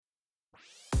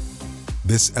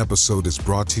This episode is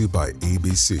brought to you by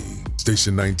ABC.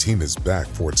 Station 19 is back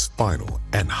for its final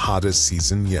and hottest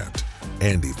season yet.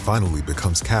 Andy finally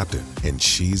becomes captain, and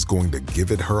she's going to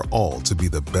give it her all to be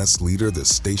the best leader the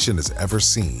station has ever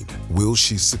seen. Will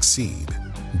she succeed?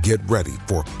 Get ready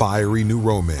for fiery new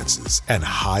romances and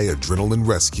high adrenaline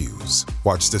rescues.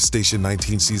 Watch the Station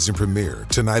 19 season premiere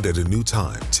tonight at a new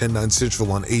time, 10/9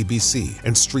 Central on ABC,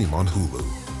 and stream on Hulu.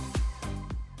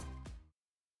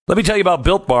 Let me tell you about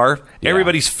Built Bar,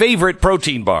 everybody's favorite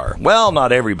protein bar. Well,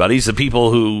 not everybody's. The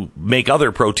people who make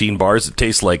other protein bars that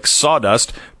taste like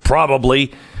sawdust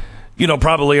probably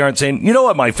aren't saying, you know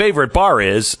what my favorite bar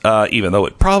is, even though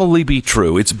it probably be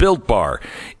true. It's Built Bar.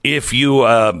 If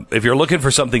you're looking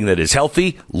for something that is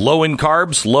healthy, low in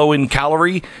carbs, low in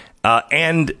calorie,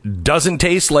 and doesn't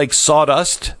taste like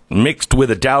sawdust mixed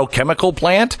with a Dow chemical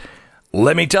plant,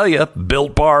 let me tell you,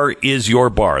 Built Bar is your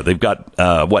bar. They've got,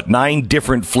 9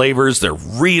 different flavors. They're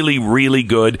really, really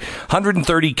good.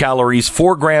 130 calories,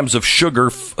 4 grams of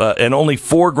sugar, and only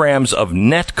 4 grams of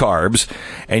net carbs.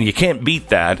 And you can't beat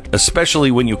that,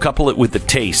 especially when you couple it with the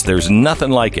taste. There's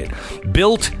nothing like it.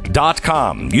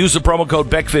 Built.com. Use the promo code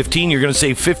BECK15. You're going to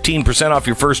save 15% off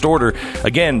your first order.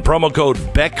 Again, promo code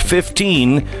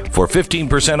BECK15 for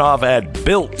 15% off at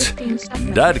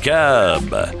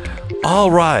Built.com.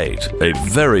 All right, a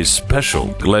very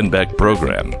special Glenn Beck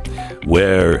program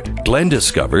where Glenn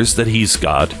discovers that he's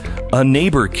got a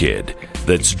neighbor kid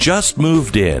that's just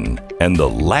moved in and the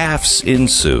laughs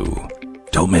ensue.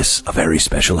 Don't miss a very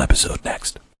special episode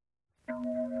next.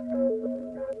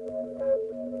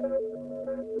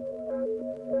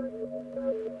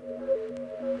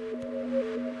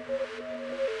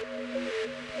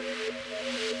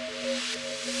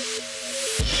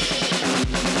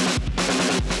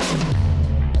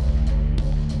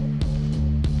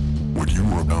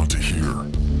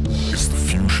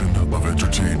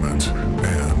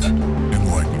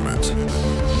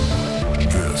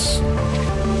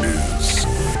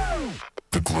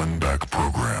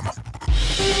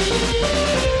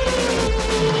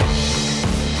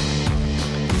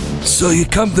 So you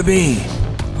come to me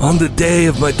on the day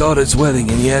of my daughter's wedding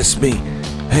and you ask me,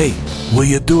 hey, will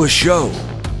you do a show?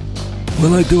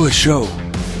 Will I do a show?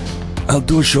 I'll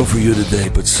do a show for you today,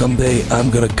 but someday I'm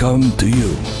going to come to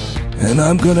you and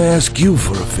I'm going to ask you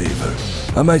for a favor.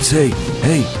 I might say,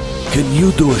 hey, can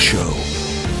you do a show?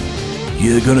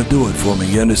 You're going to do it for me.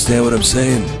 You understand what I'm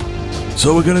saying?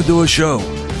 So we're going to do a show,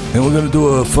 and we're going to do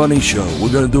a funny show.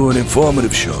 We're going to do an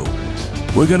informative show.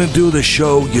 We're going to do the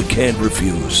show you can't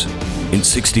refuse in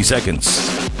 60 seconds.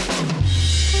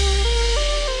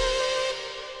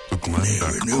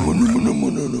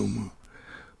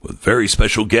 With very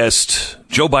special guest,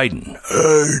 Joe Biden.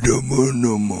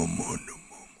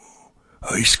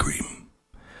 Ice cream.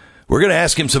 We're going to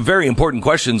ask him some very important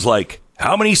questions like,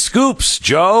 how many scoops,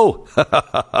 Joe?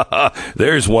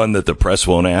 There's one that the press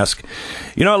won't ask.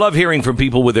 You know, I love hearing from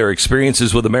people with their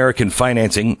experiences with American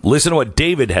financing. Listen to what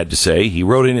David had to say. He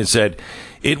wrote in and said,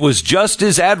 it was just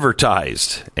as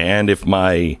advertised. And if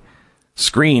my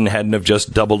screen hadn't have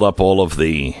just doubled up all of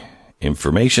the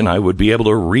information, I would be able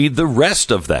to read the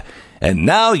rest of that. And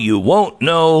now you won't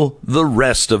know the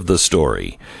rest of the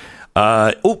story.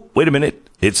 Wait a minute.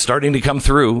 It's starting to come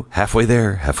through. Halfway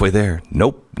there.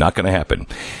 Nope, not going to happen.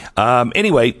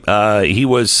 Anyway, he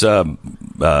was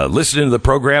listening to the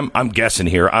program. I'm guessing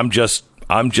here. I'm just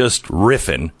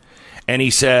riffing. And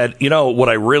he said, you know, what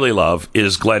I really love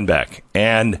is Glenn Beck.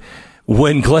 And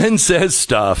when Glenn says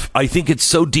stuff, I think it's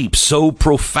so deep, so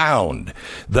profound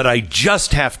that I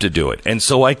just have to do it. And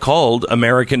so I called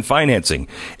American Financing.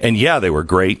 And yeah, they were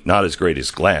great. Not as great as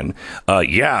Glenn.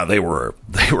 Yeah, they were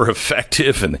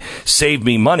effective and saved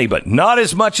me money, but not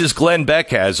as much as Glenn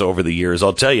Beck has over the years.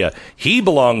 I'll tell you, he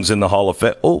belongs in the Hall of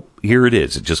Fame. Oh, here it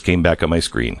is. It just came back on my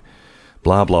screen.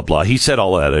 Blah, blah, blah. He said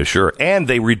all that, I'm sure. And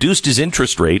they reduced his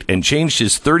interest rate and changed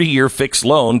his 30-year fixed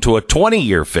loan to a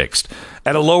 20-year fixed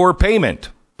at a lower payment.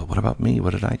 But what about me?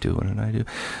 What did I do?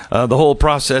 The whole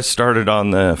process started on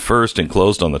the 1st and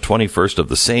closed on the 21st of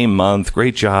the same month.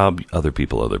 Great job. Other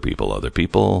people.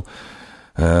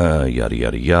 Yada,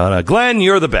 yada, yada. Glenn,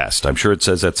 you're the best. I'm sure it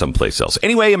says that someplace else.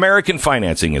 Anyway, American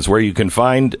Financing is where you can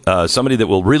find somebody that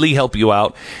will really help you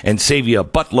out and save you a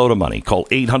buttload of money. Call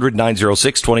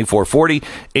 800-906-2440,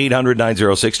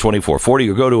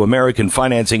 800-906-2440, or go to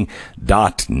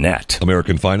AmericanFinancing.net.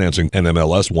 American Financing,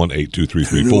 NMLS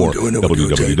 1823334,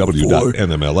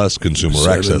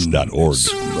 www.nmlsconsumeraccess.org.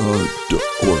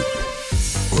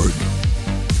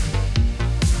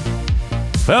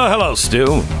 Well, hello,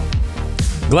 Stu.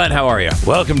 Glenn, how are you?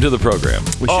 Welcome to the program.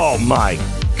 Oh, my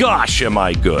gosh, am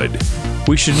I good.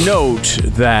 We should note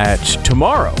that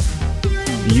tomorrow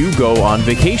you go on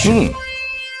vacation.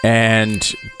 And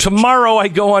tomorrow I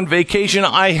go on vacation.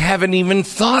 I haven't even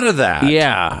thought of that.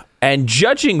 Yeah. And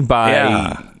judging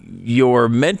by your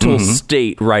mental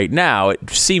state right now, it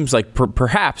seems like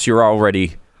perhaps you're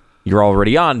already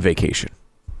on vacation.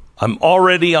 I'm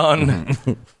already on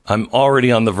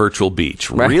the virtual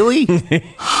beach. Really?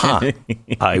 Huh.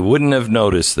 I wouldn't have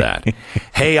noticed that.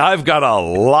 Hey, I've got a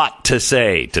lot to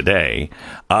say today.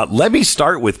 Let me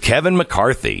start with Kevin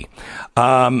McCarthy.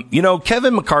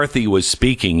 Kevin McCarthy was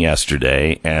speaking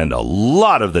yesterday, and a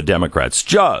lot of the Democrats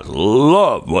just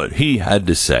love what he had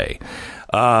to say.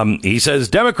 He says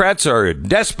Democrats are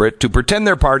desperate to pretend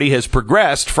their party has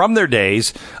progressed from their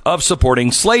days of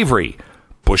supporting slavery,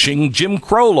 pushing Jim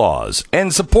Crow laws,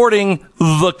 and supporting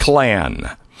the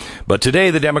Klan. But today,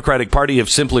 the Democratic Party have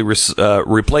simply replaced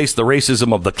the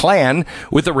racism of the Klan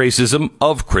with the racism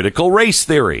of critical race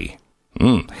theory.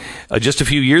 Just a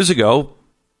few years ago,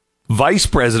 Vice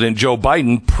President Joe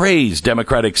Biden praised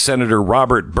Democratic Senator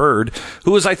Robert Byrd,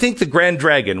 who was, I think, the Grand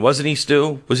Dragon, wasn't he,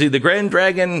 Stu? Was he the Grand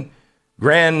Dragon?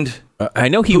 I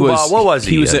know he was. What was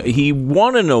he? He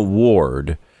won an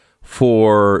award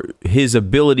for his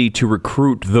ability to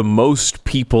recruit the most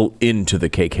people into the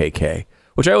KKK,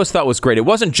 which I always thought was great. It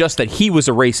wasn't just that he was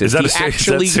a racist. Is that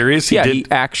serious? He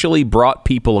actually brought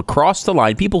people across the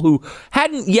line, people who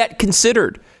hadn't yet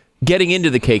considered getting into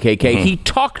the KKK. He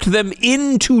talked them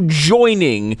into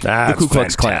joining the Ku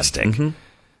Klux Klan.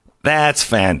 That's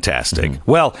fantastic.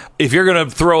 Well, if you're going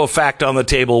to throw a fact on the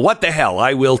table, what the hell?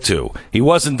 I will too. He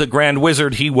wasn't the Grand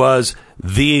Wizard. He was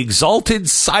the exalted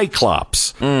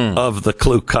Cyclops of the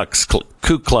Ku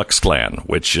Klux Klan,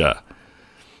 which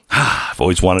I've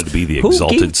always wanted to be the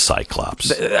exalted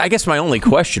Cyclops. I guess my only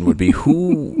question would be,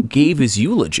 who gave his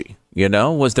eulogy?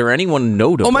 Was there anyone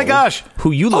notable? Oh my gosh.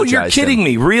 Who eulogized you're kidding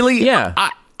me. Really? Yeah.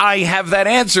 I have that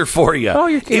answer for you. Oh,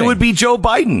 you're kidding. It would be Joe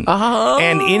Biden. Oh.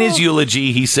 And in his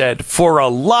eulogy, he said, for a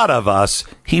lot of us,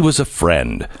 he was a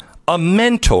friend, a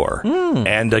mentor,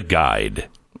 and a guide.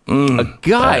 A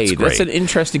guide. That's an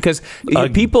interesting, because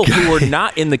people who were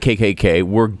not in the KKK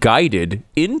were guided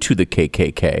into the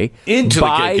KKK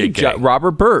by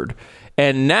Robert Byrd.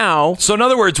 And now... So in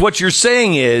other words, what you're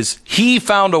saying is he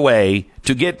found a way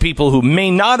to get people who may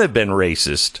not have been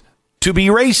racist to be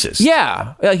racist.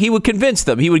 Yeah. He would convince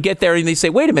them. He would get there and they'd say,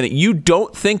 wait a minute, you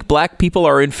don't think black people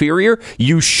are inferior?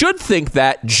 You should think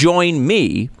that. Join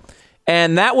me.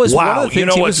 And that was one of the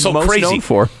things he was most known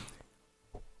for.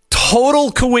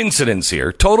 Total coincidence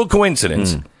here. Total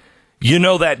coincidence.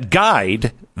 That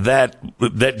guide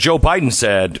that Joe Biden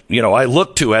said, I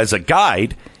look to as a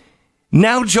guide.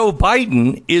 Now Joe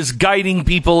Biden is guiding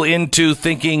people into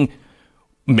thinking,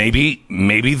 maybe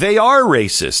they are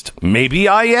racist. Maybe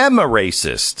I am a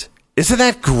racist. Isn't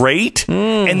that great?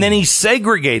 And then he's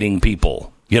segregating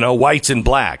people, whites and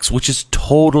blacks, which is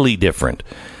totally different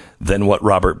than what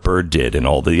Robert Byrd did and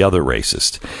all the other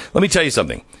racists. Let me tell you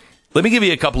something. Let me give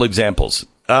you a couple examples.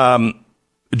 Joe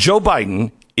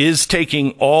Biden is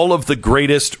taking all of the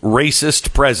greatest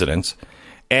racist presidents,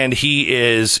 and he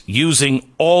is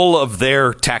using all of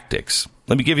their tactics.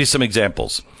 Let me give you some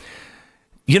examples.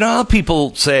 You know how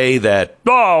people say that,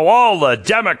 all the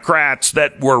Democrats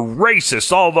that were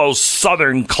racist, all those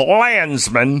Southern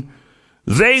Klansmen,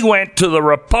 they went to the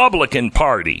Republican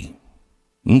Party.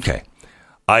 Okay.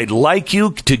 I'd like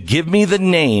you to give me the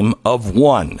name of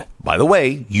one. By the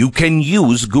way, you can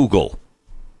use Google.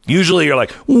 Usually you're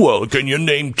like, well, can you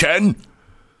name 10?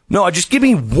 No, just give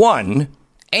me one,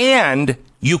 and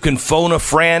you can phone a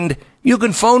friend. You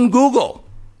can phone Google.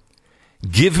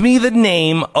 Give me the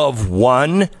name of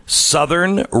one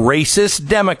Southern racist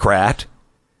Democrat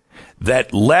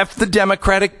that left the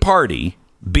Democratic Party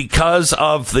because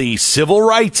of the Civil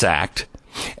Rights Act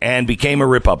and became a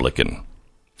Republican.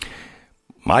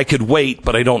 I could wait,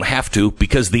 but I don't have to,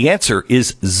 because the answer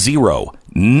is 0.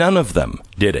 None of them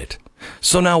did it.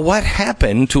 So now what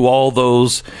happened to all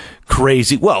those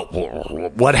crazy... Well,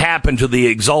 what happened to the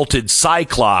exalted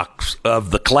Cyclops of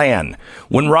the Klan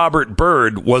when Robert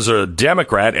Byrd was a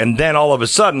Democrat, and then all of a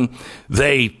sudden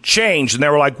they changed and they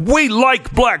were like, we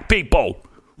like black people.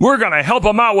 We're going to help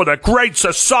them out with a great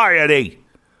society.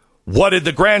 What did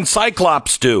the Grand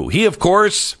Cyclops do? He, of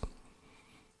course,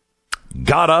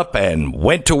 got up and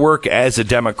went to work as a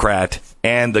Democrat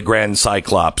and the Grand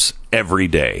Cyclops every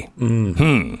day.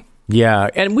 Yeah,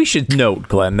 and we should note,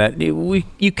 Glenn, that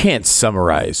you can't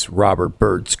summarize Robert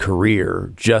Byrd's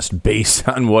career just based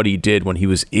on what he did when he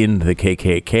was in the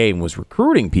KKK and was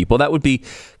recruiting people. That would be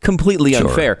completely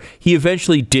unfair. He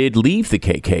eventually did leave the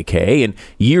KKK, and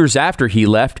years after he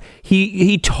left,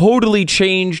 he totally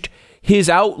changed his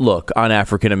outlook on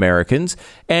African Americans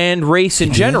and race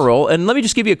in general. And let me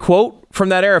just give you a quote from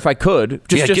that era, if I could.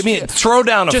 Throw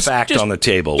down a fact on the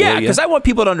table. Yeah, because I want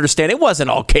people to understand it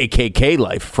wasn't all KKK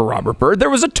life for Robert Byrd.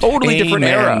 There was a totally different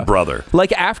era, brother.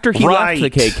 Like after he left the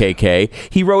KKK,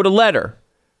 he wrote a letter.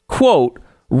 Quote,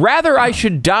 "Rather I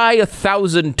should die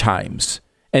 1,000 times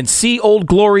and see Old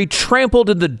Glory trampled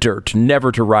in the dirt,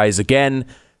 never to rise again,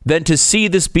 than to see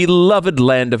this beloved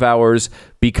land of ours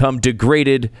become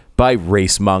degraded by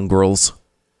race mongrels."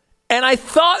 And I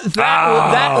thought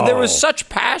that there was such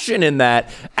passion in that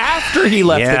after he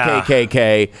left the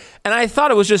KKK, and I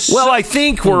thought it was just I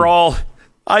think we're all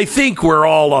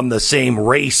on the same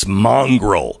race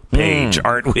mongrel page,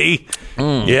 aren't we?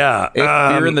 Yeah.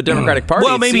 If you're in the Democratic Party,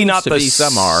 well, maybe not the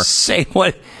some are. Same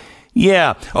way.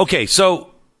 Yeah. Okay.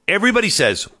 So everybody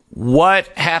says, what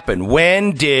happened?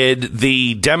 When did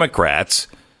the Democrats?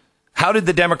 How did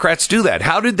the Democrats do that?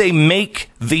 How did they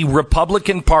make the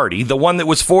Republican Party, the one that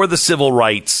was for the Civil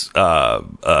Rights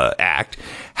Act,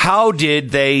 how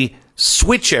did they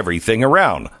switch everything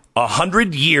around?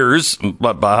 100 years,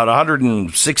 about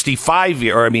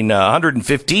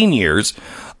 115 years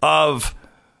of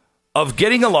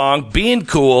getting along, being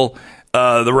cool,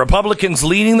 the Republicans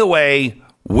leading the way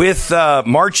with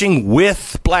marching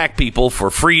with black people for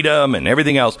freedom and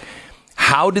everything else.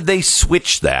 How did they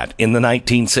switch that in the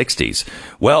 1960s?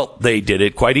 Well, they did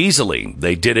it quite easily.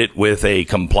 They did it with a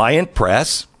compliant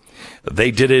press. They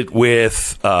did it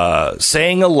with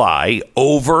saying a lie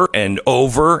over and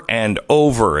over and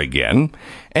over again,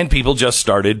 and people just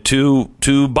started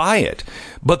to buy it.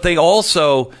 But they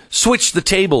also switched the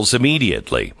tables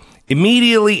immediately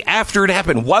after it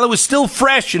happened, while it was still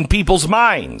fresh in people's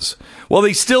minds. Well,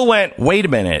 they still went, wait a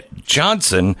minute,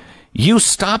 Johnson, you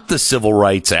stopped the Civil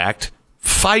Rights Act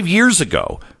 5 years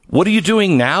ago. What are you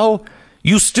doing now?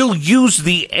 You still use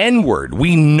the N-word.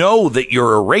 We know that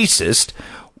you're a racist.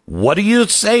 What are you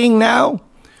saying now?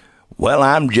 Well,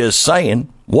 I'm just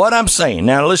saying what I'm saying.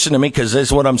 Now, listen to me, because this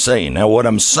is what I'm saying. Now, what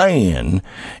I'm saying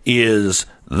is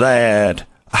that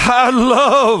I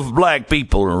love black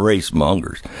people and race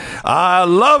mongers. I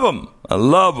love them.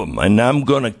 And I'm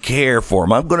going to care for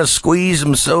them. I'm going to squeeze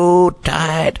them so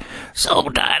tight.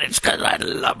 It's because I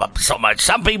love them so much.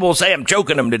 Some people say I'm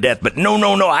choking them to death, but no.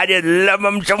 I just love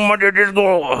them so much. I just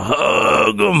go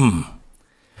hug them.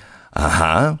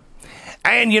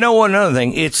 And you know what, another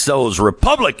thing, it's those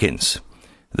Republicans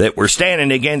that were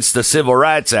standing against the Civil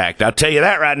Rights Act. I'll tell you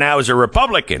that right now, is the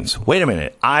Republicans. Wait a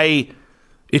minute.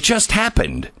 It just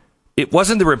happened. It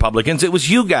wasn't the Republicans. It was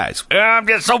you guys. I'm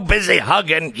just so busy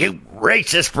hugging you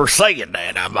racists for saying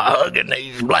that. I'm hugging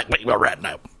these black people right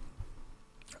now.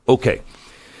 Okay.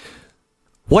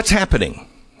 What's happening?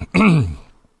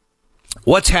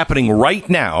 What's happening right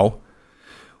now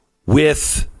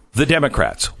with the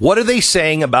Democrats? What are they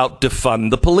saying about defund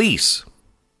the police?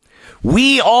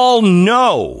 We all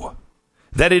know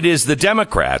that it is the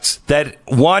Democrats that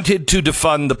wanted to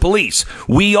defund the police.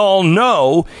 We all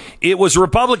know it was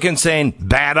Republicans saying,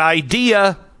 bad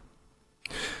idea.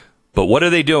 But what are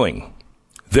they doing?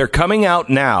 They're coming out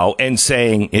now and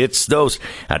saying, it's those,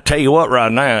 I tell you what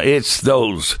right now, it's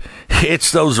those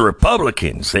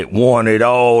Republicans that wanted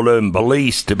all them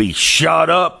police to be shot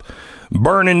up,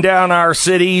 burning down our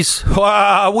cities.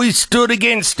 Wow, we stood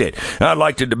against it. I'd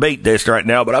like to debate this right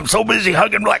now, but I'm so busy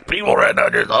hugging black people right now,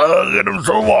 just hugging them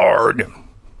so hard.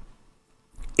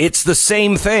 It's the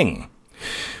same thing.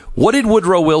 What did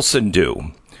Woodrow Wilson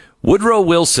do? Woodrow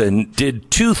Wilson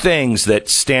did two things that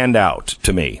stand out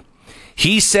to me.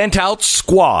 He sent out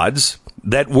squads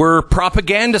that were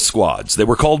propaganda squads. They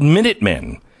were called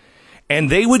Minutemen. And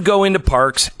they would go into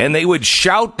parks and they would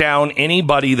shout down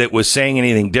anybody that was saying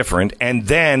anything different. And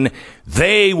then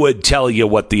they would tell you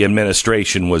what the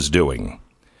administration was doing.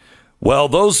 Well,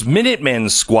 those Minutemen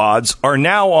squads are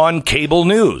now on cable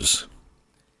news.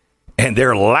 And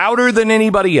they're louder than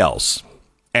anybody else.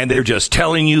 And they're just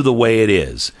telling you the way it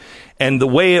is. And the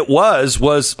way it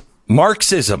was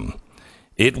Marxism.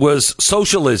 It was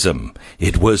socialism.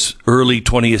 It was early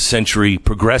 20th century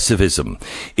progressivism.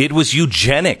 It was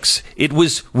eugenics. It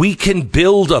was, we can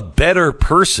build a better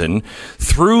person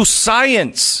through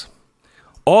science.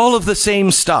 All of the same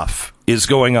stuff is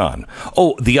going on.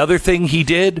 Oh, the other thing he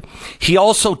did, he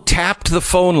also tapped the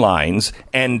phone lines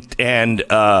and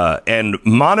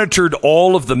monitored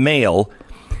all of the mail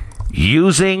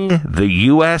using the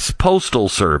U.S. Postal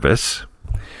Service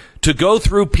to go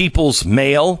through people's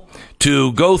mail,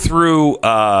 to go through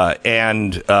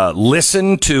and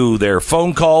listen to their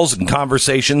phone calls and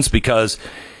conversations, because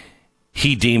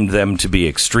he deemed them to be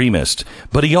extremist.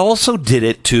 But he also did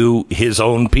it to his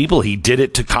own people. He did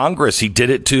it to Congress. He did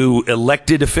it to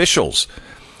elected officials.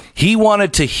 He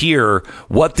wanted to hear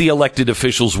what the elected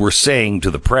officials were saying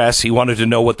to the press. He wanted to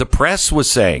know what the press was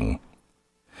saying.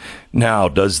 Now,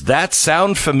 does that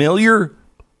sound familiar?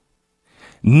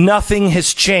 Nothing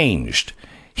has changed.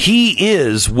 He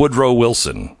is Woodrow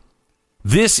Wilson.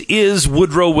 This is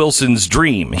Woodrow Wilson's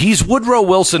dream. He's Woodrow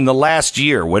Wilson the last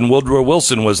year when Woodrow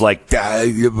Wilson was like,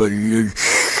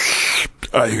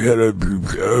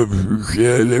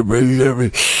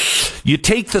 you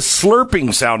take the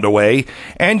slurping sound away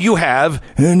and you have,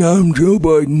 and I'm Joe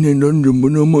Biden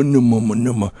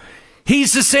and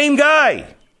he's the same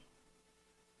guy.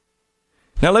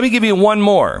 Now, let me give you one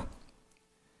more.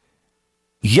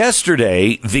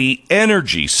 Yesterday, the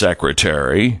energy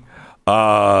secretary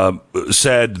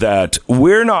said that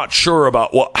we're not sure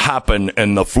about what happened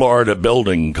in the Florida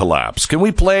building collapse. Can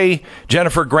we play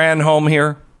Jennifer Granholm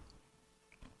here?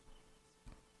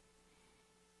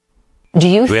 Do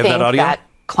you think that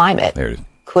climate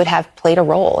could have played a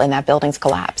role in that building's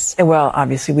collapse? Well,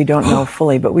 obviously, we don't know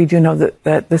fully, but we do know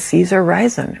that the seas are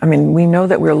rising. I mean, we know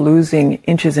that we're losing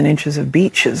inches and inches of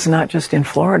beaches, not just in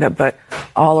Florida, but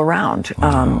all around.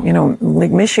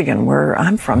 Lake Michigan, where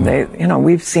I'm from,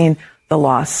 we've seen the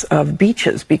loss of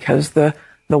beaches because the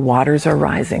waters are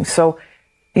rising. So,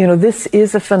 this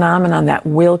is a phenomenon that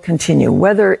will continue.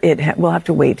 Whether we'll have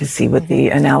to wait to see what the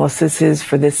analysis is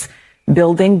for this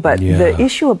building, but the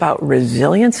issue about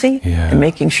resiliency and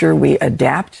making sure we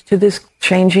adapt to this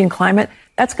changing climate,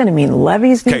 that's going to mean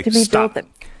levees need to be built.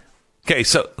 Okay,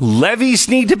 so levees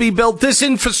need to be built. This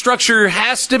infrastructure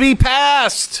has to be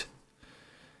passed.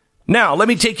 Now, let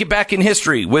me take you back in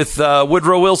history with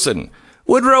Woodrow Wilson.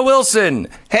 Woodrow Wilson,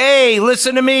 hey,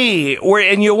 listen to me,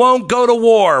 and you won't go to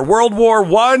war. World War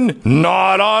I?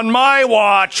 Not on my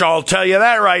watch, I'll tell you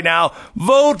that right now.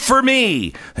 Vote for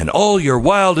me, and all your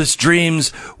wildest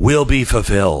dreams will be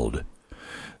fulfilled.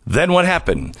 Then what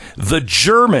happened? The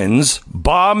Germans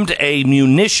bombed a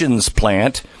munitions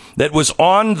plant that was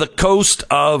on the coast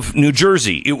of New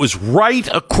Jersey. It was right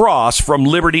across from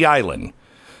Liberty Island.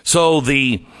 So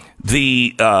the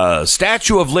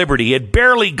Statue of Liberty had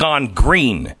barely gone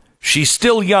green. She's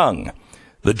still young.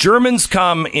 The Germans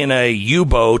come in a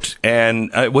U-boat,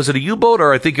 and was it a U-boat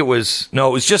or it was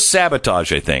just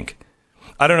sabotage, I think.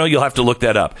 I don't know. You'll have to look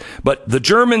that up. But the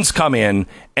Germans come in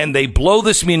and they blow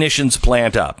this munitions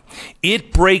plant up.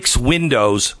 It breaks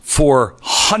windows for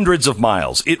hundreds of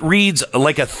miles. It reads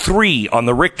like a 3 on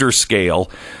the Richter scale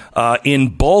in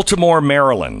Baltimore,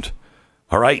 Maryland.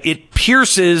 All right. It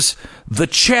pierces the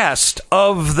chest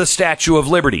of the Statue of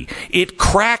Liberty. It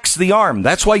cracks the arm.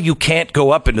 That's why you can't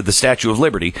go up into the Statue of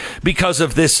Liberty, because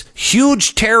of this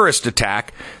huge terrorist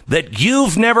attack that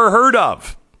you've never heard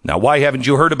of. Now, why haven't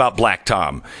you heard about Black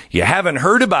Tom? You haven't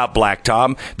heard about Black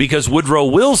Tom because Woodrow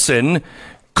Wilson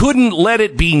couldn't let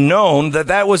it be known that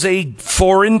that was a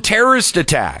foreign terrorist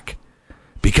attack,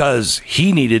 because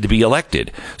he needed to be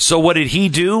elected. So what did he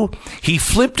do? He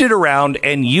flipped it around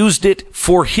and used it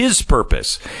for his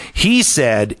purpose. He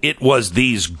said it was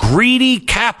these greedy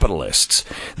capitalists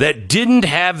that didn't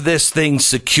have this thing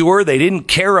secure. They didn't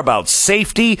care about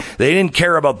safety. They didn't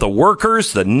care about the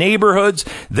workers, the neighborhoods.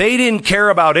 They didn't care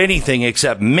about anything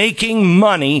except making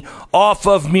money off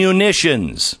of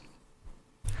munitions.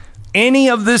 Any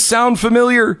of this sound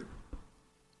familiar?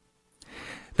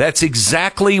 That's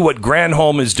exactly what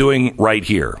Granholm is doing right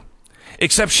here.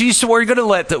 Except we're going to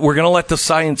let the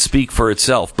science speak for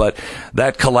itself. But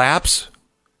that collapse,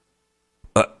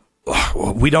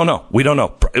 we don't know. We don't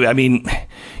know. I mean,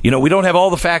 we don't have all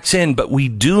the facts in, but we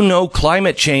do know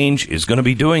climate change is going to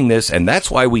be doing this, and that's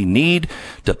why we need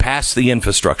to pass the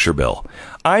infrastructure bill.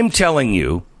 I'm telling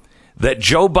you that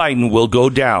Joe Biden will go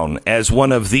down as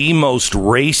one of the most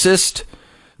racist,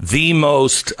 the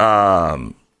most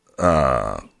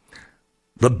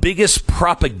the biggest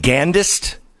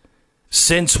propagandist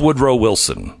since Woodrow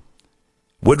Wilson.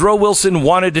 Woodrow Wilson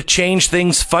wanted to change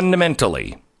things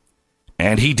fundamentally,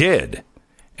 and he did.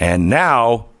 And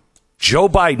now Joe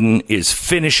Biden is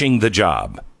finishing the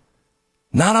job.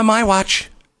 Not on my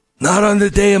watch. Not on the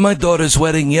day of my daughter's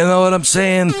wedding. You know what I'm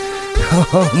saying?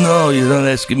 Oh, no, you're not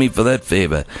asking me for that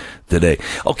favor today.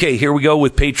 Okay, here we go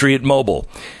with Patriot Mobile.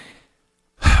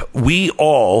 We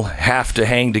all have to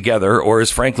hang together, or as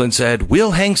Franklin said,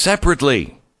 we'll hang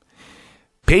separately.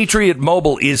 Patriot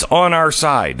Mobile is on our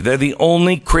side. They're the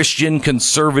only Christian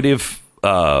conservative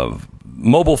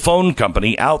mobile phone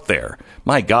company out there.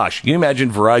 My gosh, can you imagine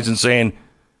Verizon saying,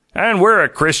 and we're a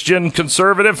Christian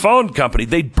conservative phone company?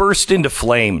 They'd burst into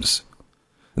flames.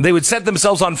 They would set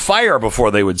themselves on fire before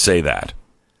they would say that.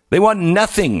 They want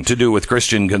nothing to do with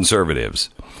Christian conservatives.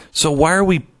 So why are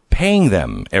we paying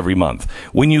them every month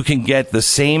when you can get the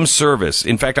same service?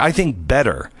 In fact, I think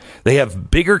better. They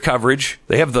have bigger coverage.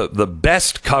 They have the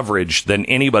best coverage than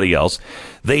anybody else.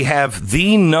 They have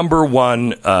the number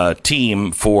one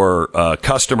team for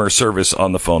customer service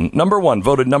on the phone. Number one,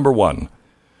 voted number one.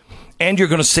 And you're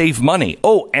going to save money.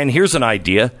 Oh, and here's an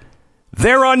idea.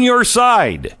 They're on your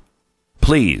side.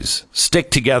 Please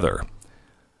stick together,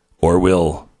 or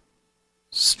we'll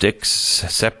stick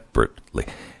separately.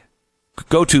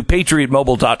 Go to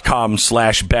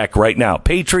patriotmobile.com/Beck right now.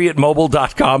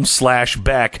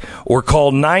 patriotmobile.com/Beck, or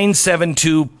call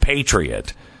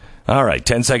 972-PATRIOT. All right,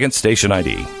 10 seconds, station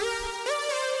ID.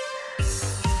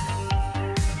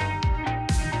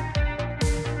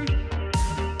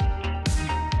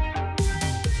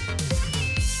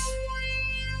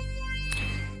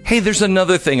 Hey, there's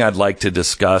another thing I'd like to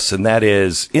discuss, and that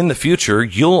is, in the future,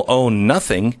 you'll own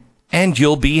nothing and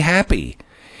you'll be happy.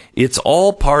 It's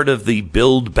all part of the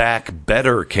Build Back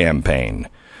Better campaign,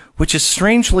 which is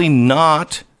strangely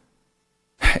not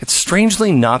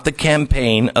the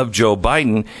campaign of Joe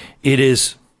Biden. It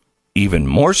is, even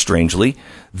more strangely,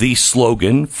 the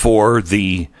slogan for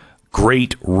the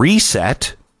Great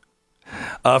Reset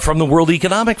from the World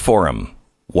Economic Forum.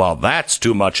 Well, that's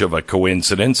too much of a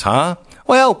coincidence, huh?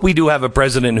 Well, we do have a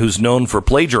president who's known for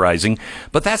plagiarizing,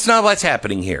 but that's not what's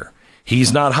happening here.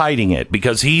 He's not hiding it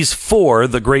because he's for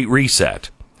the Great Reset.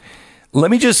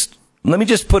 Let me just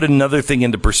put another thing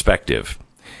into perspective.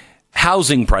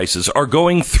 Housing prices are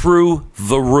going through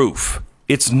the roof.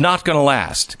 It's not going to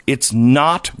last. It's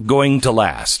not going to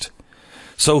last.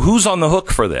 So who's on the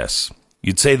hook for this?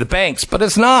 You'd say the banks, but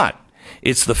it's not.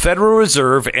 It's the Federal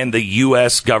Reserve and the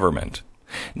U.S. government.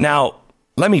 Now,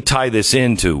 let me tie this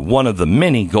into one of the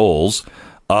many goals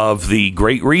of the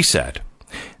Great Reset.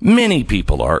 Many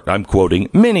people are, I'm quoting,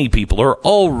 many people are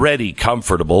already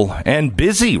comfortable and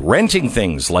busy renting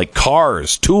things like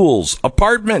cars, tools,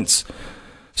 apartments.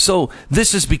 So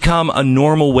this has become a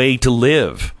normal way to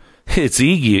live. It's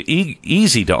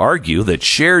easy to argue that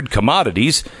shared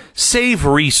commodities save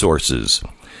resources.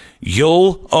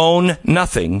 You'll own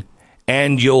nothing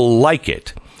and you'll like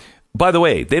it. By the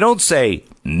way, they don't say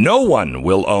no one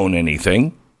will own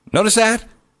anything. Notice that?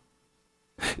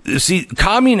 See,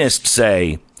 communists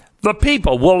say the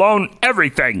people will own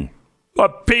everything. The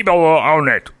people will own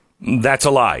it. That's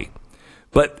a lie.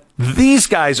 But these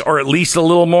guys are at least a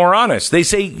little more honest. They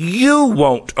say you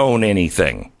won't own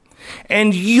anything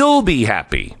and you'll be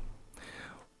happy.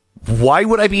 Why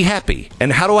would I be happy?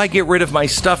 And how do I get rid of my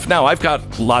stuff now? I've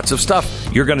got lots of stuff.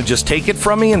 You're going to just take it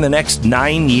from me in the next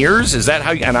 9 years? Is that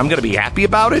how? And I'm going to be happy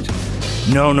about it?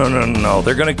 No.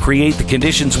 They're going to create the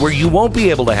conditions where you won't be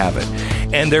able to have it.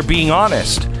 And they're being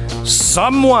honest.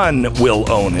 Someone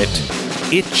will own it.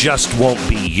 It just won't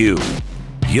be you.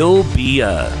 You'll be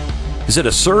is it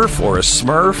a serf or a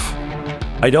smurf?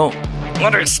 I don't. Well,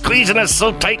 they're squeezing us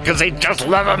so tight because they just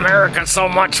love America so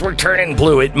much we're turning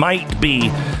blue. It might be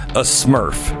a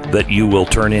smurf that you will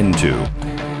turn into.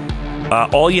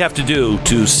 All you have to do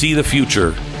to see the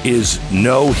future is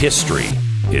know history.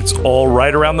 It's all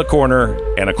right around the corner,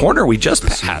 and a corner we just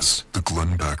passed. The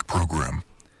Glenn Beck Program.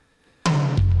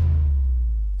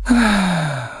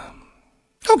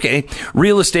 Okay,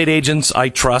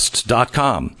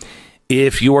 realestateagentsitrust.com.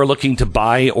 If you are looking to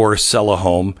buy or sell a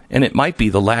home, and it might be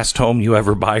the last home you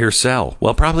ever buy or sell,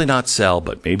 well, probably not sell,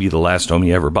 but maybe the last home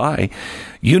you ever buy,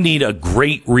 you need a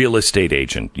great real estate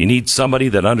agent. You need somebody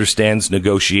that understands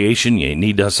negotiation. You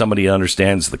need somebody that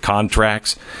understands the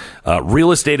contracts.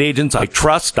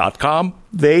 Realestateagentsitrust.com,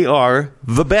 they are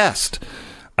the best.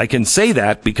 I can say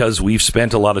that because we've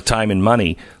spent a lot of time and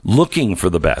money looking for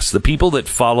the best. The people that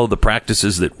follow the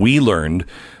practices that we learned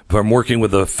from working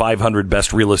with the 500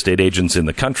 best real estate agents in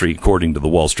the country, according to the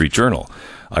Wall Street Journal.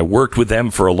 I worked with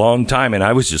them for a long time, and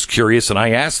I was just curious, and I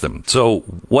asked them, so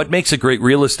what makes a great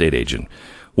real estate agent?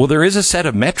 Well, there is a set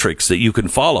of metrics that you can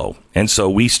follow. And so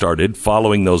we started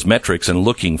following those metrics and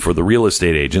looking for the real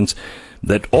estate agents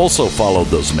that also followed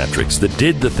those metrics, that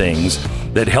did the things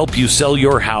that help you sell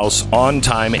your house on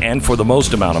time and for the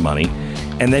most amount of money,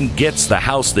 and then gets the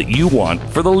house that you want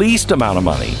for the least amount of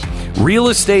money.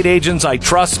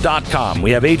 Realestateagentsitrust.com.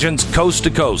 We have agents coast to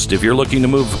coast if you're looking to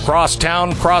move across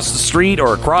town, across the street,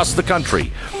 or across the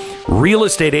country.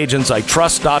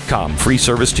 Realestateagentsitrust.com. Free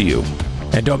service to you.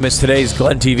 And don't miss today's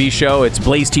Glenn TV show. It's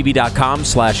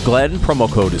blazetv.com/Glenn.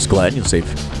 Promo code is Glenn. You'll save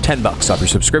 $10 off your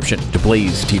subscription to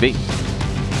Blaze TV.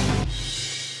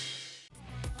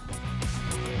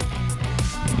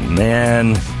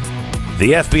 Man,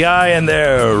 the FBI and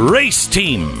their race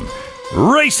team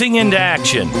racing into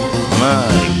action.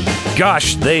 My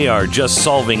gosh, they are just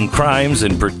solving crimes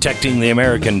and protecting the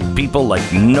American people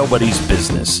like nobody's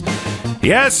business.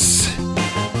 Yes,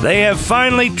 they have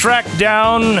finally tracked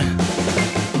down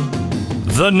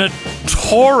the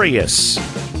notorious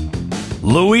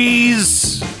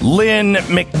Louise Lynn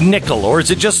McNichol, or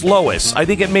is it just Lois? I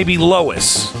think it may be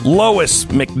Lois. Lois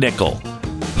McNichol.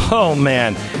 Oh,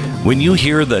 man. When you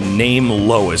hear the name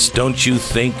Lois, don't you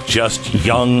think just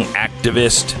young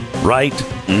activist, right?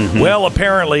 Mm-hmm. Well,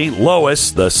 apparently,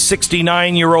 Lois, the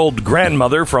 69-year-old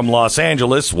grandmother from Los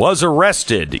Angeles, was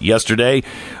arrested yesterday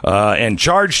and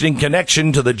charged in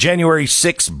connection to the January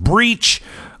 6th breach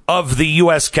of the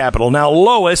U.S. Capitol. Now,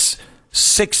 Lois,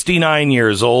 69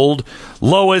 years old,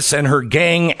 Lois and her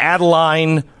gang,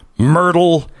 Adeline,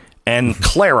 Myrtle, and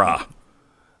Clara,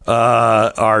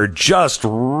 are just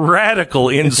radical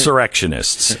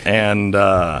insurrectionists. And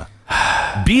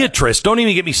Beatrice, don't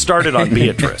even get me started on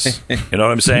Beatrice. You know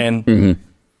what I'm saying? Mm-hmm.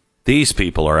 These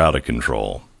people are out of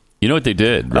control. You know what they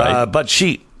did, right? But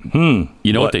she... You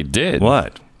know what they did?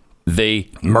 What?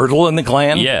 Myrtle and the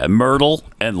clan? Yeah, Myrtle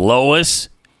and Lois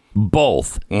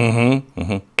both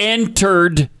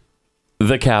entered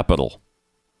the Capitol.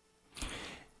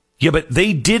 Yeah, but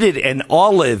they did it, and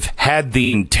Olive had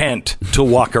the intent to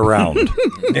walk around.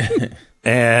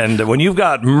 And when you've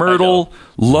got Myrtle,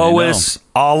 Lois,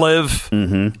 Olive,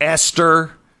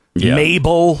 Esther,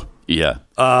 Mabel,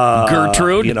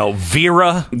 Gertrude,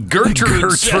 Vera,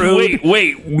 Gertrude.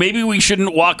 Wait, maybe we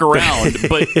shouldn't walk around.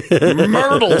 But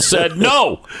Myrtle said,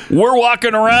 no, we're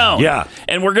walking around. Yeah.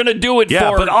 And we're going to do it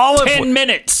for 10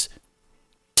 minutes.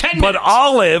 10 minutes. But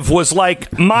Olive was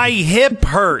like, my hip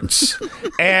hurts.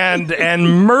 and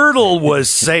Myrtle was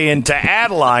saying to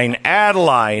Adeline,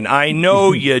 I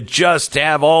know you just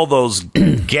have all those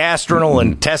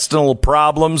gastrointestinal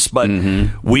problems, but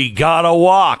we gotta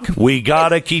walk. We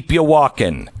gotta keep you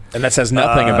walking. And that says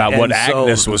nothing about what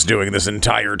Agnes was doing this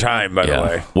entire time, by the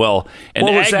way. Well, and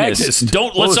let's not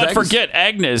forget,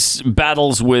 Agnes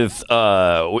battles with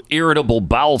irritable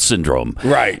bowel syndrome.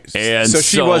 Right. And so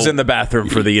she was in the bathroom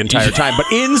for the entire time,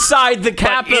 but inside the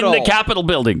Capitol. In the Capitol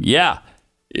building, yeah.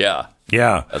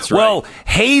 That's right. Well,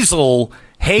 Hazel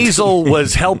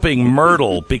was helping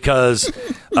Myrtle because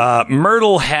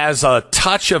Myrtle has a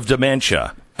touch of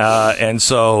dementia. And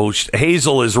so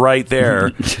Hazel is right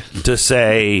there to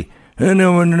say,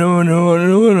 no.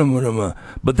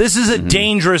 But this is a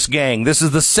dangerous gang. This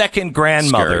is the second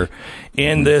grandmother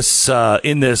in this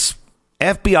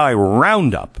FBI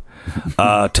roundup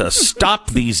to stop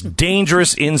these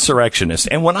dangerous insurrectionists.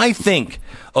 And when I think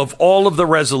of all of the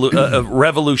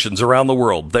revolutions around the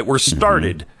world that were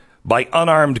started by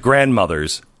unarmed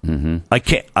grandmothers,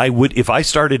 if I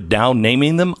started now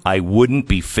naming them, I wouldn't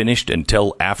be finished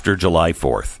until after July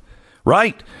 4th.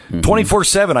 Right?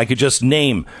 24/7, I could just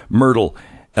name Myrtle,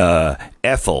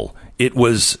 Ethel. It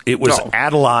was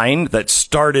Adeline that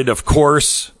started, of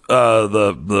course,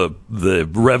 the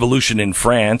revolution in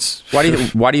France. Why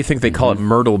do you think they call it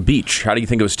Myrtle Beach? How do you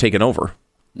think it was taken over?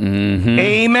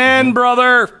 Amen,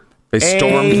 brother. They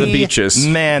stormed the beaches.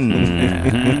 Stormed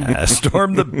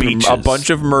the beaches. A bunch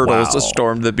of Myrtles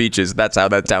stormed the beaches. That's how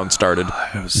that town started.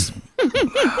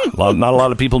 Not a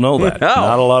lot of people know that. No.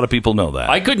 Not a lot of people know that.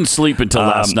 I couldn't sleep until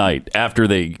last night after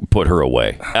they put her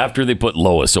away. After they put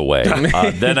Lois away.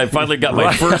 Then I finally got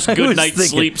my first good night's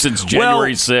sleep since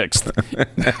January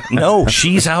 6th. No,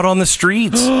 she's out on the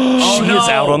streets. She is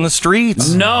out on the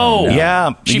streets. No.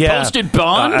 Yeah. She posted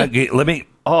bond? Let me...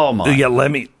 Oh, my. Yeah,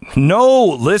 No,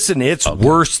 listen, it's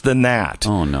worse than that.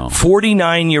 Oh, no.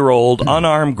 49-year-old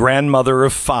unarmed grandmother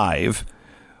of 5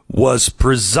 was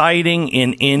presiding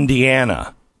in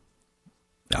Indiana.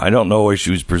 I don't know where she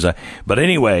was presiding. But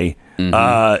anyway,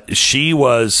 she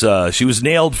was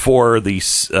nailed for the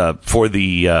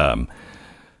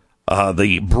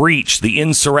breach, the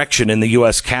insurrection in the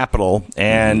U.S. Capitol,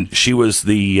 and she was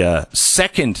the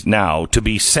second now to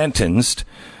be sentenced.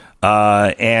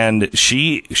 And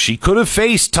she could have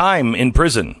faced time in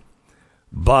prison,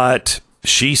 but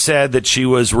she said that she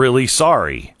was really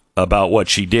sorry about what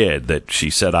she did. That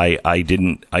she said, I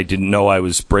didn't know I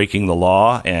was breaking the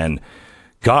law, and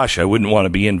gosh, I wouldn't want to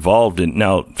be involved in.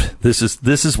 Now, this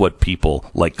is what people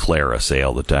like Clara say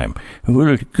all the time.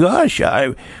 Well, gosh,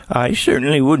 I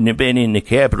certainly wouldn't have been in the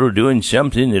Capitol doing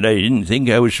something that I didn't think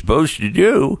I was supposed to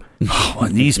do. Oh,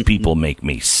 these people make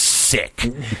me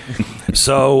sick.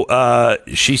 So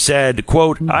she said,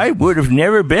 quote, I would have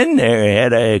never been there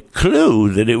had I a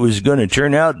clue that it was going to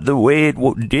turn out the way it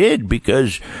did,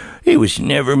 because it was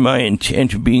never my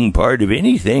intent of being part of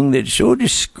anything that's so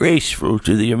disgraceful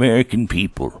to the American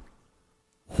people.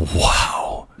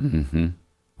 Wow.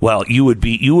 Well, you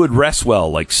would rest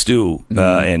well like Stu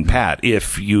and Pat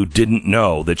if you didn't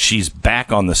know that she's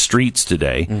back on the streets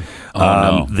today.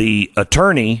 No. The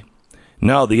attorney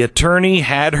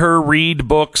had her read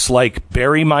books like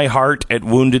Bury My Heart at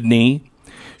Wounded Knee.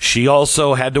 She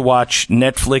also had to watch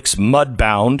Netflix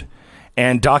Mudbound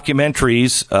and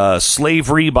documentaries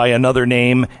Slavery by Another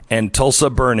Name and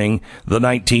Tulsa Burning, the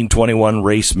 1921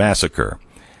 Race Massacre.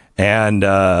 And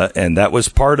that was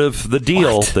part of the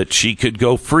deal that she could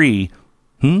go free.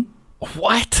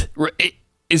 What?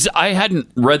 I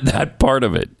hadn't read that part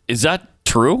of it. Is that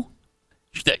true?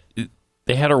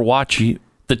 They had her watch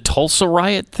the Tulsa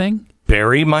riot thing?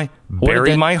 Bury My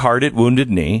Heart at Wounded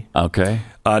Knee. Okay.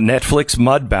 Netflix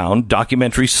Mudbound,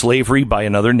 documentary Slavery by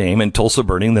Another Name, and Tulsa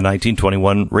Burning, the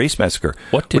 1921 Race Massacre.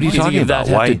 What are you talking about?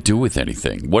 That have to do with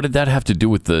anything? What did that have to do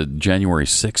with the January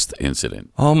 6th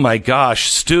incident? Oh my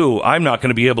gosh, Stu, I'm not going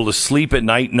to be able to sleep at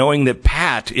night knowing that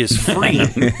Pat is free.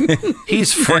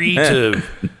 He's free to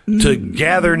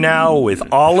gather now with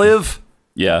Olive.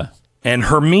 Yeah. And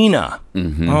Hermina.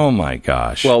 Mm-hmm. Oh, my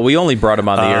gosh. Well, we only brought him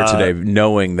on the air today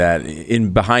knowing that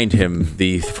behind him,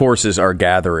 the forces are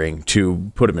gathering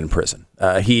to put him in prison.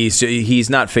 He's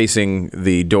not facing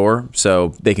the door,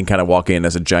 so they can kind of walk in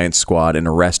as a giant squad and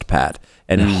arrest Pat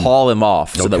and haul him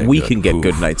off so that we can get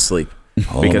good night's sleep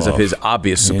because of his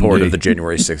obvious support of the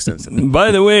January 6th incident. By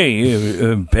the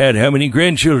way, Pat, how many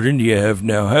grandchildren do you have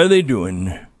now? How are they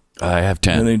doing? I have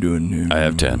 10. How are they doing? I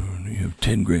have 10. You have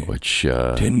 10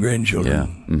 10 grandchildren.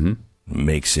 Yeah. Mm-hmm.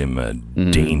 Makes him a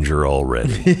danger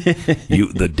already.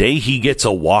 The day he gets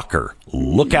a walker,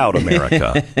 look out,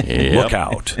 America. Yep. Look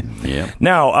out. Yep.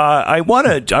 Now, I want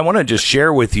to just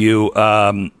share with you.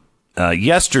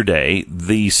 Yesterday,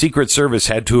 the Secret Service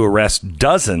had to arrest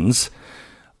dozens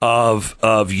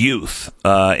of youth,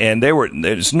 and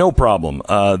there's no problem.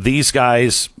 These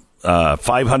guys.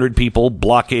 500 people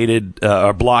blocked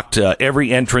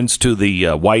every entrance to the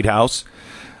White House.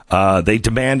 They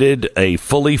demanded a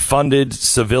fully funded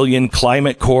civilian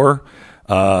climate corps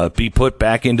be put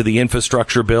back into the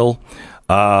infrastructure bill.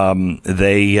 They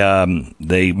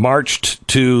marched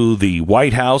to the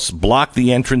White House, blocked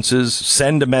the entrances,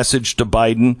 send a message to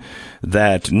Biden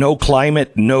that no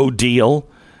climate, no deal.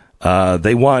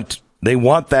 They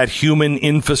want that human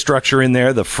infrastructure in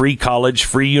there, the free college,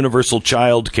 free universal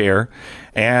child care.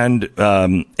 And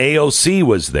AOC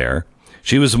was there.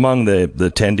 She was among the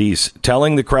attendees,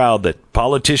 telling the crowd that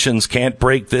politicians can't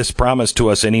break this promise to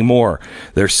us anymore.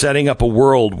 They're setting up a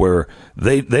world where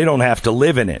they don't have to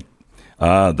live in it.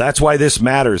 That's why this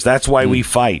matters. That's why we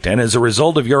fight. And as a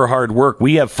result of your hard work,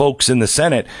 we have folks in the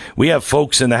Senate. We have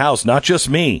folks in the House, not just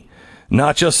me.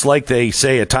 Not just like they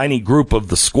say, a tiny group of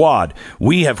the squad.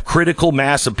 We have critical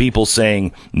mass of people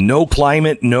saying, no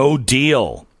climate, no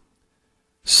deal.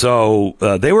 So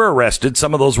they were arrested.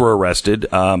 Some of those were arrested,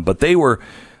 but they were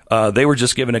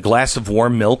just given a glass of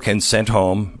warm milk and sent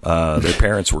home. Their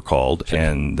parents were called,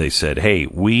 and they said, hey,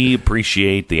 we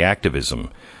appreciate the activism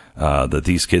that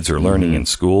these kids are learning in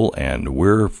school, and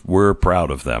we're proud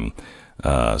of them.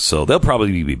 So they'll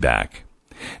probably be back.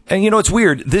 And it's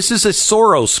weird. This is a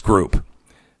Soros group.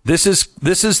 This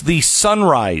is the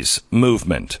Sunrise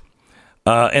Movement.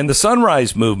 And the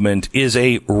Sunrise Movement is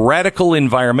a radical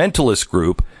environmentalist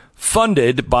group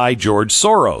funded by George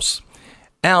Soros.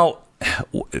 Now,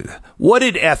 what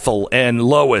did Ethel and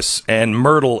Lois and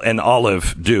Myrtle and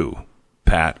Olive do,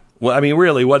 Pat? Well, I mean,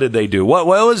 really, what did they do? What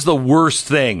was the worst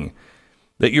thing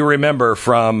that you remember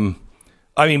from,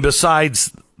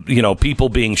 besides, people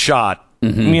being shot?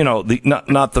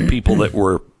 Mm-hmm. Not the people that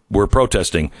were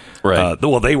protesting. Right.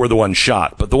 They were the ones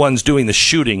shot, but the ones doing the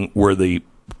shooting were the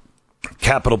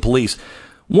Capitol Police.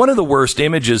 One of the worst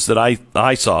images that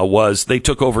I saw was they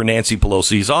took over Nancy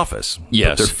Pelosi's office.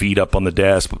 Yes. Put their feet up on the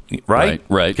desk. Right.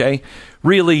 Okay.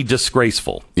 Really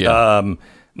disgraceful. Yeah.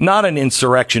 Not an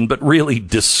insurrection, but really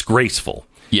disgraceful.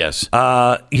 Yes.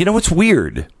 What's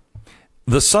weird?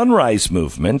 The Sunrise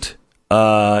Movement,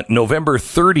 November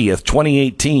 30th,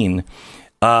 2018,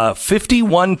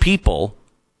 51 people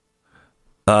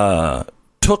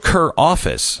took her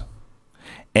office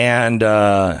and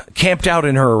camped out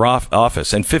in her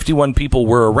office, and 51 people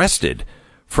were arrested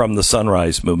from the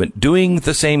Sunrise Movement doing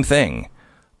the same thing,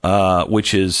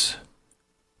 which is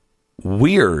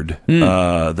weird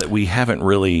that we haven't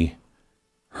really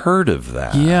heard of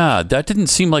that. Yeah, that didn't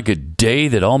seem like a day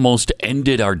that almost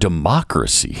ended our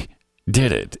democracy,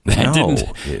 did it?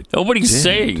 Nobody's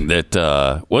saying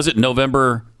that. Was it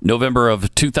November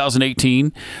of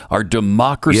 2018? Our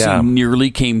democracy nearly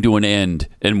came to an end,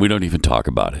 and we don't even talk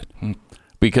about it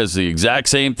because the exact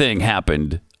same thing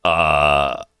happened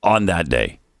on that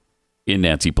day. in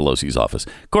Nancy Pelosi's office.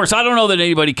 Of course, I don't know that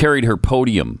anybody carried her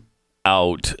podium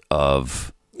out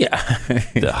of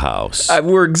the House.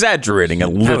 We're exaggerating a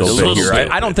little bit here.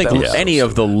 I don't think any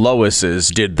of the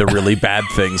Loises did the really bad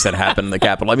things that happened in the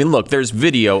Capitol. I mean, look, there's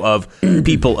video of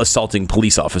people assaulting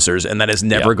police officers, and that is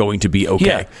never going to be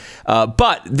okay.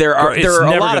 But there are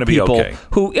a lot of people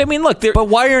who, I mean, look. But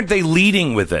why aren't they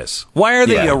leading with this? Why are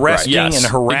they arresting and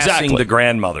harassing the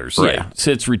grandmothers? Right. Yeah.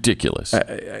 It's ridiculous.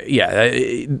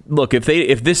 Look,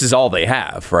 if this is all they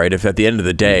have, right? If at the end of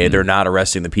the day they're not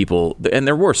arresting the people, and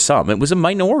there were some, it was a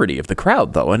minority of the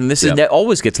crowd, though, and this is that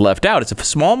always gets left out. It's a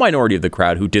small minority of the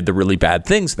crowd who did the really bad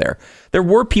things there. There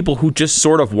were people who just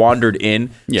sort of wandered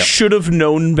in, should have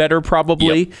known better,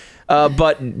 probably.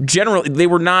 But generally, they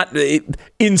were not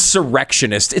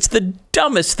insurrectionists. It's the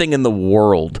dumbest thing in the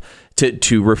world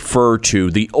to refer to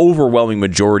the overwhelming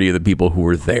majority of the people who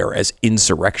were there as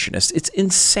insurrectionists. It's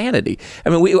insanity. I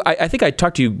mean, I think I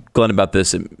talked to you, Glenn, about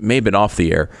this. It may have been off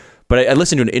the air, but I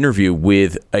listened to an interview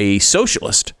with a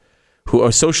socialist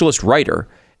writer,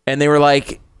 and they were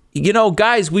like,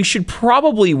 guys, we should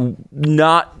probably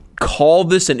not call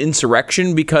this an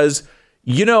insurrection because,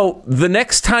 the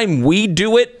next time we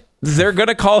do it, they're going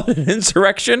to call it an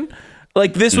insurrection.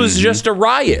 Like, this was just a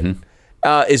riot,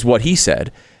 is what he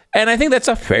said. And I think that's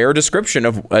a fair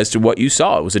description as to what you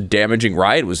saw. It was a damaging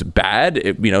riot. It was bad.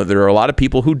 There are a lot of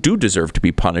people who do deserve to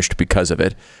be punished because of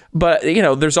it. But,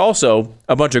 there's also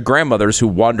a bunch of grandmothers who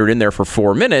wandered in there for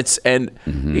 4 minutes. And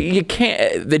you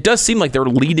can't. It does seem like they're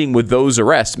leading with those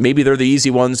arrests. Maybe they're the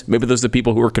easy ones. Maybe those are the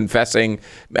people who are confessing.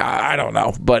 I don't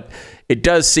know. But it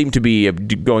does seem to be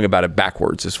going about it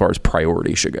backwards as far as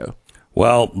priority should go.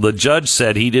 Well, the judge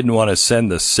said he didn't want to send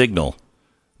the signal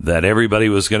that everybody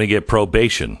was going to get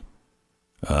probation.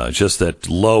 Just that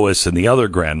Lois and the other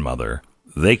grandmother,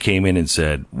 they came in and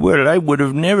said, well, I would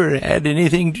have never had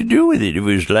anything to do with it. It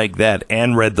was like that.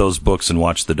 And read those books and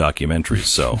watched the documentaries.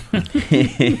 So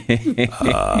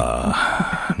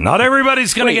not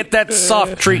everybody's going to get that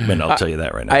soft treatment. I'll tell you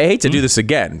that right now. I hate to do this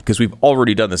again because we've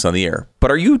already done this on the air.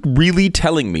 But are you really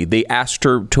telling me they asked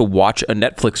her to watch a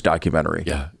Netflix documentary?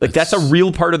 Yeah. Like, that's a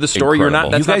real part of the story. Incredible.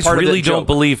 That's you guys not part really of the don't joke.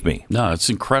 believe me. No, it's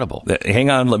incredible. Hang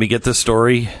on. Let me get the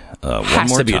story one has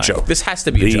more to be time. a joke. This has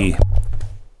to be a joke.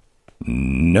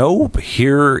 Nope.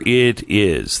 Here it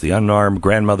is. The unarmed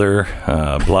grandmother,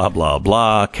 blah, blah,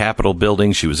 blah, Capitol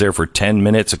building. She was there for 10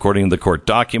 minutes, according to the court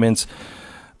documents.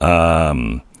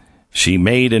 She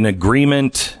made an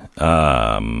agreement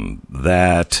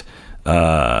that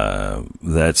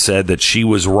said that she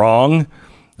was wrong.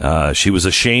 She was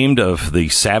ashamed of the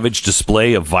savage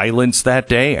display of violence that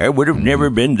day. I would have never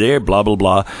been there, blah, blah,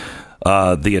 blah.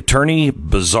 The attorney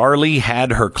bizarrely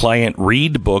had her client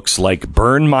read books like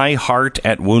Burn My Heart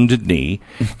at Wounded Knee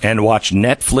and watch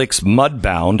Netflix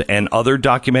Mudbound and other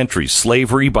documentaries,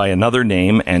 Slavery by Another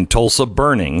Name and Tulsa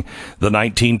Burning, the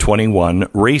 1921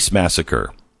 Race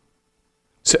Massacre.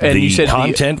 So, and the you said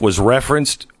content was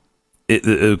referenced.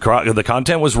 The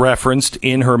content was referenced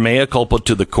in her mea culpa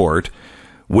to the court,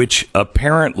 which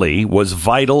apparently was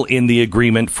vital in the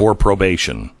agreement for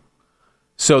probation.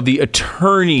 So the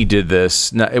attorney did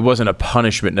this. It wasn't a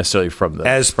punishment necessarily from the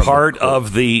as part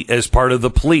of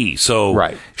the plea. So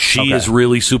she is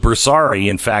really super sorry.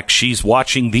 In fact, she's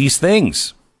watching these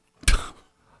things.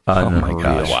 Unreal. Oh my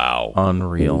gosh! Wow!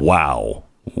 Unreal!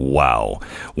 Wow!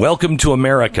 Welcome to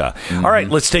America. All right,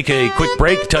 let's take a quick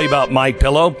break. Tell you about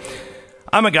MyPillow.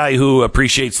 I'm a guy who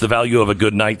appreciates the value of a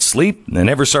good night's sleep, and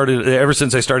ever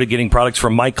since I started getting products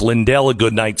from Mike Lindell, a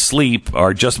good night's sleep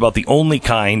are just about the only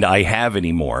kind I have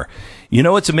anymore. You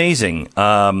know, it's amazing.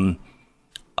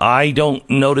 I don't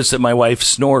notice that my wife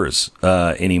snores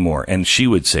anymore, and she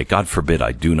would say, "God forbid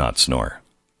I do not snore."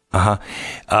 But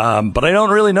I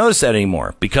don't really notice that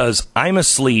anymore because I'm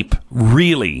asleep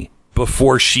really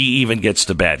before she even gets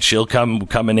to bed. She'll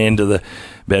coming into the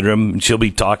bedroom and she'll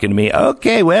be talking to me.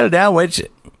 Okay, well, now what's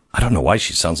it? I don't know why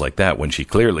she sounds like that when she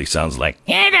clearly sounds like.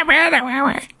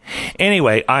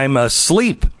 Anyway, I'm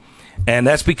asleep, and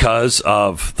that's because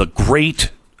of the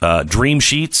great Dream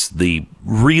Sheets, the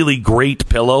really great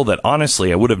pillow that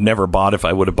honestly I would have never bought if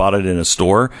I would have bought it in a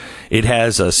store. It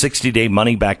has a 60-day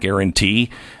money-back guarantee.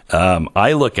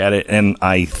 I look at it and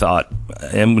I thought,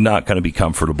 I'm not going to be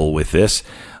comfortable with this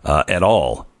at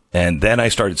all. And then I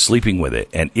started sleeping with it,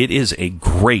 and it is a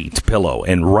great pillow.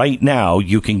 And right now,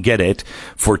 you can get it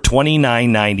for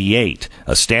 $29.98.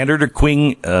 A standard or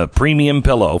queen premium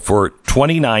pillow for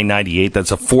 $29.98.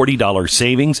 That's a $40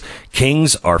 savings.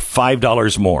 Kings are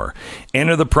 $5 more.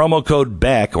 Enter the promo code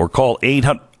BECK or call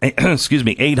Excuse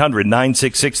me,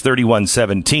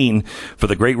 800-966-3117 for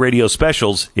the great radio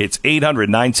specials. It's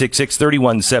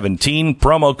 800-966-3117,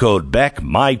 promo code Beck,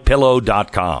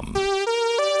 mypillow.com.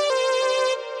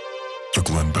 The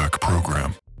Glenn Beck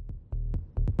Program.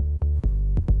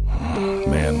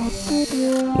 Man,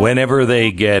 whenever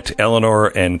they get Eleanor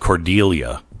and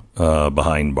Cordelia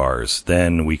behind bars,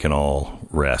 then we can all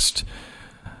rest.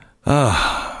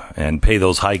 And pay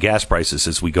those high gas prices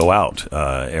as we go out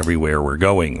everywhere we're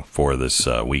going for this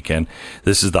weekend.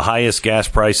 This is the highest gas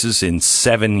prices in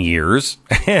 7 years,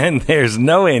 and there's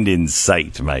no end in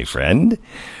sight, my friend.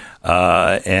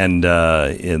 And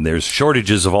there's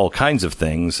shortages of all kinds of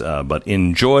things, but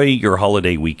enjoy your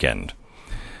holiday weekend,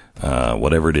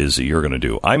 whatever it is that you're going to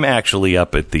do. I'm actually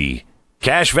up at the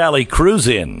Cache Valley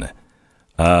Cruise-In.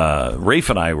 Rafe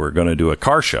and I were going to do a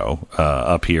car show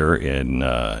up here in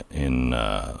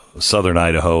southern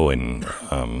Idaho and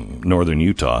northern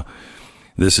Utah.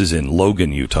 This is in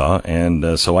Logan, Utah,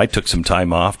 and so I took some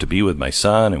time off to be with my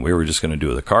son, and we were just going to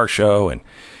do the car show. And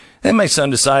then my son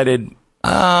decided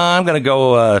I'm going to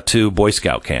go to Boy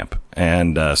Scout camp,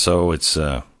 and so it's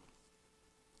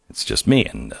just me,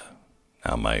 and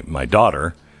now my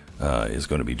daughter is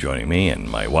going to be joining me, and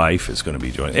my wife is going to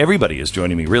be joining. Everybody is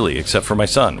joining me, really, except for my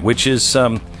son, which is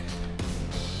a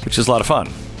lot of fun.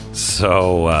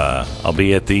 So I'll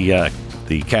be at the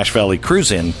Cache Valley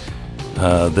Cruise-In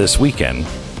this weekend,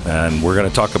 and we're going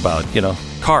to talk about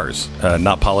cars,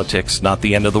 not politics, not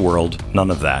the end of the world, none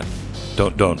of that.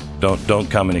 Don't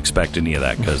come and expect any of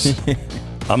that, because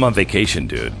I'm on vacation,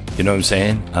 dude. You know what I'm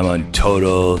saying? I'm on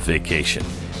total vacation.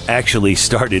 Actually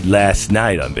started last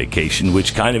night on vacation,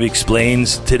 which kind of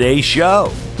explains today's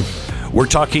show. We're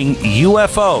talking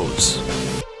UFOs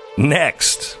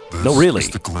next. No, really. This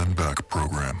is the Glenn Beck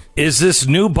Program. Is this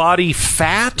new body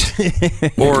fat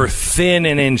or thin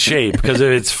and in shape? Because if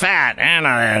it's fat, I'm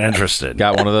not interested.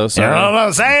 Got one of those? You know what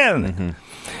I'm saying?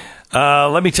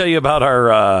 Mm-hmm. Let me tell you about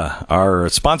our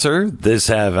sponsor.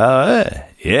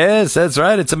 Yes, that's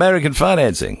right. It's American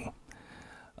Financing.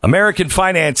 American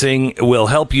Financing will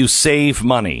help you save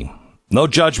money. No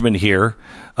judgment here,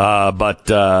 but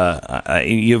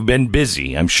you've been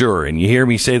busy, I'm sure, and you hear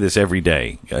me say this every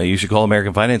day. You should call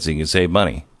American Financing and save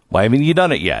money. Why haven't you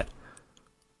done it yet?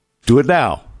 Do it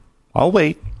now. I'll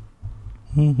wait.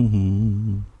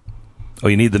 Oh,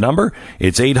 you need the number?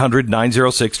 It's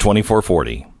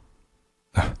 800-906-2440.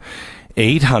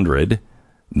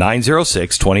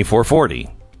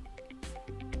 800-906-2440.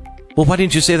 Well, why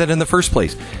didn't you say that in the first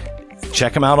place?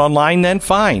 Check them out online then?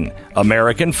 Fine.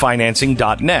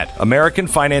 AmericanFinancing.net.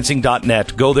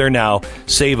 AmericanFinancing.net. Go there now.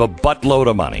 Save a buttload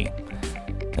of money.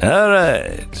 All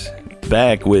right.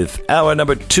 Back with hour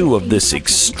number 2 of this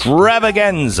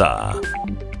extravaganza.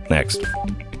 Next.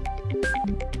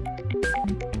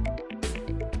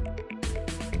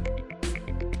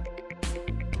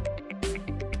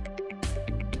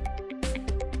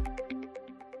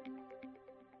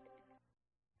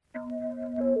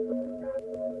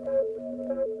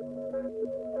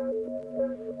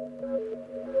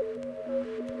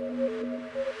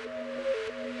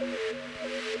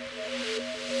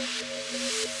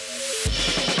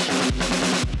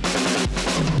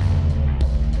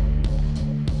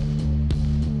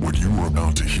 What you are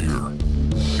about to hear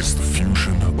is the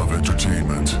fusion of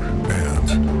entertainment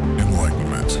and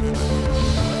enlightenment.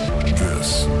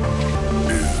 This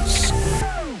is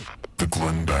the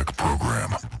Glenn Beck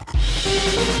Program.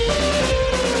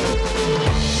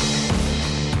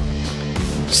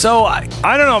 So, I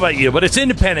don't know about you, but it's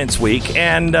Independence Week,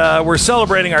 and we're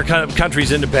celebrating our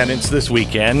country's independence this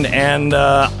weekend, and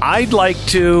I'd like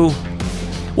to...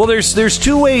 Well, there's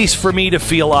 2 ways for me to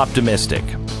feel optimistic.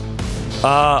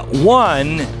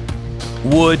 One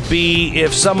would be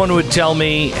if someone would tell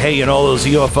me, hey, you know those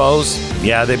UFOs?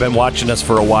 Yeah, they've been watching us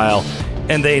for a while,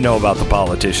 and they know about the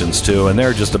politicians, too, and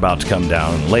they're just about to come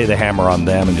down and lay the hammer on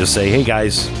them and just say, hey,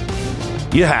 guys...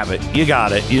 You have it. You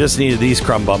got it. You just needed these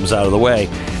crumb bums out of the way.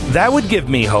 That would give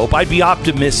me hope. I'd be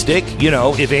optimistic,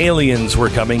 if aliens were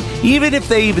coming. Even if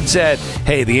they even said,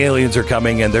 hey, the aliens are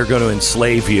coming and they're going to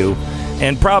enslave you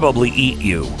and probably eat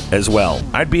you as well.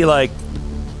 I'd be like,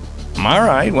 all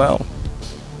right, well,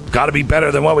 got to be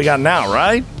better than what we got now,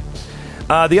 right?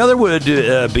 The other would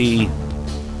be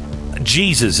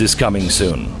Jesus is coming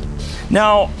soon.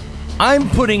 Now, I'm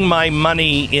putting my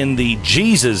money in the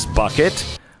Jesus bucket.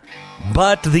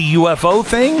 But the UFO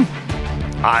thing?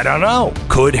 I don't know.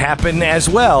 Could happen as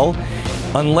well,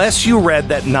 unless you read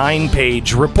that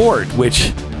 9-page report,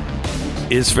 which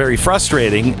is very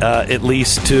frustrating, at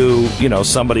least to,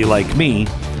 somebody like me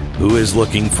who is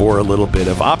looking for a little bit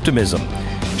of optimism.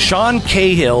 Sean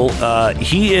Cahill,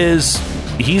 he is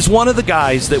he's one of the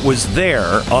guys that was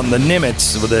there on the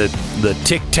Nimitz, the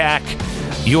Tic Tac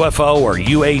UFO or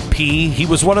UAP. He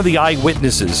was one of the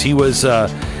eyewitnesses. He was a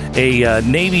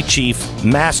Navy chief,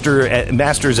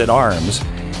 masters at arms,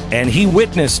 and he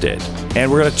witnessed it.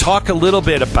 And we're going to talk a little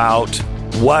bit about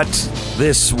what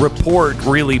this report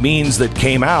really means that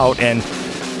came out, and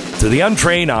to the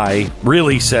untrained eye,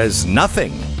 really says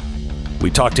nothing.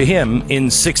 We talk to him in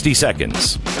 60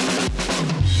 seconds.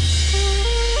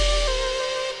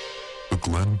 The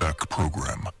Glenn Beck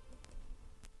Program.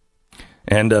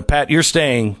 And Pat, you're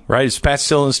staying, right? Is Pat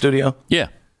still in the studio? Yeah.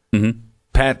 Mm-hmm.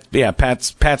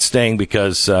 Pat's staying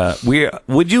because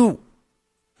would you?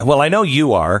 Well, I know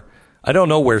you are. I don't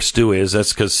know where Stu is.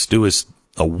 That's because Stu is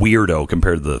a weirdo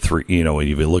compared to the three. You know, when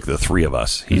you look at the three of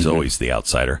us, he's always the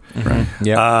outsider. Right.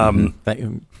 Yeah.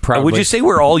 Would you say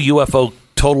we're all UFO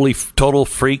total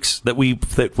freaks, that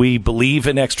we believe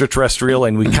in extraterrestrial,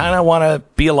 and we kind of want to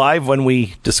be alive when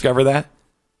we discover that?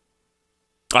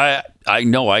 I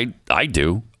know I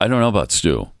do. I don't know about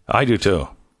Stu. I do too.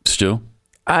 Stu?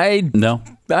 I don't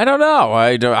know.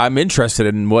 I'm interested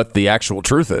in what the actual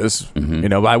truth is. Mm-hmm. You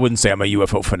know, I wouldn't say I'm a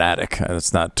UFO fanatic.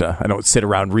 That's not. I don't sit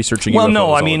around researching. Well, UFOs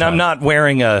no. I mean, I'm not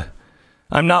wearing a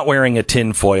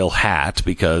tinfoil hat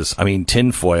because, I mean,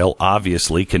 tinfoil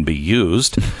obviously can be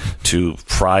used to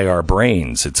fry our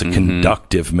brains. It's a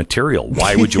conductive material.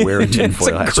 Why would you wear a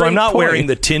tinfoil hat? So I'm not wearing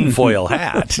the tinfoil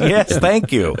hat. Yes,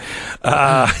 thank you.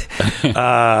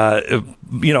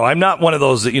 You know, I'm not one of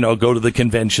those that, go to the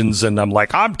conventions and I'm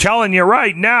like, I'm telling you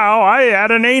right now, I had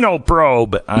an anal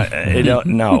probe. I don't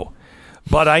know.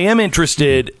 But I am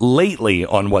interested lately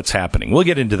on what's happening. We'll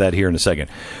get into that here in a second.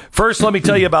 First, let me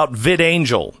tell you about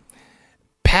VidAngel.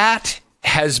 Pat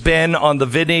has been on the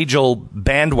VidAngel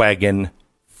bandwagon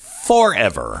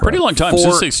forever. Pretty long time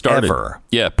since they started.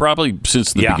 Yeah, probably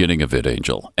since the beginning of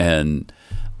VidAngel. And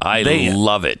I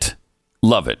love it.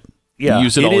 Love it. Yeah,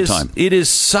 use it all the time. It is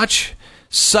such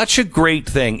a great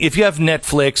thing. If you have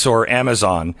Netflix or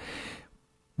Amazon,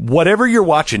 whatever you're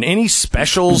watching, any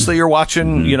specials that you're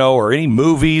watching, or any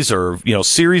movies or,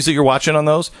 series that you're watching on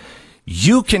those,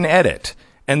 you can edit.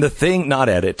 And the thing, not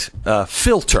edit,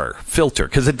 filter,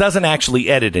 because it doesn't actually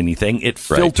edit anything. It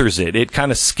filters it. It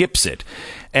kind of skips it.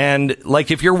 And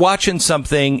like if you're watching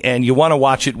something and you want to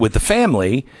watch it with the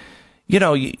family,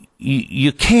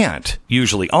 you can't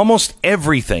usually. Almost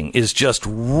everything is just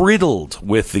riddled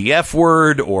with the F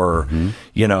word or,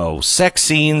 sex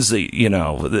scenes.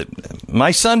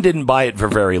 My son didn't buy it for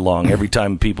very long. Every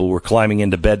time people were climbing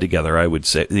into bed together,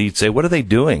 he'd say, what are they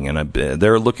doing? And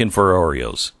they're looking for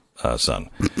Oreos, son.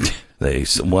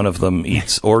 One of them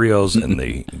eats Oreos and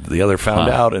the other found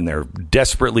out, and they're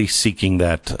desperately seeking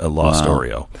that lost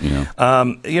Oreo. Yeah.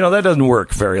 That doesn't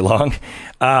work very long.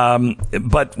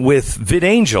 But with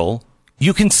VidAngel,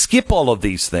 you can skip all of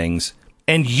these things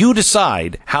and you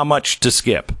decide how much to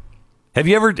skip. Have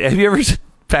you ever,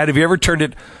 Pat,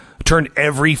 turned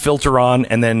every filter on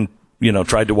and then,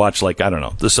 tried to watch,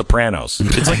 The Sopranos?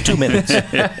 It's like 2 minutes.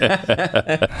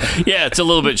 Yeah, it's a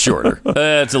little bit shorter.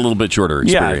 It's a little bit shorter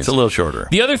experience. Yeah, it's a little shorter.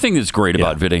 The other thing that's great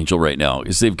about VidAngel right now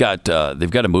is they've got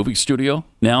a movie studio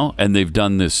now, and they've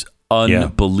done this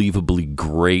unbelievably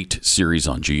great series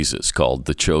on Jesus called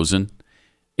The Chosen.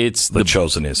 It's The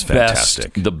Chosen is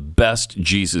fantastic. The best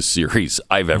Jesus series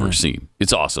I've ever seen.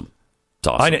 It's awesome. It's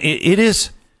awesome. It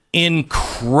is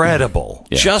incredible.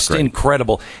 Just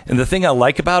incredible. And the thing I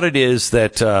like about it is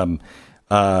that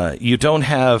you don't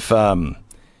have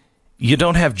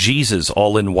Jesus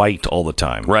all in white all the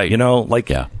time. Right.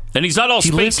 And he's not all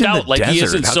spaced out like he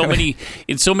is in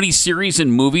so many series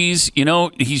and movies.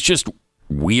 He's just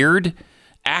weird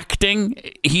acting.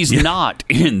 He's not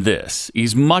in this.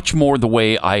 He's much more the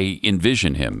way I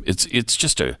envision him. It's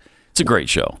a great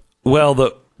show. Well,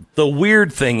 the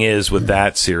weird thing is with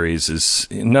that series is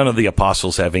none of the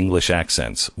apostles have English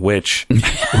accents, which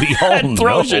we all know.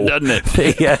 Throws you, doesn't it?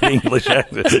 They have English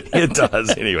accents. It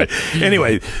does.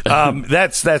 Anyway,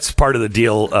 that's part of the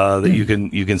deal that you can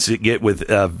get with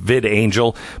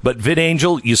VidAngel. But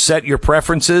VidAngel, you set your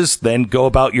preferences, then go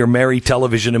about your merry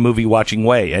television and movie watching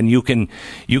way, and you can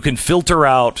filter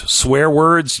out swear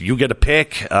words. You get to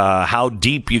pick how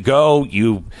deep you go.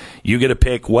 You get to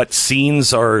pick what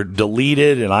scenes are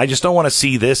deleted, and I just don't want to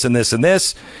see this and this and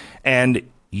this. And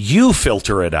you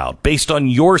filter it out based on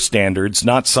your standards,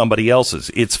 not somebody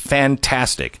else's. It's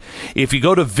fantastic. If you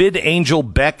go to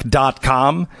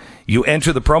vidangelbeck.com, you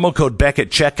enter the promo code Beck at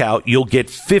checkout, you'll get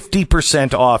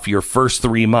 50% off your first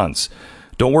 3 months.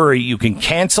 Don't worry, you can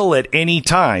cancel at any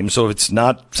time. So if it's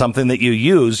not something that you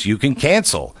use, you can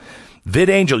cancel.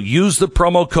 VidAngel, use the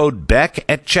promo code Beck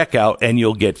at checkout and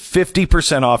you'll get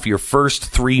 50% off your first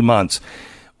 3 months.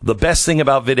 The best thing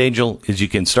about VidAngel is you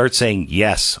can start saying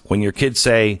yes when your kids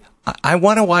say, I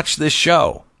want to watch this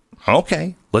show.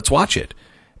 Okay, let's watch it.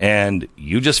 And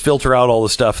you just filter out all the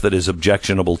stuff that is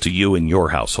objectionable to you in your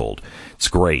household. It's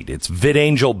great. It's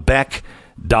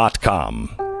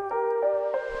vidangelbeck.com.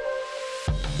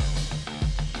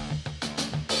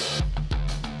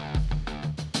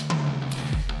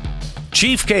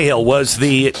 Chief Cahill was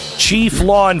the chief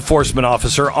law enforcement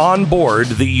officer on board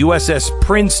the USS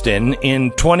Princeton in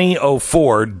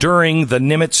 2004 during the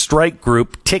Nimitz Strike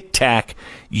Group Tic Tac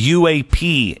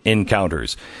UAP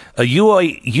encounters. A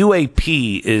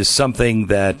UAP is something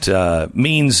that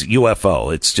means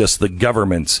UFO. It's just the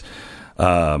government's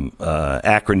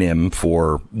acronym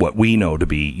for what we know to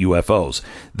be UFOs.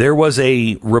 There was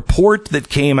a report that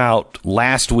came out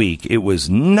last week. It was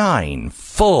 9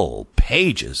 full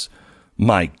pages.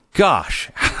 My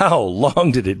gosh, how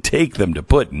long did it take them to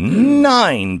put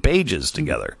 9 pages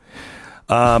together?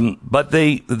 But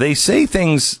they say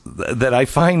things that I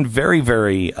find very,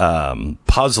 very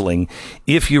puzzling.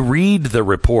 If you read the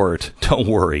report, don't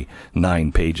worry,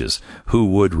 9 pages. Who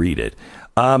would read it?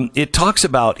 It talks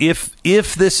about if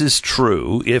this is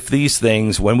true, if these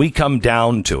things, when we come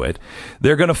down to it,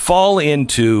 they're going to fall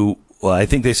into, well, I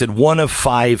think they said one of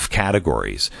 5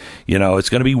 categories. You know, it's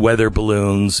going to be weather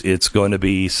balloons. It's going to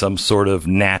be some sort of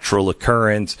natural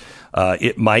occurrence.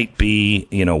 It might be,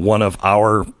 you know, one of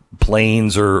our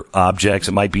planes or objects.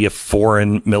 It might be a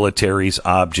foreign military's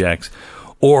objects,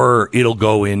 or it'll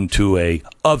go into a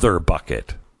other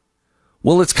bucket.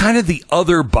 Well, it's kind of the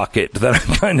other bucket that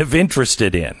I'm kind of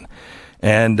interested in.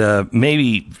 And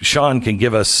maybe Sean can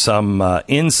give us some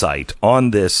insight on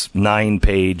this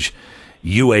 9-page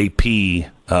UAP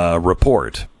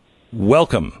report.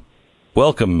 Welcome,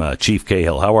 Chief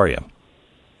Cahill. How are you?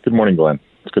 Good morning, Glenn.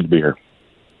 It's good to be here.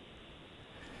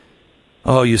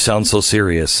 Oh, you sound so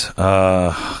serious.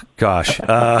 Gosh. We're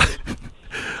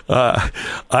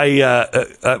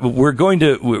going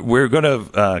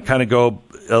to kind of go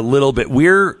a little bit.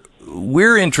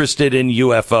 We're interested in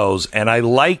UFOs, and I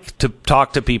like to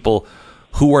talk to people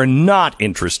who are not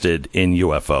interested in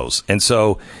UFOs. And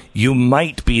so you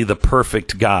might be the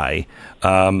perfect guy,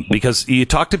 because you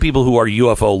talk to people who are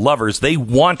UFO lovers. They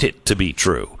want it to be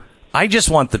true. I just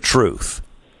want the truth.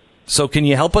 So can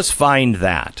you help us find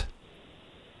that?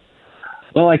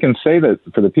 Well, I can say that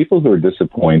for the people who are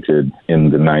disappointed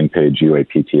in the 9-page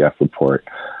UAPTF report,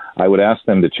 I would ask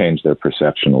them to change their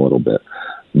perception a little bit.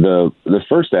 The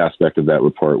first aspect of that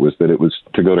report was that it was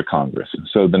to go to Congress.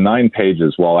 So the 9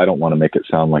 pages, while I don't want to make it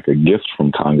sound like a gift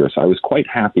from Congress, I was quite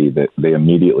happy that they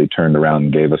immediately turned around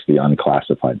and gave us the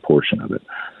unclassified portion of it.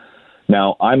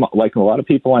 Now, I'm like a lot of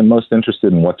people, I'm most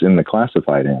interested in what's in the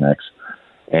classified annex,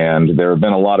 and there have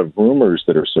been a lot of rumors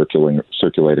that are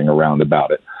circulating around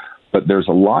about it. But there's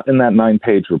a lot in that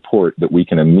 9-page report that we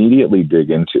can immediately dig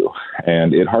into,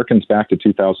 and it harkens back to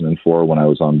 2004 when I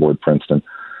was on board Princeton.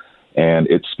 And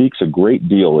it speaks a great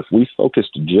deal. If we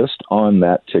focused just on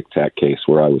that Tic Tac case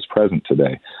where I was present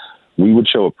today, we would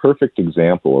show a perfect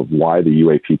example of why the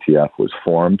UAPTF was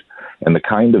formed and the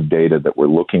kind of data that we're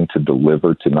looking to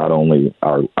deliver to not only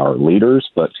our leaders,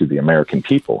 but to the American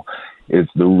people. Is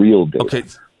the real data. Okay.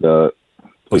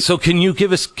 So can you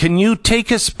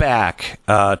take us back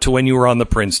to when you were on the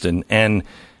Princeton and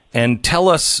tell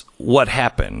us what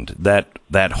happened,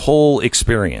 that whole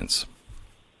experience?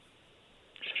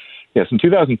 Yes, in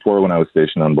 2004, when I was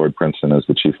stationed on board Princeton as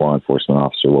the chief law enforcement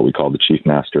officer, what we call the chief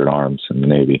master at arms in the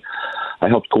Navy, I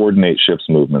helped coordinate ship's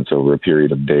movements over a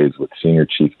period of days with Senior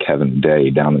Chief Kevin Day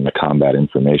down in the Combat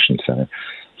Information Center.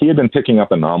 He had been picking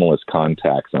up anomalous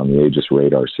contacts on the Aegis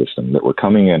radar system that were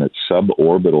coming in at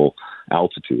suborbital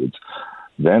altitudes,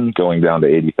 then going down to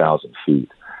 80,000 feet.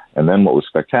 And then what was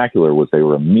spectacular was they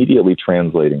were immediately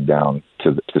translating down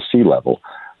to sea level.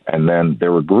 And then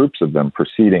there were groups of them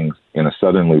proceeding in a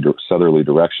southerly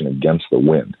direction against the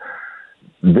wind.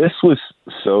 This was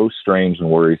so strange and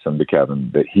worrisome to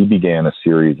Kevin that he began a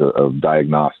series of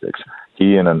diagnostics.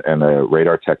 He and a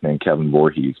radar tech named Kevin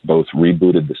Voorhees both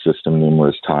rebooted the system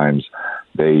numerous times.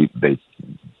 They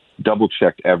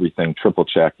double-checked everything,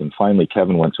 triple-checked, and finally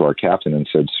Kevin went to our captain and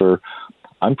said, "Sir,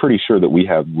 I'm pretty sure that we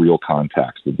have real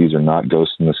contacts, that these are not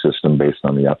ghosts in the system based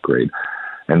on the upgrade."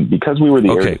 And because we were the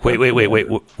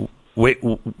Wait.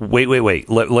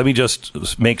 Let me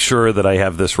just make sure that I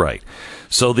have this right.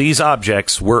 So these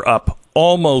objects were up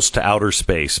almost to outer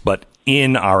space, but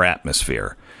in our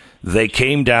atmosphere. They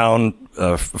came down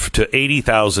to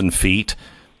 80,000 feet.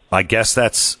 I guess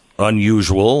that's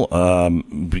unusual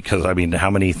because, I mean,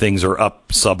 how many things are up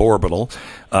suborbital?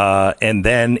 And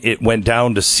then it went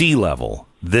down to sea level.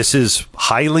 This is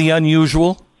highly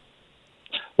unusual?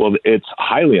 Well, it's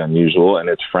highly unusual, and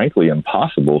it's frankly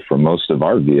impossible for most of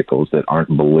our vehicles that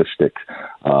aren't ballistic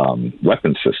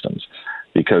weapon systems,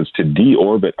 because to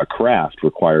deorbit a craft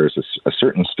requires a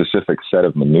certain specific set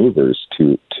of maneuvers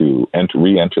to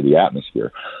re-enter the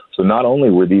atmosphere. So not only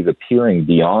were these appearing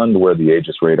beyond where the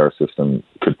Aegis radar system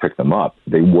could pick them up,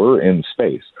 they were in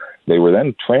space. They were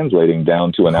then translating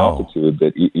down to an altitude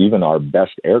that even our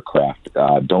best aircraft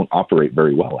don't operate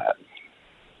very well at.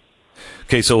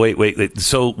 Okay, so wait.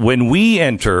 So when we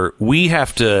enter, we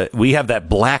have that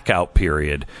blackout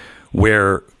period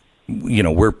where, you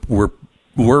know,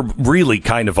 we're really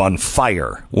kind of on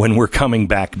fire when we're coming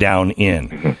back down in.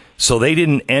 Mm-hmm. So they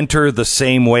didn't enter the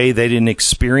same way. They didn't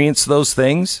experience those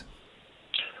things.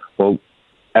 Well,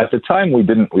 at the time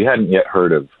we hadn't yet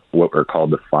heard of what were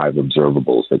called the 5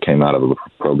 observables that came out of a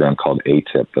program called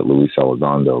ATIP that Luis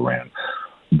Elizondo ran.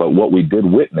 But what we did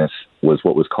witness was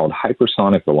what was called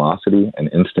hypersonic velocity and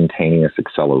instantaneous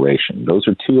acceleration. Those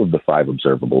are 2 of the 5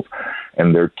 observables,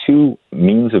 and they're 2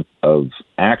 means of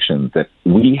action that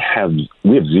we have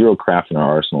 0 craft in our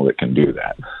arsenal that can do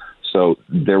that. So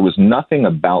there was nothing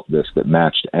about this that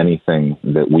matched anything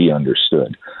that we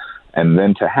understood. And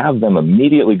then to have them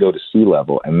immediately go to sea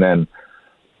level and then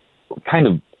kind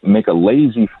of make a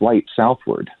lazy flight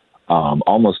southward,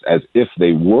 almost as if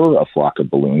they were a flock of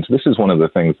balloons. This is one of the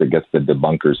things that gets the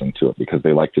debunkers into it, because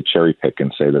they like to cherry pick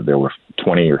and say that there were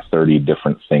 20 or 30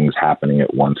 different things happening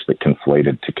at once that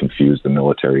conflated to confuse the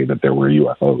military that there were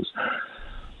UFOs.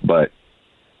 But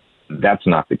that's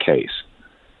not the case.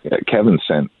 Kevin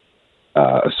sent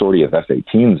a sortie of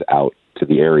F-18s out to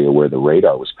the area where the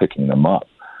radar was picking them up.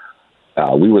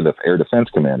 We were the air defense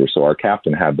commander, so our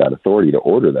captain had that authority to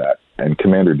order that. And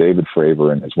Commander David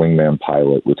Fravor and his wingman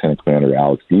pilot, Lieutenant Commander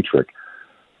Alex Dietrich,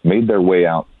 made their way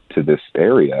out to this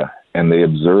area, and they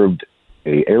observed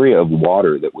an area of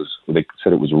water that they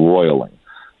said it was roiling,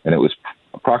 and it was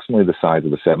approximately the size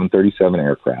of a 737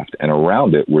 aircraft, and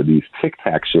around it were these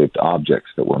tic-tac-shaped objects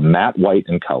that were matte white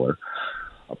in color,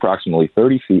 approximately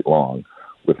 30 feet long,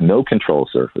 with no control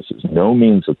surfaces, no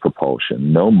means of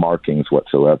propulsion, no markings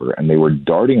whatsoever, and they were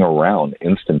darting around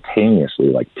instantaneously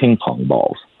like ping pong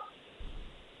balls.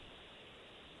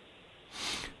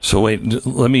 So wait,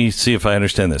 let me see if I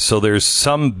understand this. So there's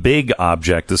some big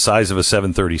object the size of a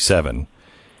 737,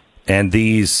 and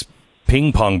these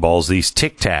ping pong balls, these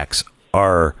Tic Tacs,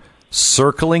 are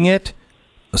circling it.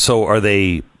 So are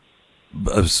they,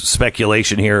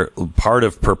 speculation here, part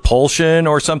of propulsion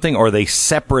or something, or are they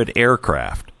separate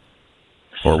aircraft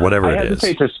or whatever it is? I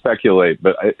hesitate to speculate,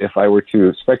 but if I were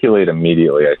to speculate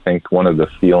immediately, I think one of the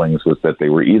feelings was that they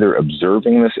were either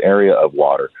observing this area of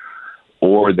water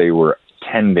or they were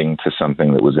tending to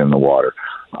something that was in the water.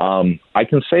 I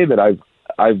can say that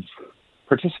I've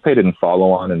participated in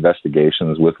follow-on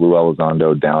investigations with Lou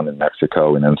Elizondo down in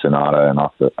Mexico, in Ensenada, and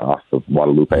off of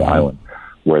Guadalupe Island,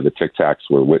 where the Tic Tacs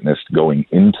were witnessed going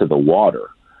into the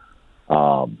water.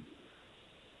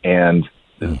 And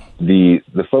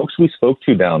the folks we spoke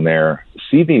to down there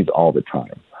see these all the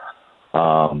time.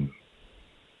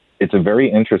 It's a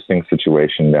very interesting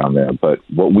situation down there, but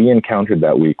what we encountered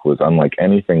that week was unlike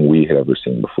anything we had ever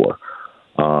seen before.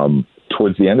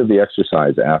 Towards the end of the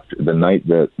exercise, after the night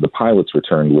that the pilots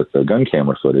returned with the gun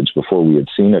camera footage, before we had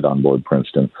seen it on board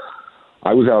Princeton,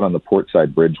 I was out on the port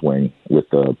side bridge wing with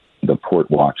the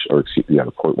port watch,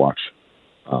 the port watch,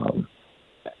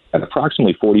 at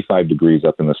approximately 45 degrees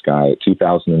up in the sky at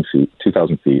 2,000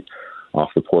 feet off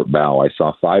the port bow. I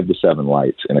saw 5 to 7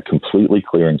 lights in a completely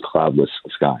clear and cloudless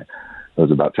sky. It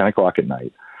was about 10 o'clock at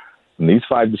night. And these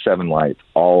 5 to 7 lights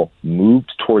all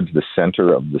moved towards the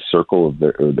center of the circle of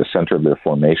the center of their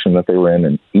formation that they were in,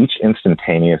 and each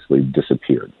instantaneously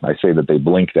disappeared. I say that they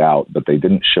blinked out, but they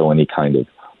didn't show any kind of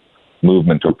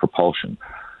movement or propulsion.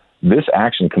 This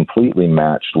action completely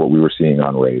matched what we were seeing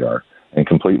on radar and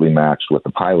completely matched what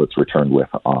the pilots returned with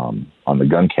on the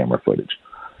gun camera footage.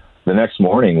 The next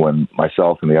morning, when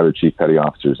myself and the other chief petty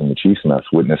officers in the chief's mess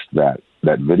witnessed that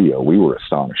video, we were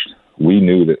astonished. We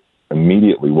knew that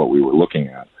immediately what we were looking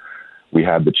at. We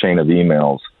had the chain of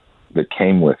emails that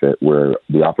came with it, where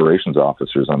the operations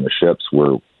officers on the ships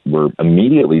were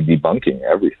immediately debunking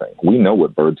everything. We know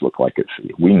what birds look like at sea.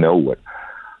 We know what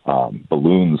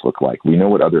balloons look like. We know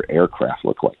what other aircraft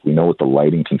look like. We know what the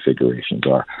lighting configurations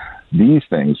are. These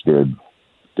things did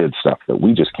stuff that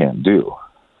we just can't do.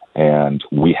 And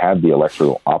we had the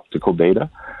electro-optical data,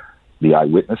 the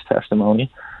eyewitness testimony,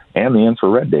 and the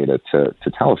infrared data to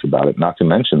tell us about it, not to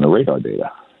mention the radar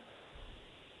data.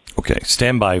 Okay,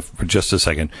 stand by for just a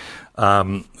second.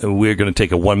 We're going to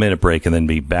take a 1-minute break and then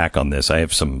be back on this. I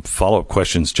have some follow-up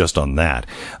questions just on that.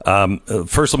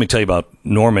 First, let me tell you about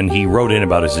Norman. He wrote in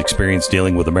about his experience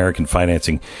dealing with American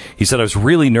financing. He said, I was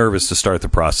really nervous to start the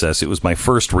process. It was my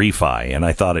first refi, and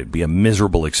I thought it'd be a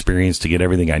miserable experience to get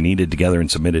everything I needed together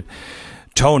and submitted.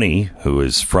 Tony, who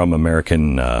is from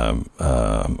American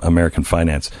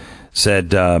Finance, said,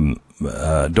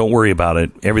 don't worry about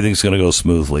it. Everything's going to go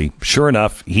smoothly. Sure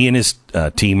enough, he and his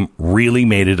team really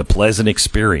made it a pleasant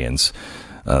experience.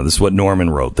 This is what Norman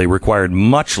wrote. They required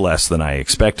much less than I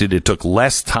expected. It took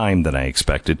less time than I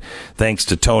expected. Thanks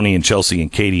to Tony and Chelsea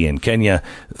and Katie and Kenya.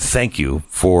 Thank you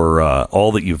for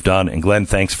all that you've done. And Glenn,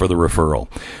 thanks for the referral.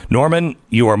 Norman,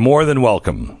 you are more than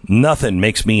welcome. Nothing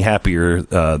makes me happier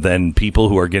than people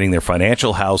who are getting their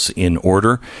financial house in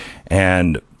order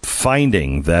and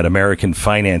finding that American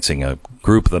Financing, a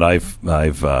group that I've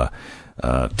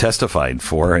testified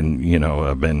for, and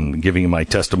I've been giving my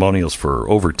testimonials for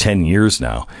over 10 years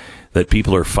now, that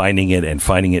people are finding it and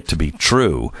finding it to be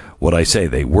true. What I say,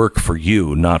 they work for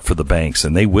you, not for the banks,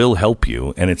 and they will help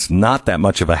you, and it's not that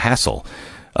much of a hassle.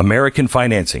 American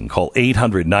Financing. Call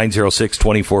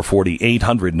 800-906-2440,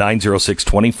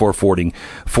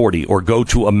 800-906-2440, or go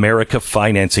to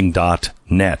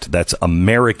americafinancing.net. That's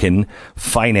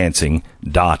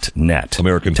americanfinancing.net.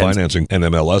 American Financing,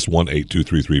 NMLS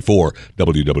 182334,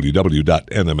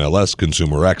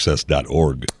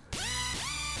 www.nmlsconsumeraccess.org.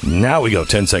 Now we go.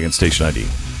 10-second station ID.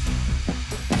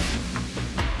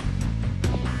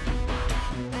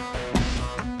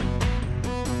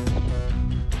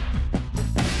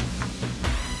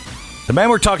 The man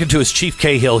we're talking to is Chief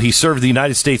Cahill. He served the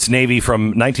United States Navy from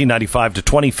 1995 to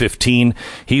 2015.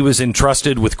 He was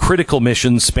entrusted with critical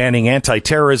missions spanning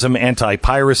anti-terrorism,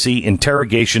 anti-piracy,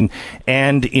 interrogation,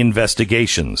 and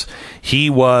investigations. He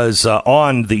was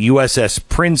on the USS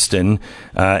Princeton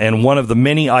and one of the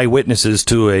many eyewitnesses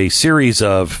to a series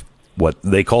of what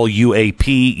they call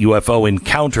UFO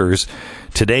encounters.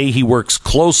 Today, he works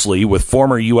closely with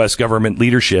former U.S. government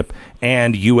leadership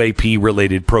and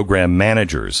UAP-related program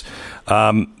managers.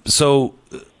 So,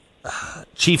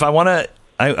 Chief, I want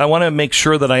to make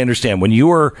sure that I understand. When you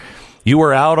were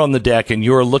out on the deck and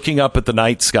you were looking up at the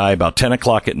night sky about 10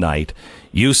 o'clock at night,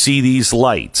 you see these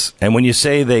lights. And when you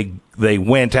say they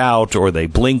went out or they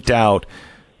blinked out,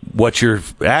 what you're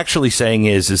actually saying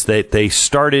is that they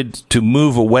started to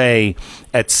move away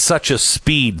at such a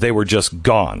speed they were just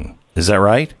gone. Is that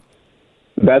right?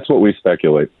 That's what we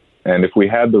speculate. And if we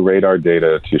had the radar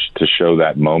data to show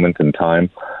that moment in time,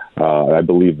 I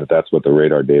believe that's what the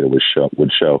radar data would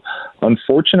show.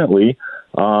 Unfortunately,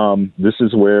 this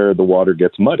is where the water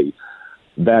gets muddy.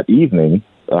 That evening,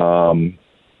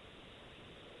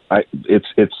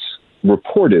 it's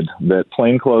reported that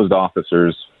plainclothes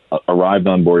officers arrived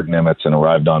on board Nimitz and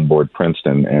arrived on board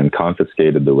Princeton and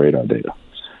confiscated the radar data.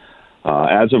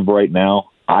 As of right now,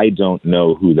 I don't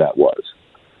know who that was.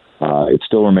 It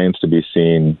still remains to be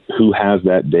seen who has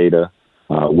that data,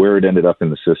 where it ended up in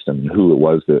the system, and who it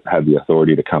was that had the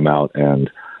authority to come out and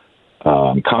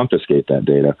confiscate that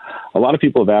data. A lot of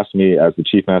people have asked me, as the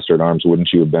Chief Master at Arms,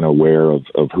 wouldn't you have been aware of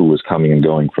who was coming and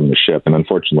going from the ship? And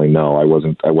unfortunately, no, I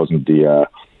wasn't the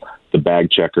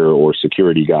bag checker or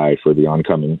security guy for the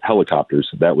oncoming helicopters.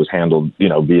 That was handled,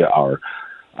 via our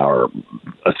a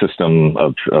system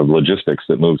of logistics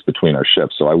that moves between our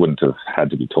ships. So I wouldn't have had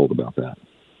to be told about that.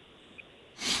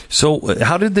 So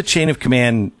how did the chain of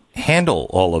command handle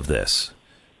all of this?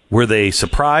 Were they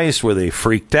surprised? Were they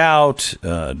freaked out?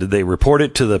 Did they report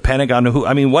it to the Pentagon?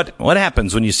 What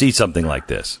happens when you see something like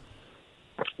this?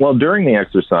 Well, during the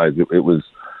exercise, it was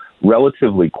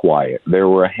relatively quiet. There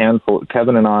were a handful.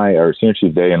 Kevin and I, our Senior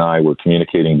Chief Day and I, were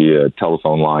communicating via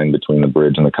telephone line between the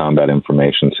bridge and the Combat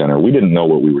Information Center. We didn't know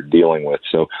what we were dealing with,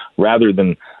 so rather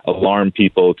than alarm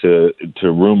people to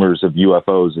rumors of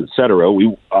UFOs, etc.,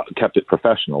 we kept it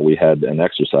professional. We had an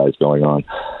exercise going on,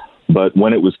 but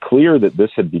when it was clear that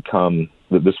this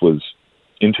was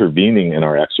intervening in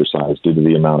our exercise due to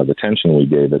the amount of attention we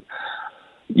gave it,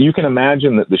 you can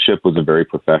imagine that the ship was a very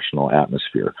professional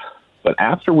atmosphere. But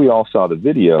after we all saw the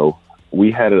video,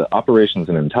 we had an operations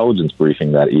and intelligence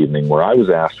briefing that evening where I was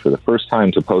asked for the first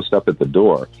time to post up at the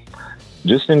door,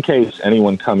 just in case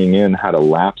anyone coming in had a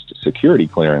lapsed security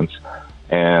clearance.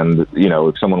 And,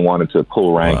 if someone wanted to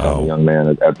pull rank on the young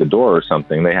man at the door or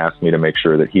something, they asked me to make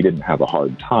sure that he didn't have a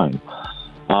hard time.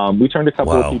 We turned a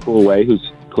couple of people away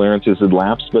whose clearances had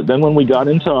lapsed. But then when we got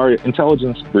into our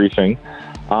intelligence briefing,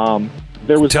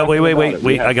 there was...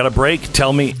 Wait. I got a break.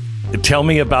 Tell me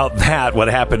about that, what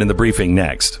happened in the briefing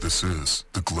next. This is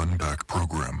the Glenn Beck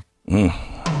Program.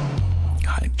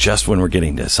 Just when we're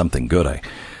getting to something good,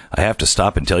 I have to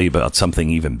stop and tell you about something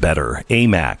even better.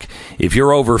 AMAC. If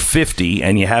you're over 50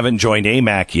 and you haven't joined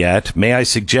AMAC yet, may I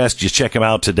suggest you check them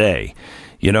out today.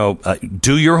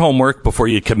 Do your homework before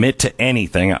you commit to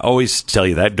anything. I always tell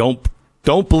you that.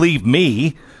 Don't believe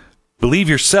me. Believe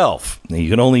yourself. You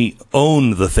can only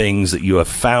own the things that you have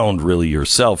found really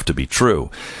yourself to be true.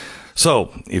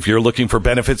 So, if you're looking for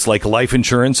benefits like life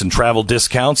insurance and travel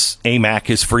discounts, AMAC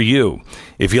is for you.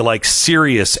 If you like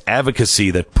serious advocacy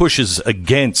that pushes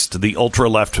against the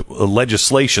ultra-left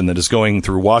legislation that is going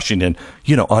through Washington,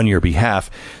 on your behalf,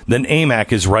 then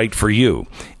AMAC is right for you.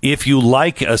 If you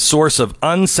like a source of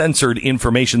uncensored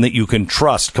information that you can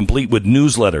trust, complete with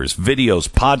newsletters, videos,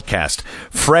 podcasts,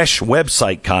 fresh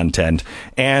website content,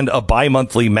 and a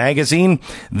bi-monthly magazine,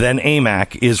 then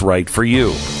AMAC is right for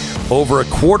you. Over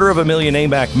 250,000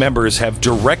 AMAC members have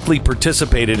directly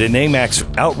participated in AMAC's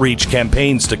outreach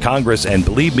campaigns to Congress, and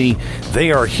believe me,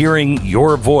 they are hearing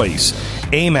your voice.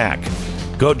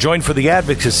 AMAC. Go join for the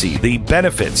advocacy, the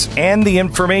benefits, and the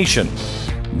information.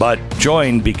 But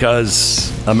join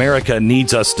because America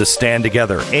needs us to stand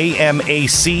together.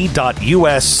 amac.us/Beck.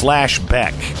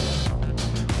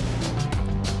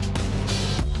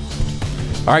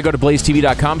 All right, go to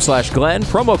blazetv.com/Glenn.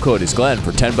 Promo code is Glenn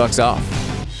for $10 off.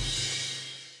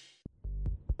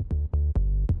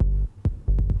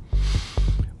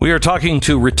 We are talking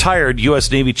to retired U.S.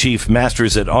 Navy Chief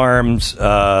Masters at Arms,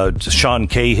 Sean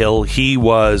Cahill. He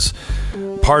was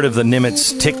part of the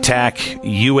Nimitz Tic Tac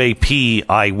UAP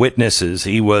eyewitnesses.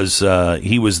 He was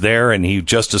there, and he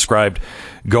just described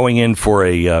going in for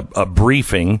a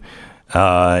briefing,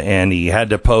 and he had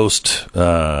to post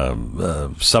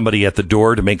somebody at the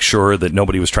door to make sure that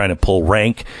nobody was trying to pull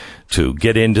rank to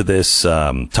get into this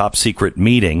top secret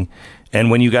meeting. And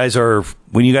when you guys are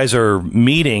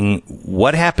meeting,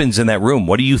 what happens in that room?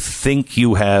 What do you think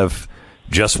you have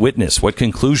just witnessed? What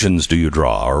conclusions do you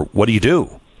draw, or what do you do?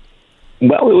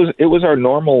 Well, it was our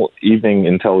normal evening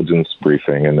intelligence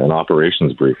briefing and an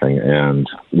operations briefing, and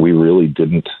we really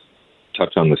didn't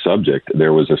touch on the subject.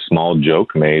 There was a small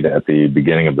joke made at the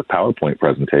beginning of the PowerPoint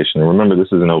presentation. And remember,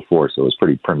 this is in 2004, so it was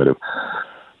pretty primitive.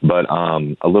 But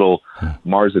a little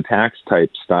Mars Attacks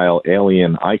type style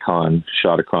alien icon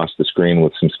shot across the screen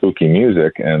with some spooky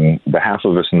music, and the half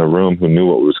of us in the room who knew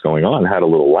what was going on had a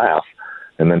little laugh,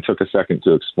 and then took a second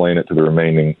to explain it to the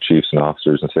remaining chiefs and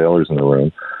officers and sailors in the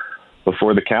room,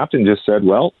 before the captain just said,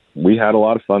 well, we had a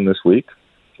lot of fun this week.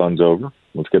 Fun's over.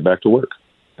 Let's get back to work.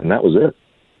 And that was it.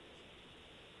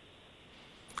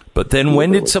 But then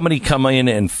when did somebody come in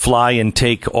and fly and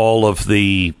take all of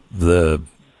the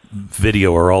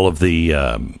video or all of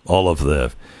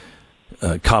the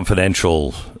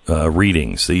confidential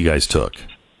readings that you guys took?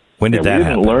 When did that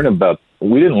happen?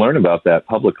 We didn't learn about that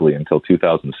publicly until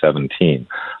 2017.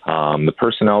 The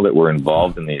personnel that were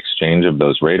involved in the exchange of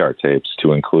those radar tapes,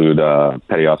 to include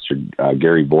Petty Officer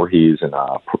Gary Voorhees and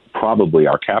probably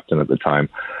our captain at the time,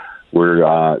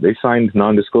 they signed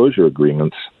non-disclosure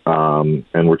agreements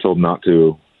and were told not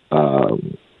to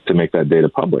make that data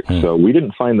public. So we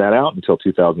didn't find that out until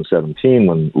 2017,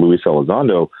 when Luis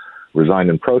Elizondo resigned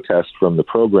in protest from the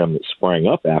program that sprang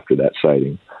up after that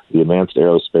sighting, the Advanced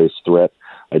Aerospace Threat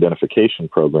Identification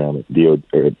Program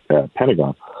at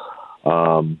Pentagon.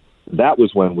 That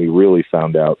was when we really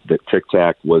found out that Tic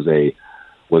Tac was an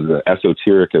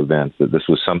esoteric event, that this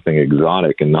was something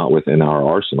exotic and not within our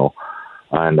arsenal.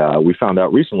 And we found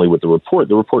out recently with the report.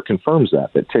 The report confirms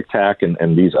that Tic Tac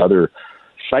and these other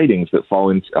sightings that fall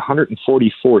into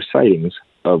 144 sightings,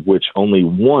 of which only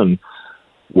one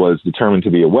was determined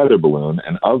to be a weather balloon,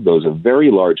 and of those, a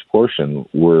very large portion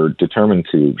were determined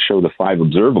to show the 5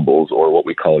 observables, or what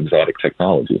we call exotic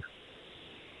technology.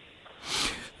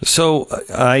 So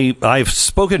I've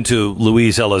spoken to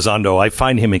Luis Elizondo. I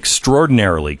find him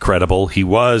extraordinarily credible. He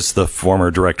was the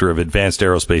former director of Advanced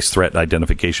Aerospace Threat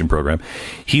Identification Program.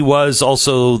 He was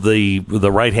also the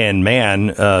right-hand man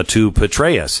to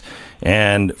Petraeus.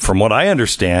 And from what I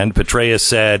understand, Petraeus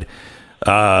said,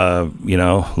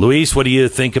 Luis, what do you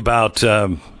think about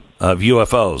of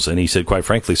UFOs? And he said, quite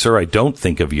frankly, sir, I don't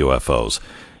think of UFOs.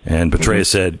 And Petraeus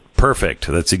said, perfect.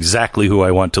 That's exactly who I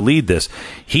want to lead this.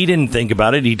 He didn't think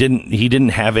about it. He didn't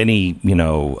have any,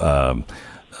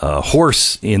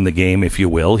 horse in the game, if you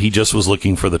will. He just was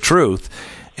looking for the truth.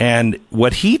 And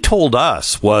what he told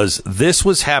us was this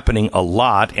was happening a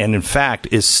lot, and in fact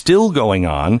is still going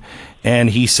on.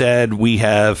 And he said we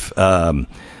have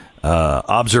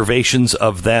observations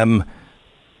of them,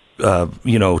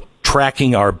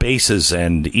 tracking our bases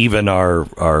and even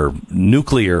our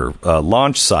nuclear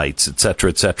launch sites, et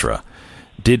cetera, et cetera.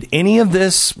 Did any of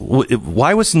this?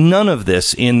 Why was none of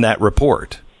this in that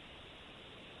report?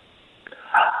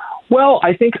 Well,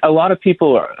 I think a lot of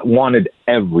people wanted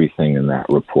everything in that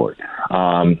report.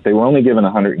 They were only given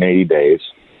 180 days.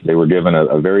 They were given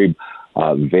a very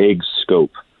vague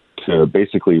scope to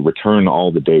basically return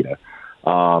all the data.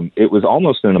 It was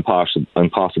almost an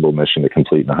impossible mission to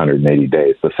complete in 180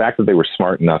 days. The fact that they were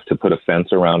smart enough to put a fence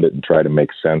around it and try to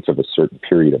make sense of a certain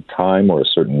period of time or a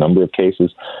certain number of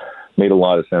cases made a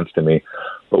lot of sense to me.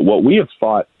 But what we have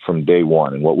fought from day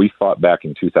one, and what we fought back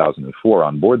in 2004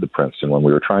 on board the Princeton when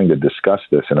we were trying to discuss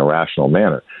this in a rational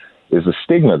manner, is the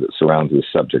stigma that surrounds this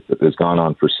subject that has gone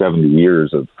on for 70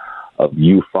 years of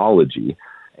ufology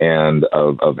and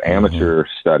of amateur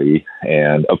study,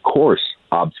 and of course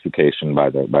obfuscation by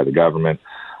the government,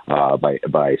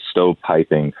 by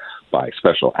stovepiping, by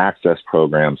special access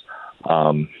programs.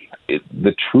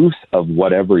 The truth of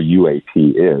whatever UAP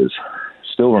is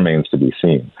still remains to be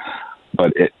seen.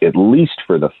 But at least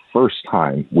for the first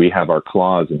time, we have our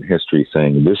clause in history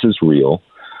saying this is real.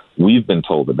 We've been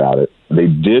told about it. They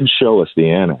did show us the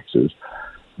annexes.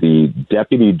 The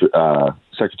Deputy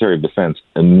Secretary of Defense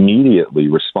immediately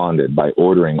responded by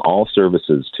ordering all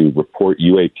services to report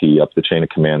UAP up the chain of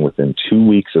command within 2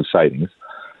 weeks of sightings.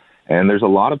 And there's a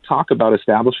lot of talk about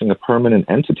establishing a permanent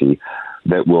entity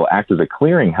that will act as a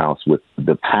clearinghouse with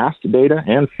the past data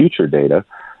and future data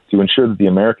to ensure that the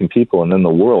American people and then the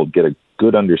world get a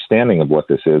good understanding of what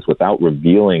this is without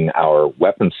revealing our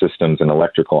weapon systems and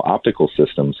electrical optical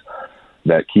systems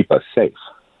that keep us safe.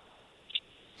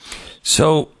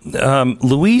 So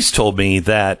Louise told me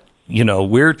that,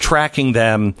 we're tracking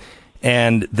them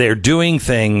and they're doing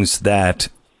things that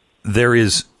there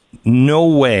is no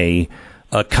way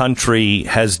a country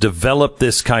has developed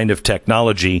this kind of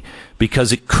technology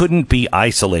because it couldn't be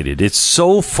isolated. It's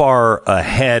so far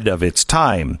ahead of its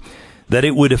time that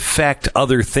it would affect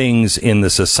other things in the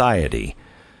society.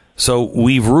 So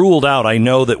we've ruled out, I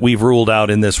know that we've ruled out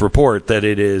in this report that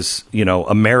it is,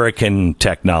 American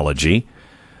technology.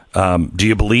 Do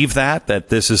you believe that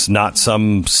this is not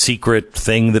some secret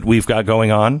thing that we've got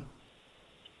going on?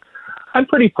 I'm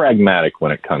pretty pragmatic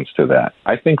when it comes to that.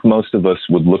 I think most of us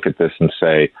would look at this and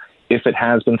say, if it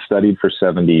has been studied for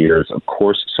 70 years, of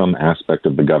course, some aspect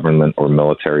of the government or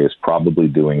military is probably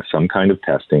doing some kind of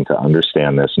testing to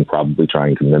understand this and probably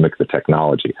trying to mimic the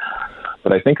technology.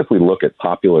 But I think if we look at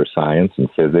popular science and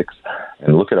physics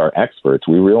and look at our experts,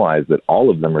 we realize that all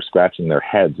of them are scratching their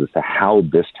heads as to how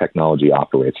this technology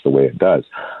operates the way it does.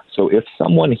 So if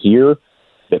someone here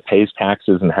that pays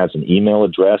taxes and has an email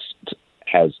address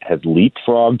has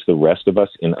leapfrogged the rest of us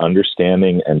in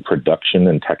understanding and production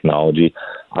and technology,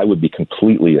 I would be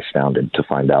completely astounded to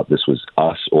find out this was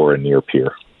us or a near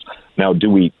peer. Now, do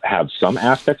we have some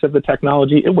aspects of the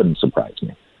technology? It wouldn't surprise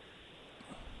me.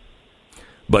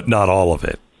 But not all of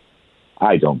it.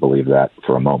 I don't believe that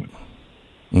for a moment.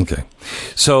 Okay.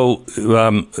 So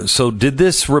did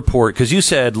this report, because you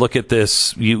said, look at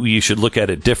this, you should look at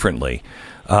it differently.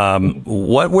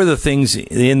 What were the things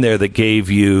in there that gave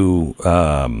you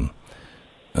hope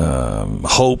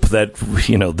that,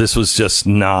 this was just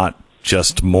not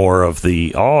just more of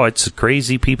the, it's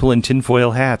crazy people in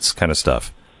tinfoil hats kind of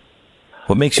stuff?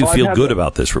 What makes you feel good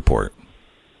about this report?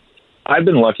 I've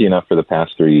been lucky enough for the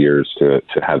past 3 years to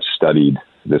have studied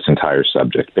this entire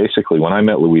subject. Basically, when I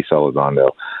met Luis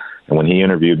Elizondo and when he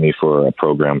interviewed me for a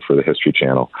program for the History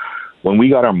Channel, when we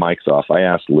got our mics off, I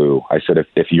asked Lou, I said,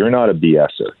 if you're not a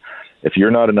BSer, if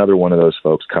you're not another one of those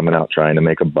folks coming out trying to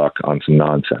make a buck on some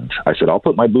nonsense, I said, I'll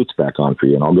put my boots back on for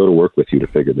you and I'll go to work with you to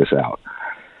figure this out.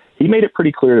 He made it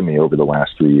pretty clear to me over the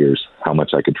last 3 years how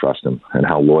much I could trust him and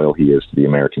how loyal he is to the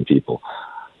American people.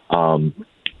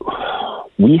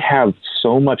 We have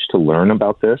so much to learn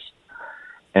about this.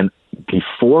 And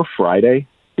before Friday,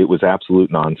 it was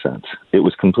absolute nonsense. It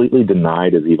was completely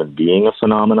denied as even being a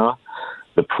phenomena.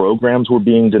 The programs were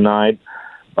being denied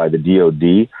by the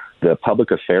DOD. The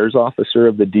public affairs officer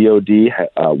of the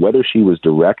DOD, whether she was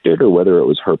directed or whether it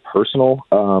was her personal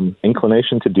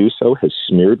inclination to do so, has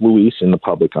smeared Luis in the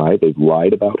public eye. They've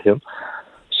lied about him.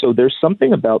 So there's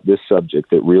something about this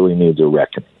subject that really needs a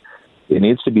reckoning. It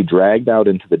needs to be dragged out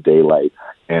into the daylight,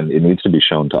 and it needs to be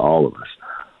shown to all of us.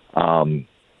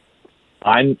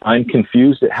 I'm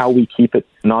confused at how we keep it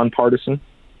nonpartisan.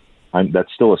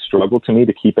 That's still a struggle to me,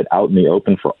 to keep it out in the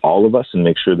open for all of us and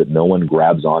make sure that no one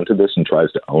grabs onto this and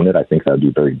tries to own it. I think that would be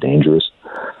very dangerous.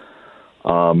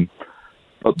 But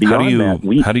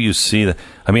beyond how do you see that?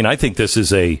 I mean, I think this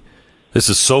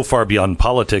is so far beyond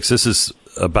politics. This is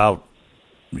about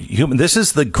human. This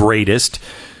is the greatest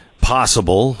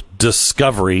possible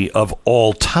discovery of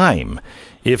all time.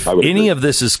 If any of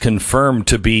this is confirmed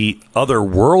to be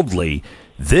otherworldly,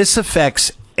 this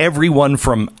affects everyone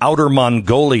from outer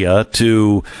Mongolia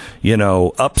to,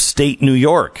 upstate New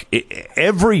York.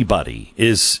 Everybody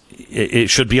it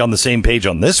should be on the same page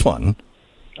on this one.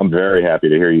 I'm very happy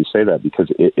to hear you say that, because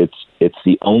it's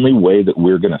the only way that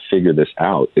we're going to figure this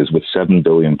out is with 7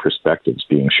 billion perspectives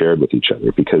being shared with each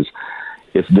other. Because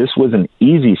if this was an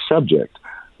easy subject,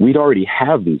 we'd already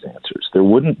have these answers. There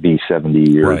wouldn't be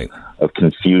 70 years of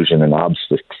confusion and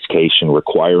obfuscation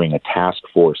requiring a task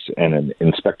force and an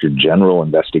inspector general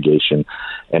investigation,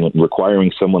 and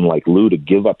requiring someone like Lou to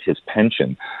give up his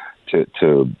pension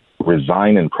to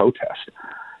resign in protest.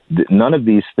 None of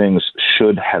these things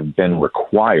should have been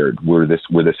required were this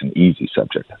an easy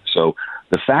subject. So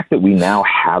the fact that we now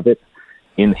have it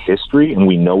in history and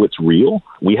we know it's real,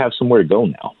 we have somewhere to go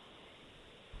now.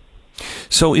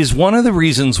 So is one of the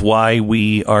reasons why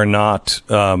we are not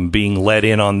being let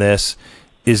in on this,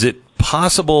 is it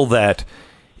possible that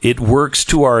it works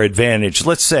to our advantage?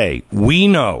 Let's say we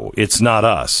know it's not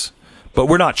us, but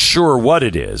we're not sure what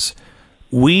it is.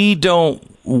 We don't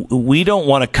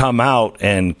want to come out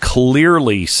and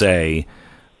clearly say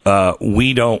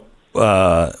we don't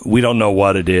know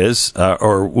what it is,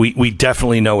 or we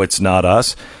definitely know it's not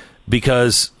us,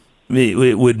 because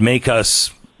it would make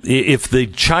us, if the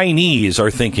Chinese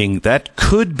are thinking that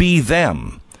could be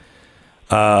them,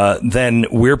 then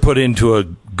we're put into a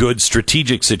good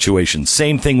strategic situation.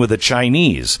 Same thing with the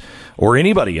Chinese or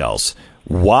anybody else.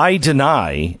 Why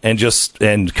deny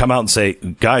and come out and say,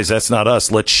 guys, that's not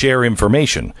us. Let's share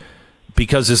information.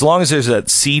 Because as long as there's that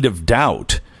seed of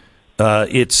doubt,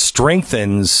 it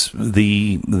strengthens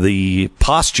the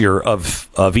posture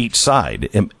of each side.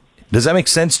 Does that make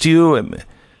sense to you?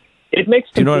 It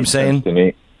makes Do you know what I'm saying? To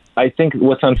me. I think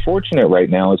what's unfortunate right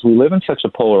now is we live in such a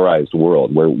polarized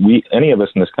world where any of us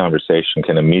in this conversation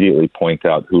can immediately point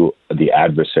out who the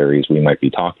adversaries we might be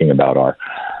talking about are.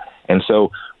 And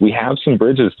so we have some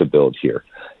bridges to build here.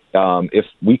 If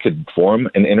we could form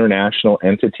an international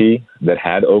entity that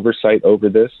had oversight over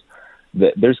this,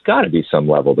 there's got to be some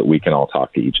level that we can all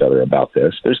talk to each other about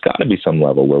this. There's got to be some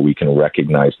level where we can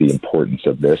recognize the importance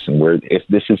of this, and where, if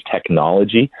this is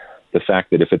technology, the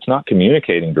fact that if it's not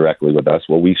communicating directly with us,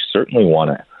 well, we certainly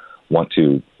want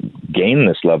to gain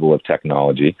this level of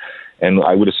technology. And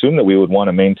I would assume that we would want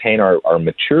to maintain our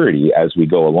maturity as we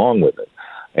go along with it,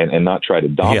 and not try to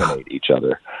dominate each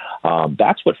other.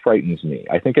 That's what frightens me.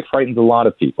 I think it frightens a lot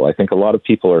of people. I think a lot of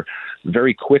people are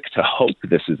very quick to hope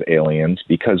this is aliens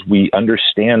because we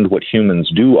understand what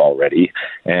humans do already.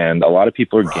 And a lot of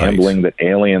people are gambling that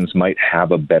aliens might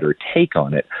have a better take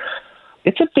on it.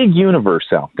 It's a big universe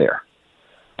out there.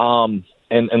 And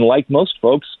like most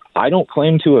folks, I don't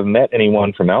claim to have met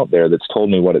anyone from out there that's told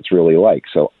me what it's really like.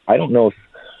 So I don't know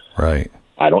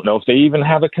if they even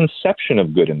have a conception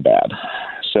of good and bad.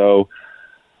 So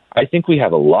I think we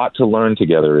have a lot to learn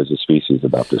together as a species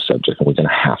about this subject, and we're going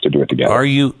to have to do it together.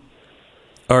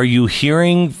 Are you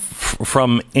hearing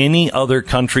from any other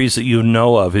countries that you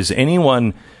know of? Has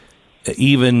anyone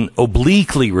even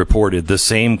obliquely reported the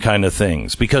same kind of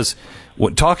things? Because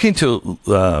talking to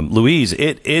Louise,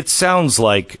 it sounds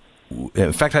like,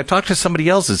 in fact, I talked to somebody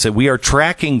else that said we are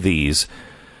tracking these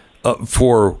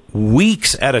for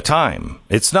weeks at a time.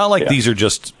 It's not like these are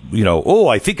just,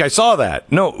 I think I saw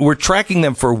that. No, we're tracking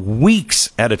them for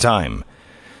weeks at a time.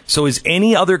 So is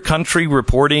any other country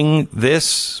reporting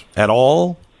this at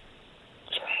all?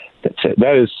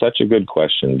 That is such a good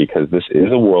question, because this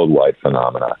is a worldwide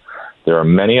phenomenon. There are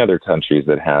many other countries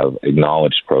that have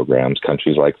acknowledged programs,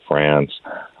 countries like France,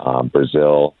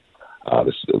 Brazil,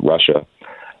 Russia.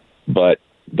 But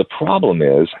the problem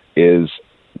is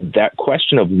that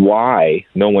question of why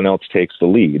no one else takes the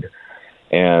lead,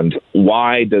 and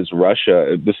why does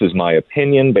Russia, this is my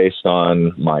opinion based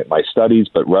on my studies,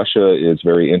 but Russia is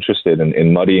very interested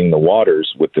in muddying the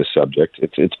waters with this subject.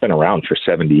 It's been around for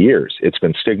 70 years. It's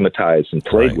been stigmatized and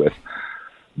played with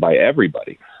by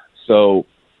everybody. So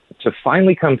to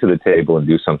finally come to the table and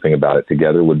do something about it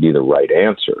together would be the right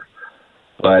answer.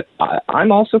 But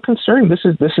I'm also concerned this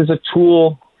is a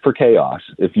tool for chaos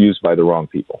if used by the wrong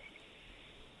people.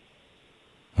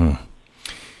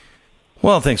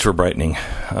 Well, thanks for brightening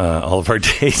all of our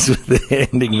days with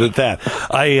ending with that.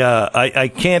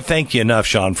 I can't thank you enough,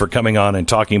 Sean, for coming on and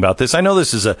talking about this. I know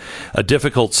this is a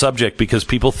difficult subject because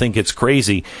people think it's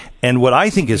crazy. And what I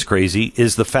think is crazy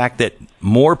is the fact that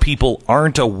more people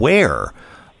aren't aware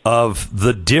of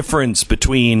the difference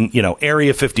between,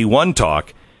 Area 51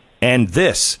 talk and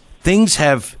this. Things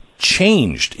have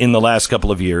changed in the last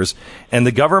couple of years, and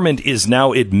the government is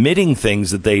now admitting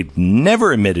things that they've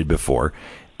never admitted before.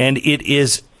 And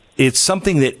it's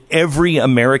something that every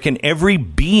American, every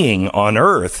being on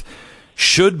Earth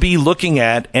should be looking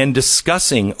at and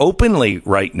discussing openly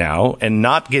right now, and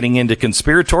not getting into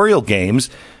conspiratorial games,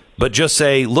 but just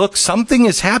say, look, something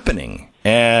is happening,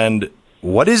 and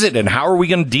what is it, and how are we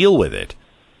going to deal with it?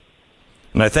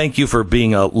 And I thank you for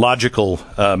being a logical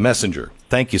messenger.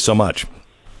 Thank you so much.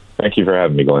 Thank you for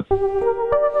having me, Glenn.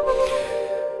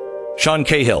 Sean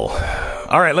Cahill.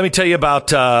 All right, let me tell you about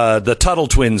the Tuttle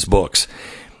Twins books.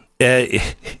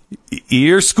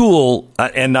 Your school,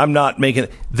 and I'm not making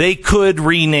it, they could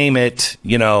rename it,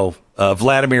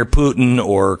 Vladimir Putin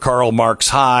or Karl Marx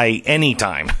High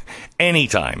anytime.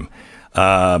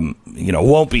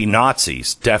 Won't be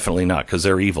Nazis, definitely not, because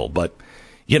they're evil. But,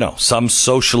 some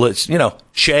socialists,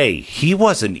 Che, he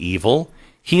wasn't evil.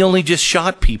 He only just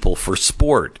shot people for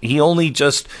sport. He only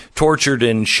just tortured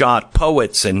and shot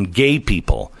poets and gay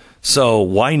people. So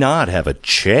why not have a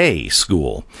Che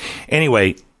school?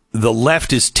 Anyway, the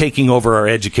left is taking over our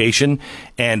education,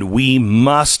 and we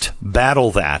must battle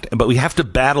that. But we have to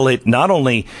battle it not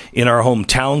only in our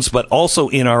hometowns, but also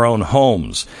in our own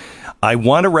homes. I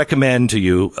want to recommend to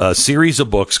you a series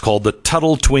of books called the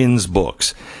Tuttle Twins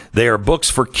books. They are books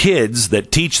for kids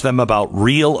that teach them about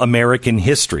real American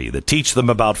history, that teach them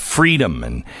about freedom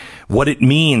and what it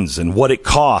means and what it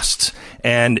costs.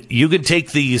 And you can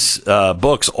take these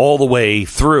books all the way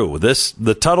through.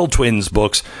 The Tuttle Twins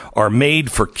books are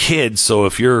made for kids. So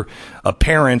if you're a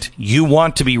parent, you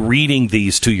want to be reading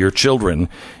these to your children.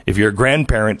 If you're a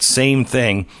grandparent, same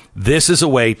thing. This is a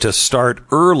way to start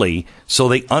early so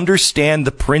they understand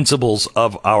the principles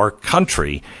of our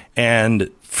country and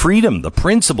freedom, the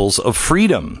principles of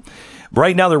freedom.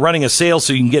 Right now, they're running a sale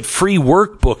so you can get free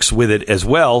workbooks with it as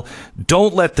well.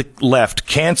 Don't let the left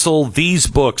cancel these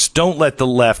books. Don't let the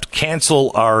left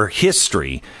cancel our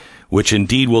history, which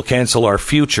indeed will cancel our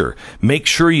future. Make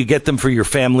sure you get them for your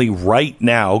family right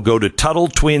now. Go to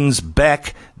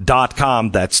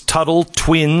TuttleTwinsBeck.com. That's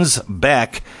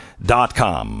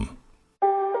TuttleTwinsBeck.com.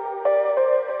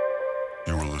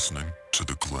 You are listening to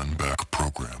the Glenn Beck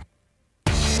Program.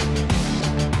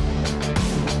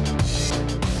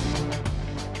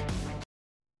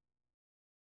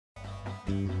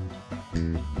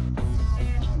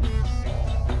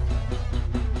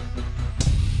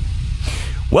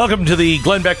 Welcome to the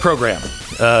Glenn Beck Program.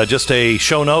 Just a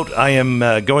show note. I am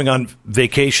going on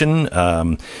vacation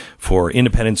for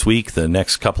Independence Week the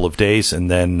next couple of days, and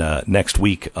then next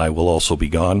week I will also be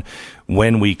gone.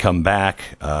 When we come back,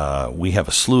 we have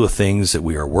a slew of things that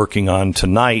we are working on.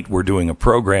 Tonight we're doing a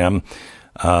program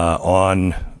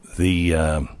on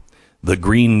the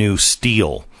Green New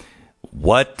Steel.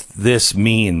 What this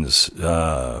means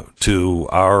to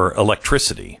our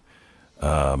electricity.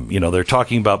 They're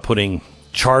talking about putting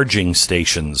charging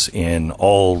stations in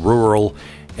all rural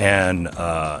and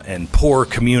poor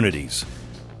communities.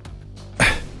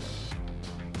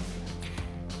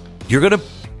 You're gonna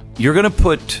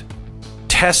put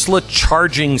Tesla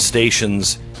charging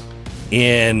stations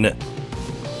in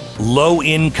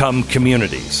low-income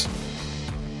communities.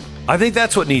 I think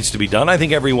that's what needs to be done. I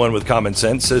think everyone with common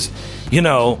sense says,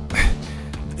 we're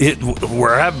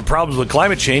having problems with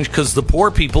climate change because the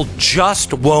poor people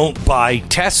just won't buy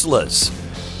Teslas.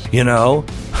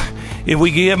 If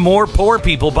we get more poor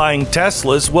people buying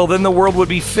Teslas, well, then the world would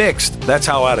be fixed. That's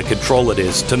how out of control it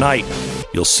is. Tonight,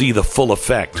 you'll see the full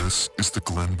effect. This is the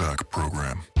Glenn Beck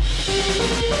Program.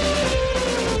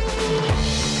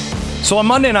 So on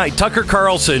Monday night, Tucker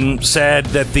Carlson said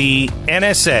that the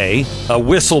NSA, a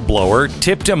whistleblower,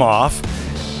 tipped him off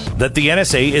that the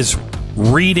NSA is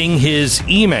reading his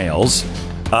emails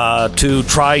to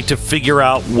try to figure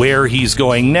out where he's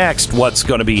going next, what's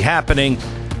going to be happening.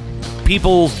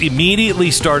 People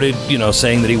immediately started,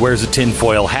 saying that he wears a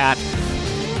tinfoil hat.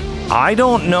 I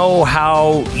don't know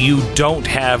how you don't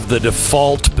have the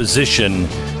default position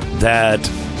that,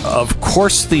 of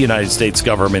course, the United States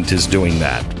government is doing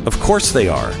that. Of course they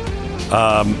are.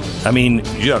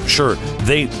 Sure,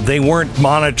 they weren't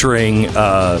monitoring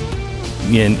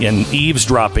in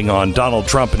eavesdropping on Donald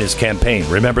Trump and his campaign.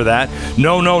 Remember that?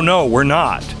 No, we're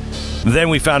not. Then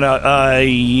we found out,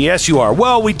 yes, you are.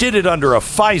 Well, we did it under a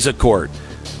FISA court.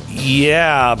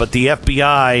 Yeah, but the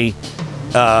FBI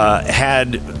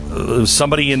had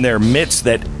somebody in their midst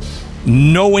that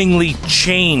knowingly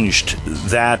changed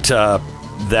that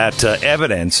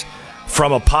evidence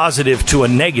from a positive to a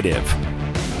negative.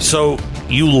 So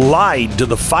you lied to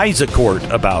the FISA court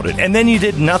about it, and then you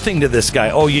did nothing to this guy.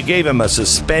 Oh, you gave him a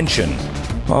suspension.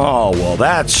 Oh, well,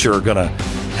 that's sure going to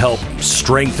help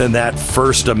strengthen that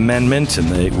First Amendment and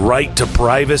the right to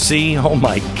privacy. Oh,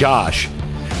 my gosh.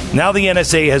 Now the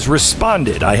NSA has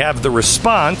responded. I have the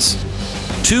response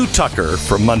to Tucker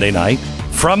from Monday night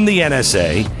from the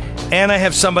NSA, And I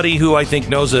have somebody who I think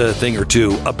knows a thing or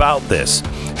two about this,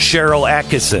 Sharyl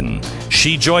Attkisson.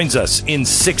 She joins us in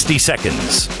 60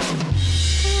 seconds.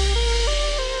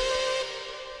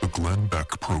 The Glenn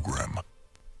Beck Program.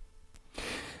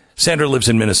 Sandra lives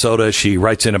in Minnesota. She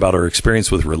writes in about her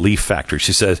experience with Relief Factor.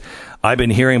 She says, I've been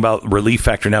hearing about Relief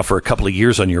Factor now for a couple of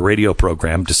years on your radio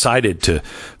program. Decided to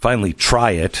finally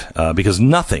try it because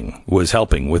nothing was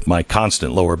helping with my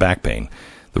constant lower back pain.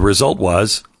 The result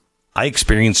was I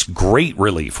experienced great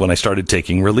relief when I started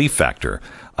taking Relief Factor.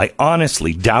 I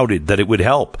honestly doubted that it would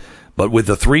help. But with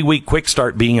the 3-week quick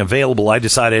start being available, I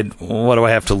decided, what do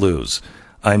I have to lose?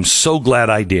 I'm so glad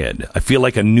I did. I feel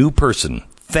like a new person.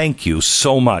 Thank you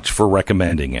so much for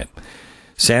recommending it.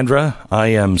 Sandra, I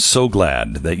am so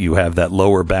glad that you have that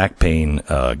lower back pain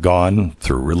gone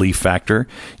through Relief Factor.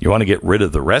 You want to get rid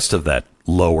of the rest of that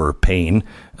lower pain.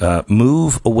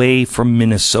 Move away from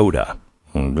Minnesota.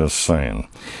 I'm just saying.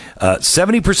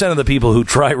 70% of the people who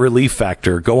try Relief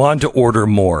Factor go on to order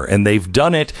more, and they've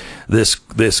done it,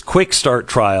 this quick start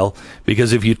trial,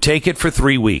 because if you take it for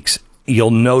 3 weeks,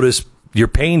 you'll notice your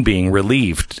pain being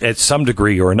relieved at some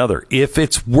degree or another. If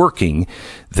it's working,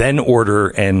 then order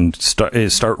and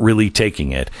start really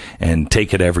taking it, and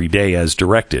take it every day as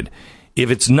directed. If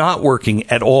it's not working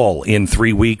at all in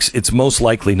 3 weeks, it's most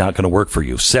likely not going to work for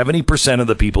you. 70% of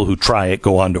the people who try it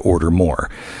go on to order more.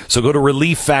 So go to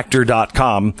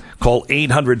relieffactor.com, call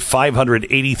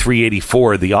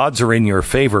 800-500-8384. The odds are in your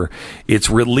favor. It's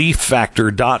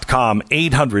relieffactor.com,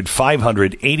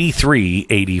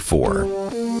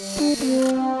 800-500-8384.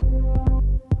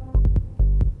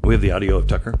 We have the audio of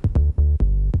Tucker.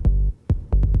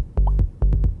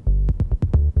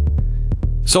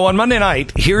 So on Monday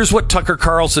night, here's what Tucker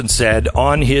Carlson said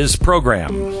on his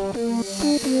program.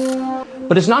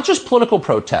 But it's not just political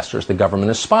protesters the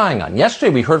government is spying on.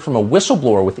 Yesterday, we heard from a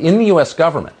whistleblower within the U.S.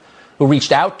 government who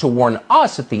reached out to warn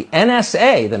us that the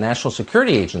NSA, the National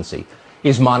Security Agency,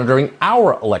 is monitoring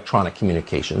our electronic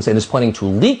communications and is planning to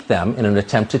leak them in an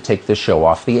attempt to take this show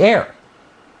off the air.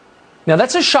 Now,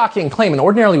 that's a shocking claim, and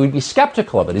ordinarily we'd be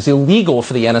skeptical of it. It's illegal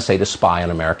for the NSA to spy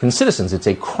on American citizens. It's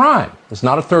a crime. It's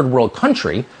not a third world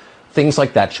country. Things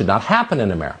like that should not happen in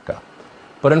America.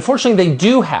 But unfortunately, they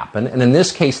do happen, and in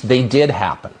this case, they did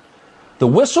happen. The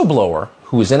whistleblower,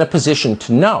 who is in a position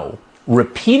to know,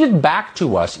 repeated back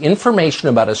to us information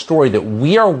about a story that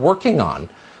we are working on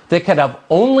that could have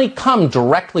only come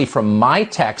directly from my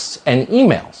texts and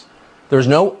emails. There's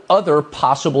no other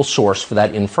possible source for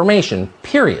that information,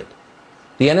 period.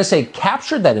 The NSA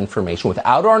captured that information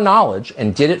without our knowledge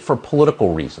and did it for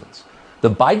political reasons. The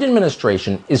Biden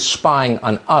administration is spying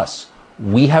on us.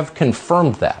 We have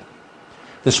confirmed that.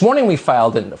 This morning we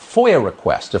filed a FOIA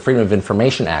request, a Freedom of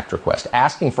Information Act request,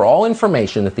 asking for all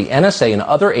information that the NSA and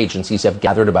other agencies have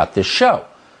gathered about this show.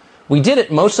 We did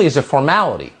it mostly as a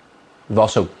formality. We've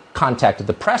also contacted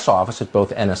the press office at both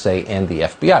NSA and the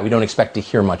FBI. We don't expect to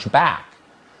hear much back.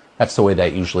 That's the way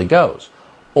that usually goes.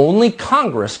 Only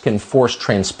Congress can force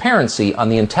transparency on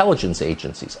the intelligence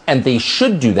agencies, and they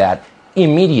should do that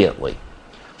immediately.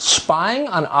 Spying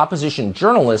on opposition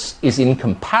journalists is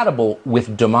incompatible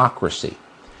with democracy.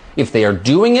 If they are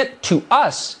doing it to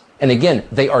us, and again,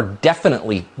 they are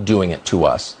definitely doing it to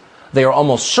us, they are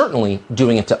almost certainly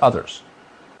doing it to others.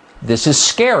 This is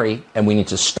scary, and we need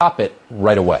to stop it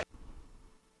right away.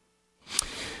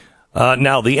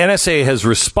 Now, the NSA has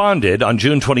responded on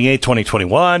June 28,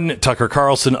 2021. Tucker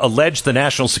Carlson alleged the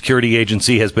National Security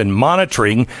Agency has been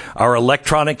monitoring our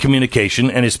electronic communication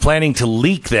and is planning to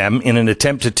leak them in an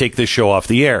attempt to take this show off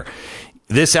the air.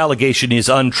 This allegation is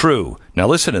untrue. Now,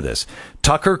 listen to this.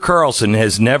 Tucker Carlson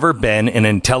has never been an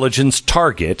intelligence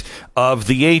target of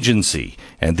the agency,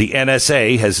 and the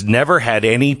NSA has never had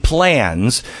any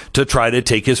plans to try to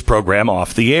take his program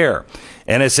off the air.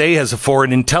 NSA has a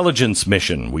foreign intelligence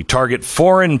mission. We target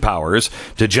foreign powers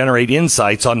to generate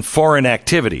insights on foreign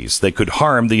activities that could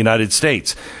harm the United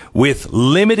States, with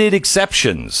limited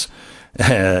exceptions,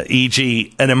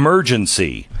 e.g., an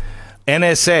emergency.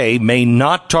 NSA may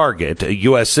not target a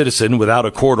U.S. citizen without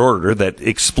a court order that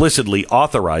explicitly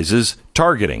authorizes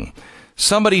targeting.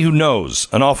 Somebody who knows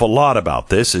an awful lot about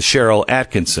this is Sharyl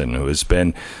Attkisson, who has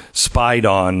been spied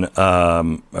on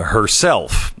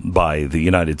herself by the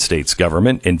United States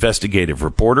government, investigative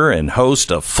reporter and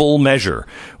host of Full Measure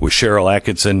with Sharyl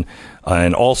Attkisson,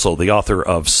 and also the author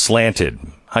of Slanted.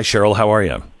 Hi, Sharyl. How are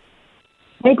you?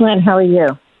 Hey, Glenn. How are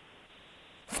you?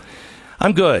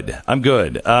 I'm good.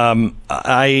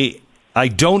 I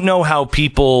don't know how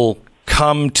people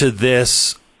come to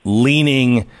this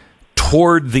leaning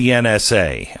toward the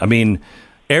NSA. I mean,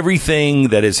 everything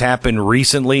that has happened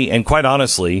recently, and quite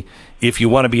honestly, if you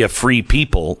want to be a free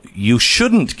people, you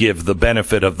shouldn't give the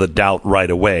benefit of the doubt right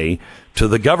away to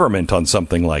the government on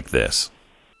something like this.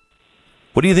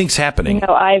 What do you think's happening?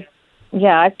 I've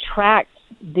tracked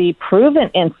the proven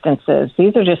instances.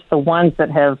 These are just the ones that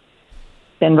have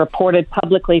been reported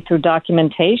publicly through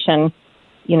documentation,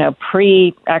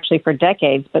 actually for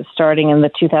decades, but starting in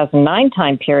the 2009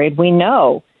 time period, we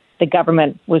know the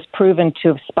government was proven to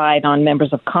have spied on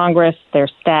members of Congress, their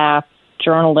staff,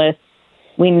 journalists.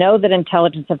 We know that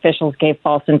intelligence officials gave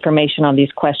false information on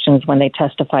these questions when they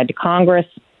testified to Congress.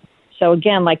 So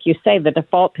again, like you say, the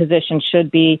default position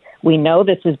should be, we know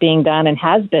this is being done and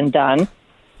has been done.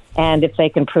 And if they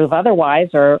can prove otherwise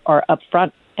or are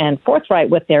upfront and forthright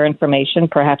with their information,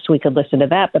 perhaps we could listen to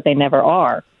that, but they never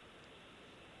are.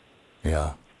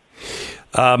 Yeah.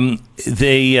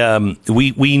 We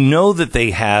know that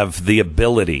they have the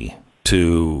ability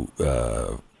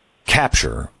to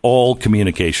capture all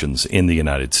communications in the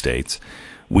United States.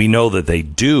 We know that they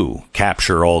do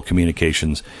capture all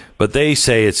communications, but they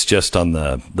say it's just on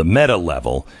the meta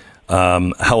level.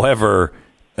 However,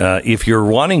 if you're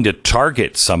wanting to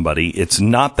target somebody, it's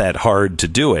not that hard to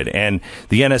do it. And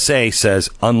the NSA says,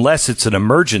 unless it's an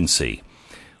emergency.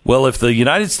 Well, if the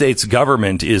United States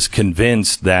government is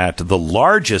convinced that the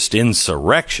largest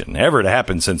insurrection ever to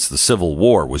happen since the Civil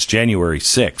War was January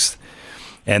 6th,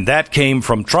 and that came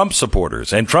from Trump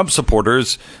supporters, and Trump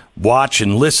supporters watch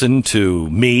and listen to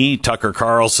me, Tucker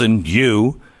Carlson,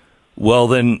 you, well,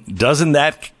 then doesn't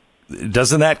that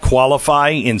qualify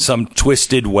in some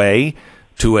twisted way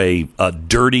to a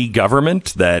dirty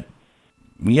government that,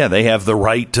 they have the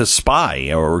right to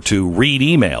spy or to read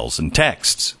emails and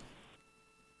texts?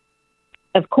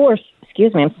 Of course,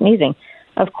 excuse me, I'm sneezing.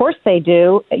 Of course they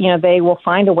do. They will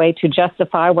find a way to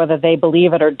justify whether they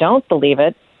believe it or don't believe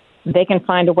it. They can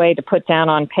find a way to put down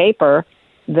on paper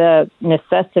the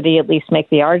necessity, at least make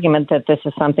the argument that this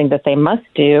is something that they must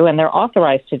do and they're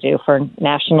authorized to do for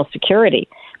national security.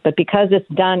 But because it's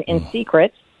done in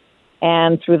secret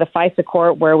and through the FISA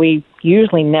court where we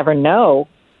usually never know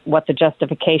what the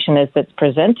justification is that's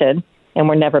presented, and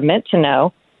we're never meant to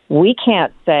know, we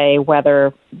can't say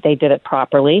whether they did it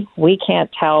properly. We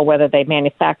can't tell whether they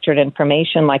manufactured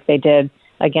information like they did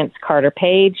against Carter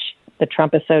Page, the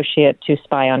Trump associate, to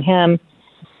spy on him.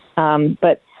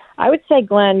 But I would say,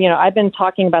 Glenn, I've been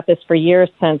talking about this for years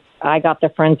since I got the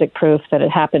forensic proof that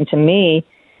it happened to me.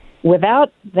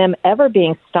 Without them ever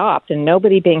being stopped and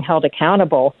nobody being held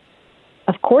accountable,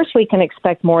 of course we can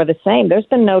expect more of the same. There's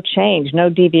been no change, no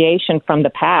deviation from the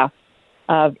path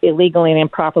of illegally and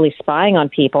improperly spying on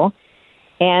people.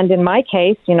 And in my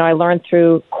case, I learned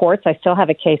through courts, I still have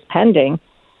a case pending,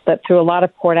 but through a lot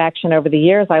of court action over the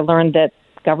years, I learned that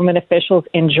government officials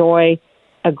enjoy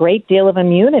a great deal of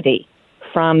immunity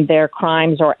from their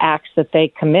crimes or acts that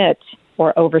they commit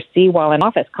or oversee while in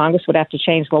office. Congress would have to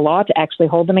change the law to actually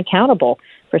hold them accountable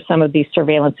for some of these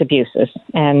surveillance abuses,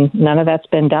 and none of that's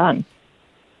been done.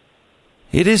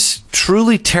 It is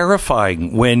truly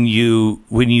terrifying when you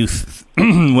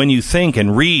think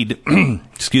and read,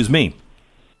 excuse me,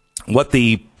 what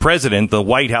the president, the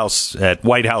White House at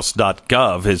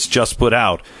whitehouse.gov has just put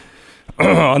out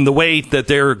on the way that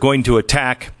they're going to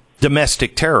attack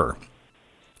domestic terror.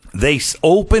 They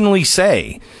openly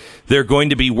say they're going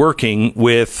to be working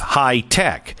with high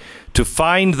tech to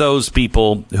find those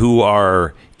people who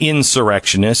are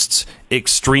insurrectionists,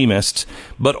 extremists,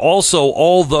 but also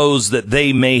all those that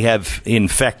they may have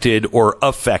infected or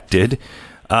affected,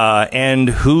 and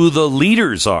who the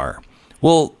leaders are.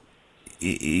 Well,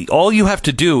 all you have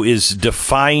to do is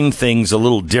define things a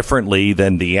little differently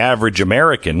than the average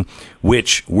American,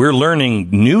 which we're learning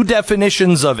new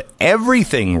definitions of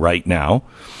everything right now.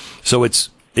 So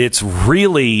it's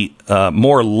really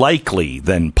more likely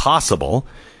than possible.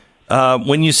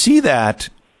 When you see that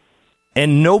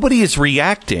and nobody is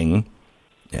reacting,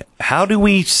 how do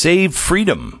we save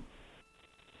freedom?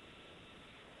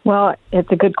 Well,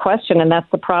 it's a good question, and that's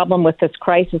the problem with this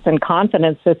crisis and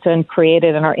confidence that's been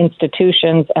created in our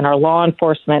institutions and our law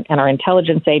enforcement and our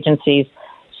intelligence agencies.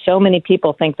 So many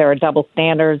people think there are double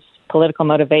standards, political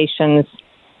motivations,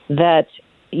 that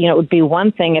it would be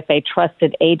one thing if a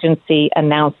trusted agency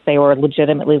announced they were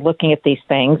legitimately looking at these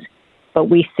things, but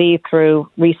we see through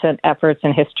recent efforts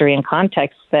in history and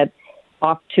context that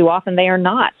too often they are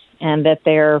not, and that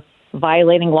they're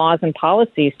violating laws and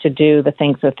policies to do the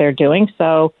things that they're doing.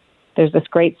 So there's this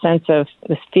great sense of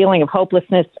this feeling of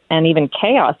hopelessness and even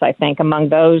chaos, I think, among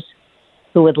those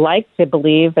who would like to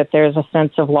believe that there's a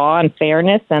sense of law and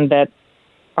fairness and that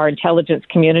our intelligence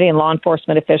community and law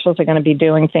enforcement officials are going to be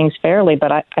doing things fairly.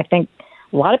 But I think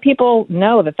A lot of people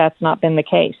know that that's not been the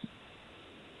case.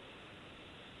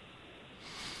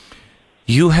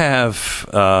 You have,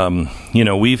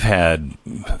 we've had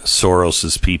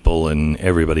Soros's people and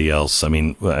everybody else. I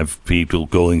mean, I have people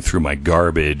going through my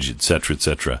garbage, et cetera, et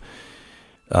cetera.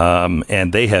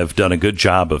 And they have done a good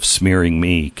job of smearing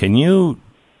me. Can you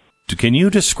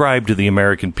describe to the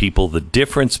American people the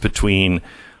difference between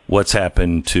what's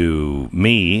happened to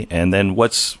me and then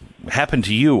what's happened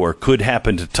to you or could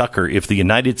happen to Tucker if the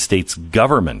United States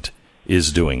government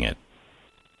is doing it?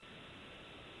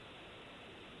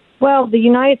 Well, the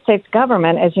United States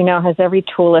government, as you know, has every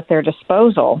tool at their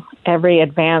disposal, every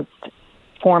advanced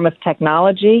form of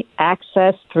technology,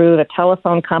 access through the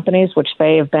telephone companies, which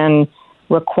they have been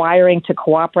requiring to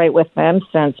cooperate with them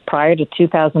since prior to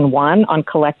 2001 on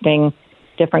collecting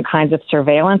different kinds of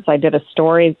surveillance. I did a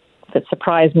story that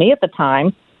surprised me at the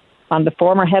time on the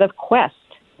former head of Quest,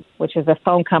 which is a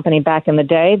phone company back in the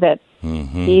day that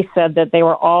he said that they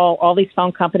were all these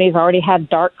phone companies already had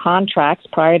dark contracts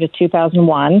prior to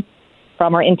 2001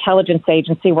 from our intelligence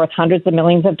agency worth hundreds of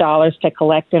millions of dollars to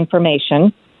collect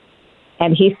information.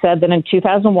 And he said that in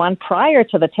 2001, prior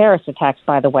to the terrorist attacks,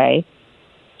 by the way,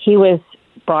 he was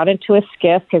brought into a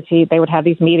SCIF because they would have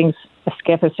these meetings, a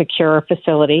SCIF, a secure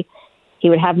facility. He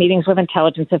would have meetings with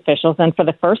intelligence officials. And for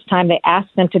the first time, they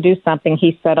asked him to do something,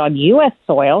 he said, on U.S.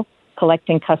 soil,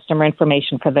 collecting customer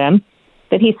information for them,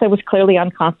 that he said was clearly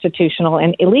unconstitutional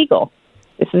and illegal.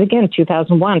 This is, again,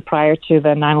 2001, prior to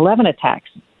the 9/11 attacks.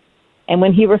 And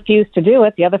when he refused to do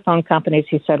it, the other phone companies,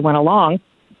 he said, went along.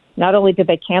 Not only did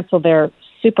they cancel their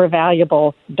super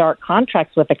valuable dark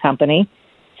contracts with the company,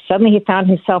 suddenly he found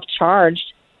himself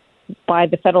charged by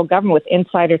the federal government with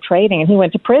insider trading, and he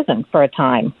went to prison for a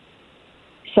time.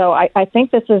 So I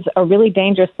think this is a really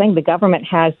dangerous thing. The government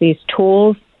has these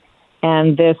tools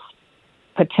and this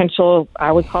potential,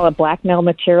 I would call it blackmail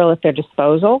material at their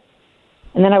disposal.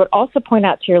 And then I would also point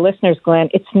out to your listeners, Glenn,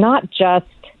 it's not just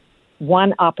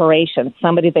one operation,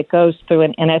 somebody that goes through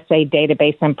an NSA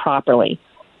database improperly,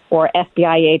 or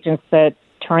FBI agents that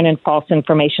turn in false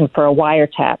information for a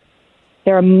wiretap.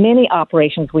 There are many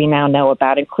operations we now know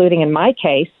about, including in my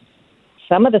case,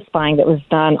 some of the spying that was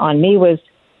done on me was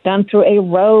done through a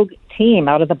rogue team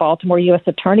out of the Baltimore U.S.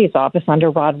 Attorney's Office under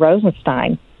Rod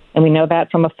Rosenstein. And we know that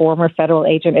from a former federal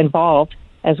agent involved,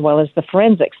 as well as the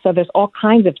forensics. So there's all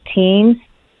kinds of teams,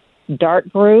 dark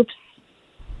groups,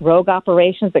 rogue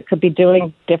operations that could be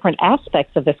doing different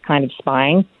aspects of this kind of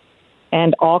spying,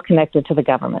 and all connected to the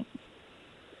government.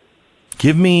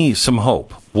 Give me some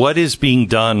hope. What is being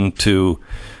done to...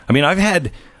 I mean, I've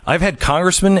had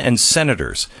congressmen and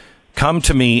senators come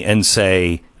to me and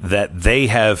say that they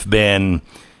have been...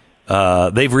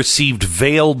 they've received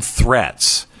veiled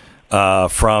threats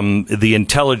from the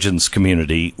intelligence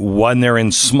community when they're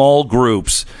in small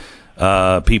groups.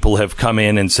 People have come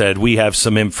in and said, we have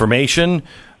some information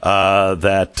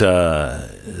that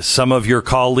some of your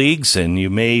colleagues, and you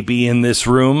may be in this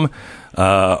room,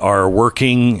 are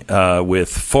working with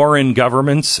foreign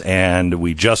governments, and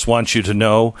we just want you to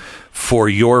know, for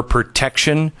your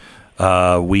protection,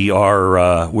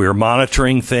 we're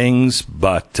monitoring things,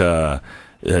 but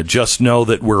just know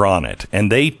that we're on it.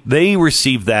 And they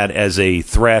received that as a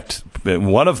threat.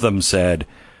 One of them said,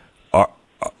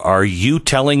 are you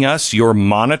telling us you're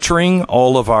monitoring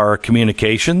all of our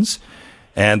communications?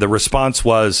 And the response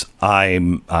was,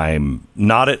 I'm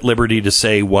not at liberty to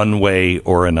say one way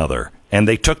or another. And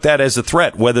they took that as a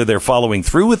threat, whether they're following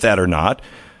through with that or not.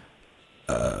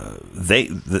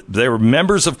 They're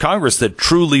members of Congress that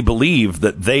truly believe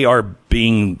that they are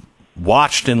being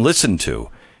watched and listened to.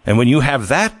 And when you have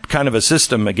that kind of a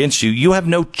system against you, you have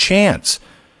no chance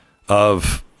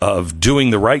of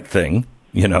doing the right thing,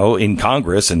 in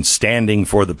Congress and standing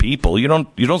for the people. You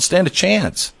don't stand a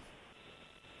chance.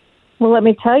 Well, let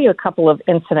me tell you a couple of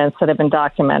incidents that have been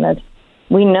documented.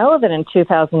 We know that in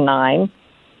 2009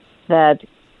 that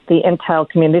the intel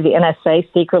community, the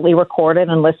NSA, secretly recorded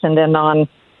and listened in on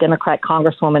Democrat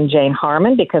Congresswoman Jane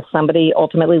Harman because somebody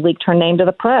ultimately leaked her name to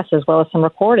the press, as well as some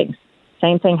recordings.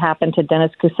 Same thing happened to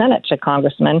Dennis Kucinich, a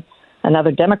congressman,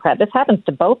 another Democrat. This happens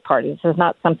to both parties. This is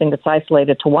not something that's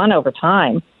isolated to one over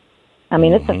time. I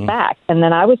mean, it's a fact. And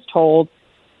then I was told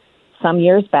some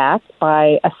years back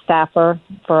by a staffer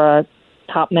for a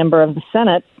top member of the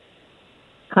Senate,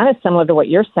 kind of similar to what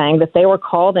you're saying, that they were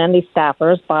called in, these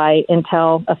staffers, by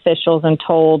intel officials and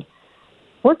told,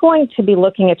 we're going to be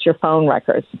looking at your phone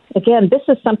records. Again, this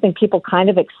is something people kind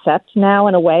of accept now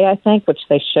in a way, I think, which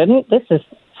they shouldn't. This is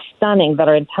stunning that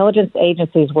our intelligence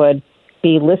agencies would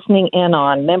be listening in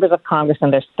on members of Congress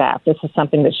and their staff. This is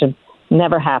something that should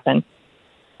never happen.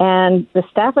 And the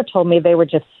staffer told me they were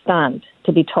just stunned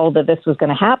to be told that this was going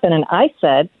to happen. And I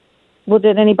said, well,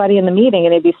 did anybody in the meeting,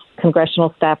 any of these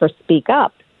congressional staffers, speak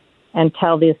up and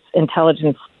tell these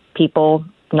intelligence people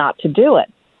not to do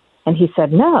it? And he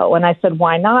said, no. And I said,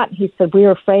 why not? He said, we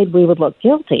were afraid we would look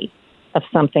guilty of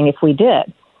something if we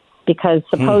did, because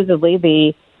supposedly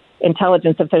the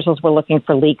intelligence officials were looking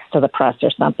for leaks to the press or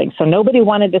something. So nobody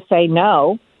wanted to say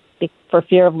no for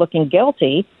fear of looking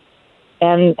guilty.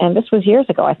 And this was years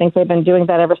ago. I think they've been doing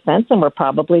that ever since, and we're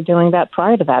probably doing that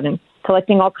prior to that, and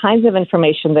collecting all kinds of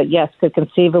information that, yes, could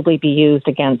conceivably be used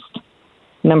against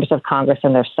members of Congress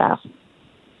and their staff.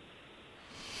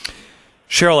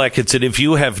 Sharyl Attkisson, if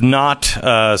you have not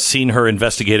seen her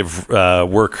investigative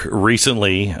work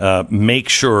recently, make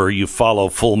sure you follow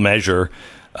Full Measure.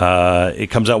 It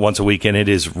comes out once a week, and it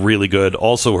is really good.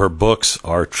 Also, her books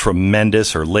are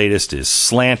tremendous. Her latest is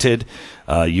Slanted.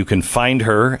 You can find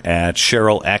her at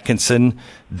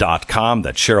SharylAttkisson.com.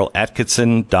 That's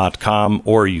SharylAttkisson.com,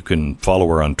 or you can follow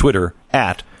her on Twitter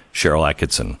at Sharyl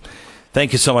Attkisson.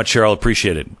 Thank you so much, Sharyl.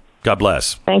 Appreciate it. God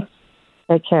bless. Thanks.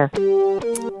 Take care.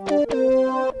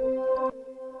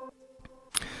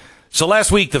 So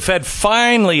last week, the Fed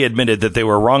finally admitted that they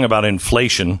were wrong about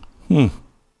inflation. I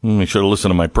should have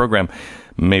listened to my program.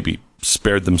 Maybe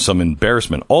spared them some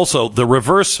embarrassment. Also, the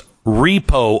reverse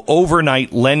repo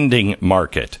overnight lending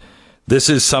market. This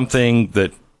is something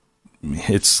that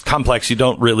it's complex. You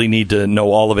don't really need to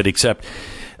know all of it, except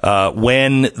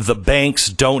when the banks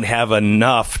don't have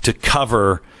enough to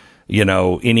cover,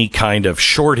 any kind of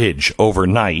shortage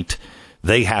overnight,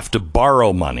 they have to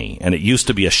borrow money. And it used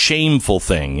to be a shameful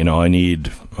thing. I need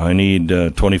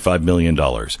 $25 million.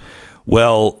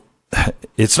 Well,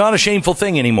 it's not a shameful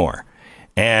thing anymore.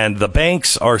 And the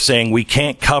banks are saying we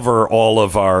can't cover all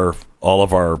of our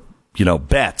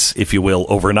bets, if you will,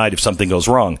 overnight if something goes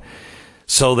wrong.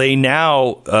 So they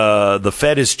now, the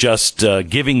Fed is just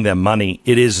giving them money.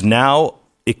 It is now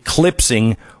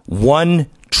eclipsing $1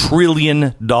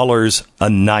 trillion a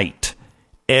night,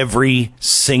 every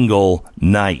single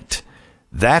night.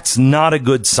 That's not a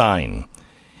good sign.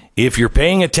 If you're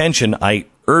paying attention, I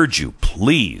urge you,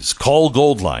 please call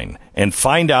Goldline and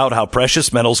find out how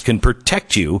precious metals can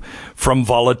protect you from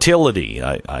volatility.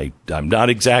 I'm not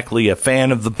exactly a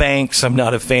fan of the banks. I'm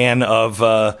not a fan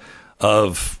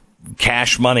of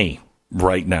cash money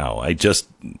right now.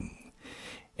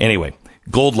 Anyway,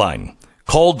 Goldline.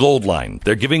 Call Goldline.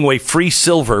 They're giving away free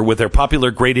silver with their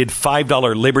popular graded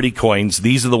 $5 Liberty coins.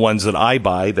 These are the ones that I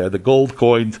buy. They're the gold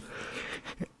coins.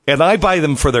 And I buy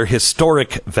them for their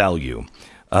historic value.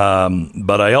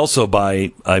 But I also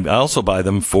buy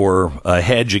them for a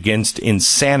hedge against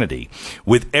insanity.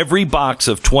 With every box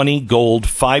of 20 gold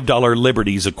 $5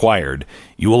 Liberties acquired,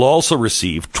 you will also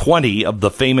receive 20 of the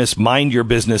famous Mind Your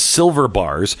Business silver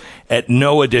bars at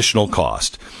no additional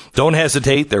cost. Don't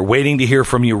hesitate. They're waiting to hear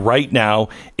from you right now.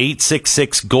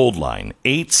 866-GOLDLINE.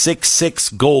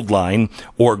 866-GOLDLINE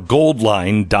or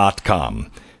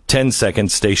goldline.com.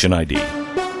 10-second station ID.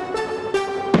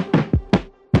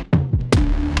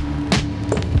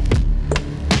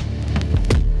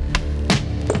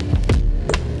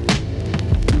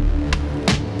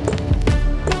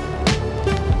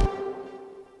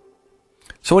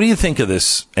 So what do you think of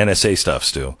this NSA stuff,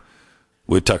 Stu,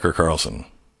 with Tucker Carlson?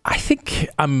 I think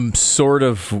I'm sort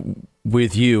of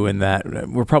with you in that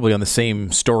we're probably on the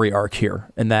same story arc here,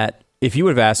 and that if you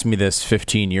would have asked me this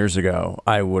 15 years ago,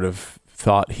 I would have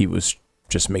thought he was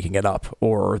just making it up,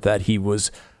 or that he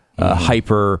was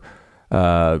hyper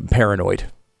paranoid,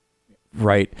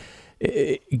 right?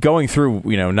 Going through,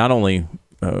 not only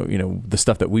the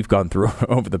stuff that we've gone through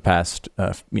over the past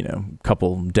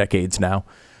couple decades now,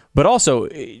 but also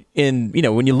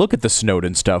when you look at the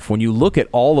Snowden stuff, when you look at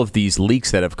all of these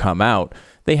leaks that have come out,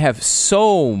 they have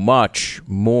so much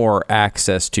more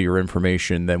access to your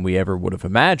information than we ever would have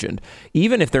imagined.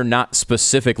 Even if they're not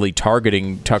specifically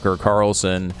targeting Tucker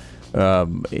Carlson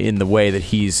in the way that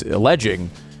he's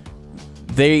alleging,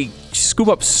 they scoop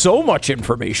up so much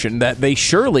information that they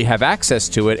surely have access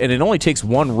to it, and it only takes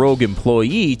one rogue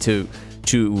employee to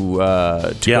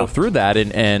go through that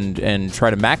and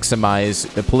try to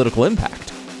maximize the political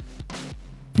impact.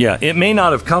 Yeah, it may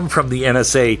not have come from the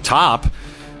NSA top,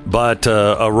 but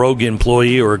a rogue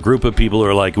employee or a group of people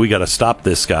are like, we got to stop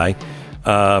this guy.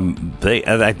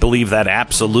 I believe that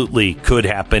absolutely could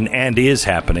happen and is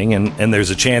happening, and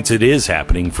there's a chance it is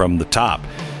happening from the top.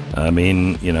 I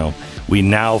mean, we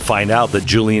now find out that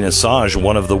Julian Assange,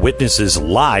 one of the witnesses,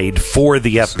 lied for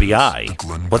the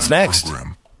FBI. What's next?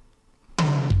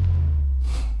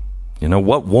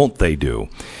 What won't they do?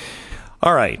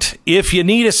 All right. If you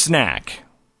need a snack,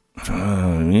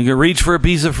 You can reach for a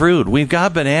piece of fruit. We've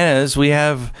got bananas. We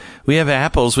have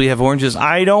apples. We have oranges.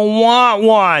 I don't want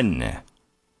one.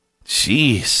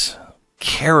 Jeez.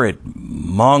 Carrot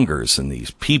mongers and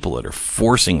these people that are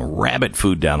forcing rabbit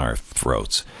food down our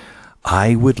throats.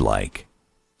 I would like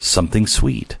something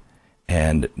sweet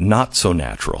and not so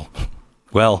natural.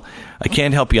 Well, I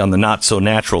can't help you on the not so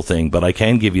natural thing, but I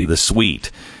can give you the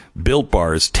sweet. Built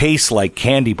bars taste like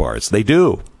candy bars. They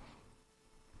do.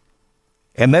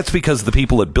 And that's because the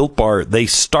people at Built Bar, they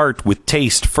start with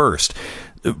taste first.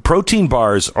 Protein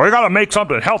bars, we got to make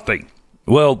something healthy.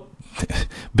 Well,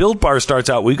 Built Bar starts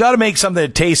out, we've got to make something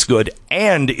that tastes good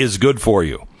and is good for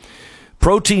you.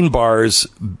 Protein bars,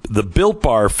 the Built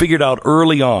Bar figured out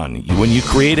early on, when you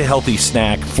create a healthy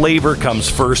snack, flavor comes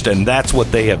first, and that's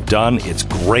what they have done. It's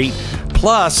great.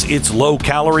 Plus, it's low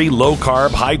calorie, low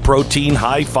carb, high protein,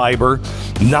 high fiber,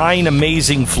 9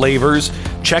 amazing flavors.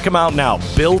 Check them out now.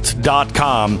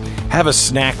 Built.com. Have a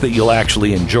snack that you'll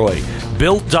actually enjoy.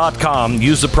 Built.com.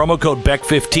 Use the promo code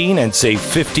BECK15 and save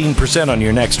 15% on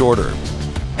your next order.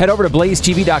 Head over to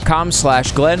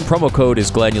blazetv.com/Glenn. Promo code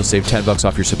is Glenn. You'll save $10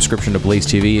 off your subscription to Blaze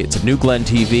TV. It's a new Glenn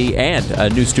TV and a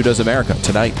new Stu Does America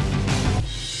tonight.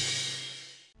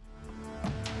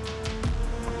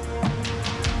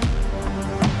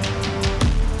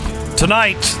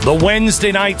 Tonight, the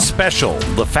Wednesday night special.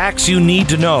 The facts you need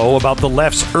to know about the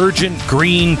left's urgent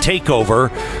green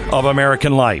takeover of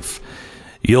American life.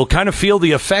 You'll kind of feel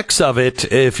the effects of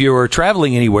it if you're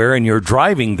traveling anywhere and you're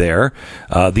driving there.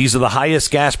 These are the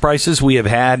highest gas prices we have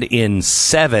had in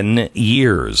 7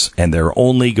 years, and they're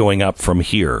only going up from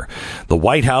here. The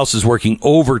White House is working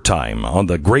overtime on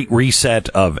the great reset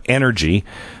of energy,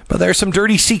 but there are some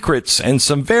dirty secrets and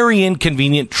some very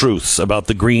inconvenient truths about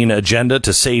the green agenda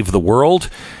to save the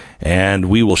world. And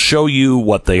we will show you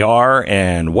what they are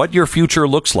and what your future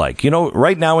looks like. You know,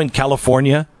 right now in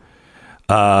California,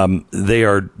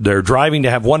 they're driving to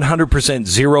have 100%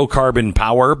 zero carbon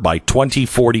power by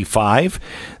 2045.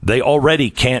 They already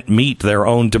can't meet their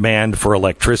own demand for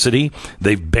electricity.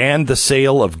 They've banned the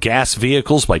sale of gas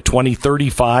vehicles by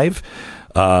 2035.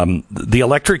 The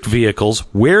electric vehicles,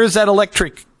 where is that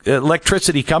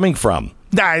electricity coming from?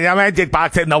 The magic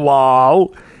box in the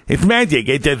wall. It's magic.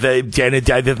 It just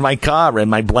energizes my car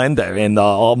and my blender and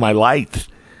all my lights.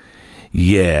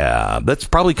 Yeah, that's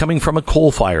probably coming from a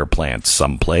coal-fire plant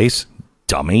someplace.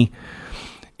 Dummy.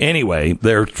 Anyway,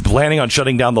 they're planning on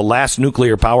shutting down the last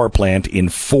nuclear power plant in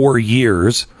 4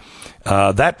 years.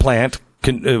 That plant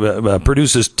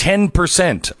produces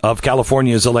 10% of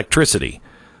California's electricity.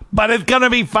 But it's going to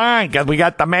be fine because we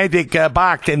got the magic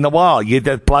box in the wall. You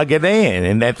just plug it in,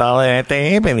 and that's all that has to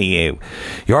happen to you.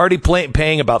 You're already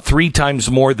paying about 3 times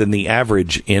more than the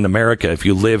average in America if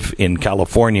you live in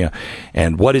California.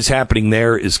 And what is happening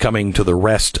there is coming to the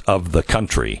rest of the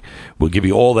country. We'll give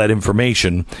you all that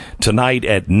information tonight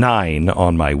at 9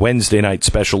 on my Wednesday night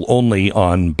special, only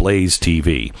on Blaze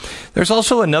TV. There's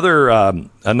also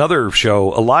another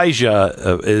show.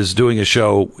 Elijah is doing a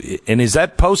show, and is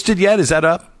that posted yet? Is that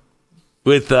up?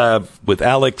 With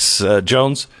Alex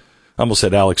Jones. I almost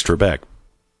said Alex Trebek.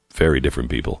 Very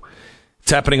different people. It's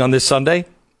happening on this Sunday. Is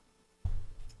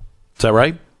that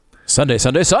right? Sunday.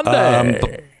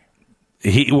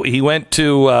 He went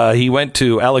to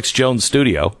Alex Jones'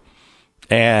 studio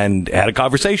and had a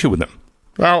conversation with him.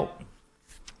 Well,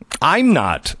 I'm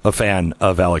not a fan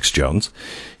of Alex Jones.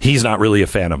 He's not really a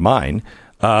fan of mine.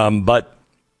 But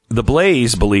The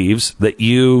Blaze believes that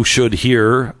you should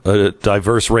hear a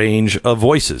diverse range of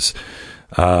voices.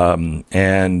 So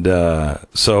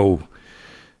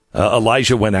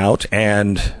Elijah went out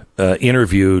and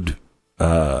interviewed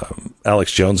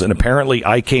Alex Jones, and apparently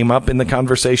I came up in the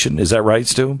conversation. Is that right,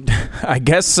 Stu? I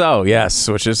guess so, yes,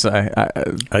 which is...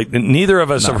 neither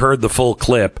of us have heard the full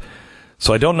clip,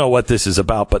 so I don't know what this is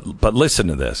about, but listen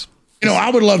to this. You know, I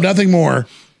would love nothing more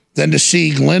than to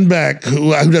see Glenn Beck,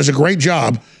 who does a great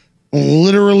job,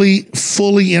 literally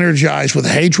fully energized with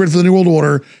hatred for the New World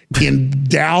Order,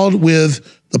 endowed with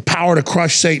the power to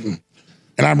crush Satan.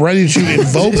 And I'm ready to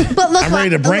invoke, I'm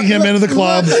ready to bring him into the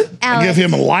club and give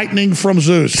him a lightning from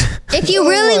Zeus. If you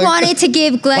really wanted to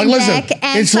give Glenn Beck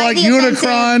and it's like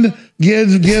Unicron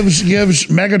gives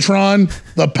Megatron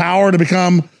the power to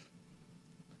become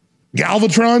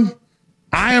Galvatron.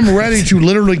 I am ready to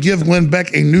literally give Glenn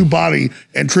Beck a new body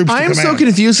and troops to command. I am so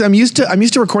confused. I'm used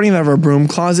to recording out of a broom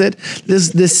closet.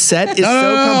 This set is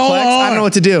so complex. I don't know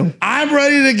what to do. I'm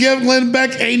ready to give Glenn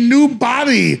Beck a new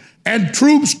body and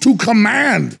troops to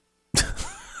command.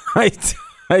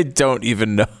 I don't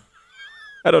even know.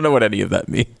 I don't know what any of that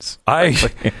means. I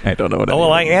don't know what.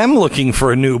 Well, I am looking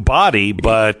for a new body,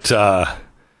 but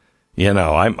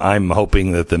I'm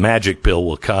hoping that the magic pill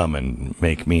will come and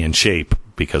make me in shape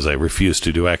because I refuse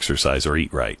to do exercise or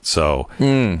eat right. So,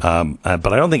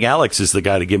 but I don't think Alex is the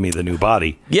guy to give me the new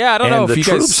body. Yeah, I don't know. The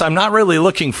troops, I'm not really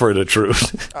looking for the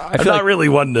troops. I'm not really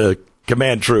one to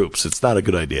command troops. It's not a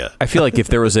good idea. I feel like if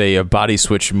there was a body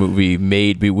switch movie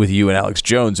made with you and Alex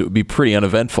Jones, it would be pretty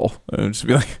uneventful. It would just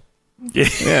be like,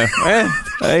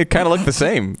 I kind of look the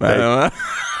same. I don't know.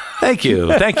 Thank you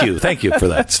for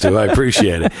that, Stu. I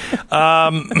appreciate it.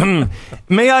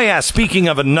 May I ask, speaking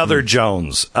of another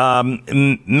Jones,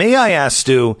 may I ask,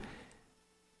 Stu,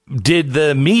 did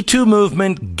the Me Too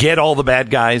movement get all the bad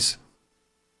guys?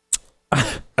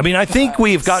 I mean, I think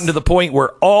we've gotten to the point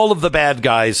where all of the bad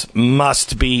guys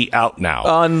must be out now.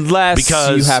 Unless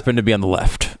you happen to be on the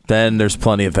left. Then there's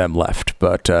plenty of them left.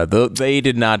 But they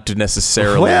did not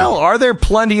necessarily... Well, are there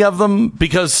plenty of them?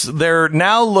 Because they're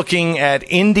now looking at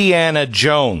Indiana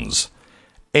Jones,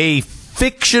 a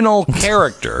fictional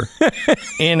character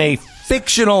in a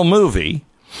fictional movie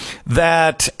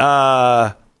that,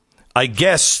 I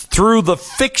guess, through the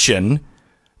fiction...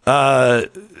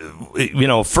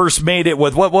 first made it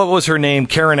with what was her name?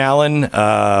 Karen Allen.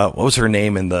 What was her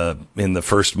name in the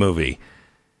first movie?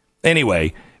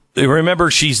 Anyway, remember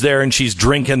she's there and she's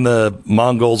drinking the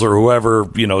Mongols or whoever,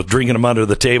 drinking them under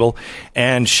the table,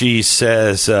 and she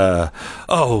says,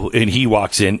 and he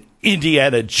walks in.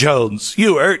 Indiana Jones,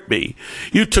 you hurt me.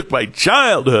 You took my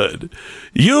childhood.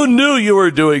 You knew you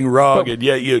were doing wrong, and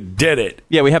yet you did it.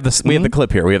 Yeah, we have this. We have the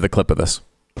clip here. We have the clip of this.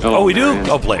 Oh, we do?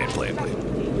 Oh, play it.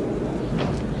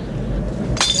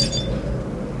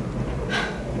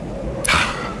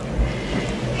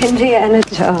 Indiana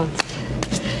Jones.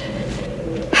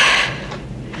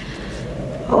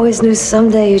 Always knew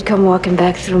someday you'd come walking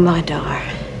back through my door.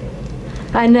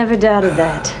 I never doubted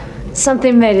that.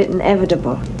 Something made it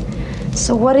inevitable.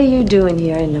 So what are you doing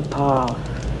here in Nepal?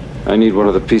 I need one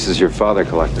of the pieces your father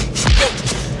collected.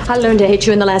 I learned to hate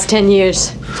you in the last 10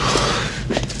 years.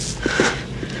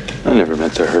 I never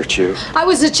meant to hurt you. I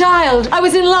was a child. I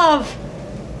was in love.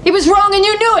 He was wrong and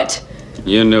you knew it.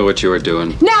 You knew what you were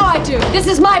doing. Now I do. This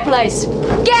is my place.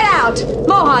 Get out!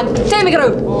 Mohan,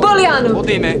 Temigru, Bulianu.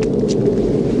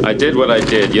 I did what I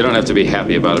did. You don't have to be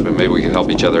happy about it, but maybe we can help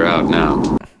each other out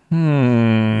now.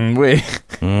 Wait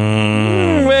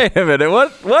a minute.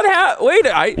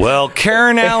 Well,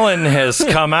 Karen Allen has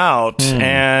come out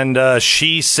and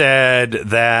she said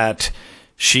that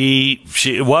she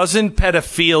it wasn't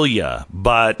pedophilia,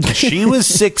 but she was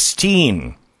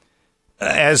 16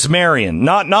 as Marion,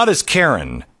 not as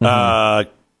Karen, but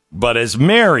as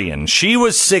Marion. She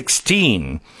was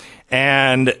 16.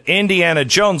 And Indiana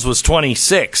Jones was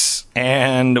 26,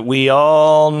 and we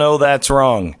all know that's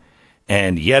wrong.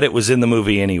 And yet it was in the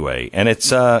movie anyway. And it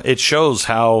shows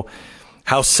how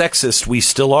sexist we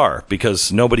still are,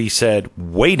 because nobody said,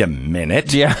 wait a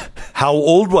minute. Yeah. How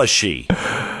old was she?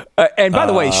 And by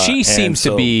the way, she seems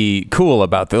to be cool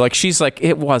about that. Like, she's like,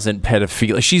 it wasn't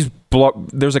pedophilia.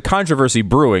 There's a controversy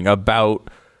brewing about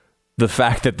the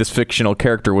fact that this fictional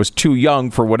character was too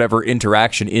young for whatever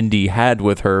interaction Indy had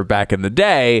with her back in the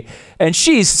day. And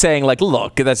she's saying, like,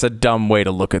 look, that's a dumb way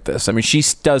to look at this. I mean, she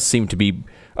does seem to be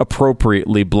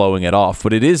appropriately blowing it off,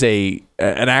 but it is an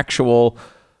actual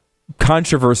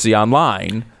controversy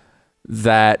online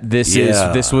that this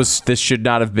should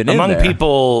not have been among in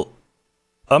there.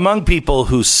 Among people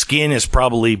whose skin is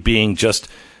probably being just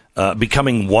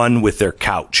becoming one with their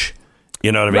couch.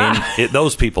 You know what I mean?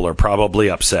 Those people are probably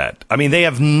upset. I mean, they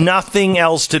have nothing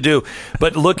else to do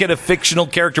but look at a fictional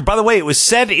character. By the way, it was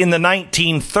set in the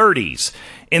 1930s.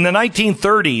 In the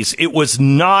 1930s, it was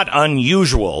not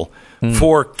unusual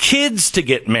for kids to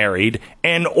get married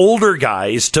and older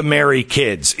guys to marry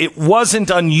kids. It wasn't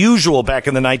unusual back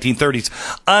in the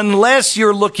 1930s, unless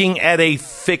you're looking at a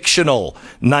fictional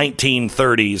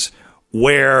 1930s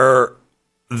where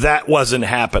that wasn't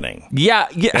happening. Yeah.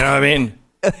 You know what I mean?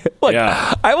 Look,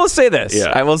 I will say this.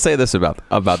 Yeah. I will say this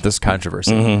about this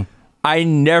controversy. Mm-hmm. I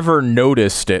never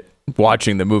noticed it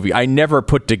watching the movie. I never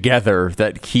put together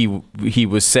that he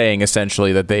was saying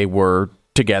essentially that they were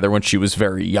together when she was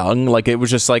very young. Like, it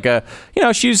was just like it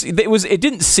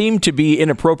didn't seem to be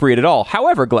inappropriate at all.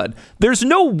 However, Glenn, there's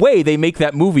no way they make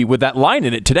that movie with that line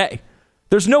in it today.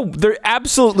 There's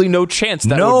absolutely no chance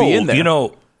that would be in there. You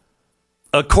know,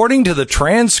 according to the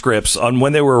transcripts on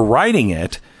when they were writing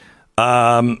it,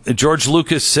 George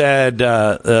Lucas said,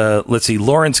 let's see,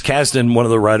 Lawrence Kasdan, one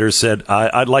of the writers, said,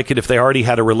 I'd like it if they already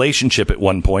had a relationship at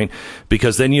one point,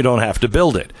 because then you don't have to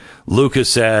build it. Lucas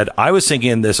said, I was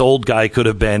thinking this old guy could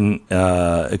have been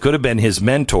his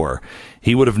mentor.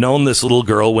 He would have known this little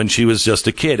girl when she was just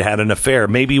a kid, had an affair,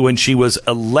 maybe when she was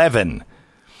 11.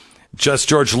 Just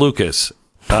George Lucas.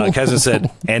 Kazan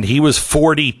said, and he was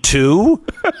 42?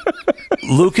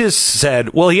 Lucas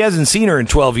said, well, he hasn't seen her in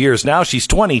 12 years. Now she's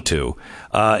 22.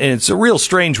 And it's a real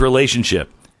strange relationship.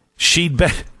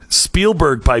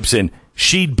 Spielberg pipes in,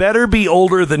 she'd better be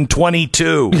older than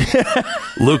 22.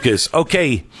 Lucas,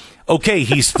 okay,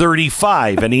 he's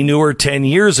 35, and he knew her 10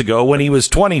 years ago when he was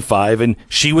 25, and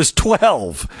she was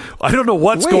 12. I don't know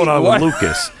what's going on with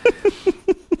Lucas.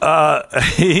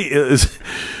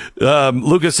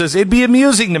 Lucas says, it'd be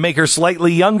amusing to make her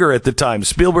slightly younger at the time.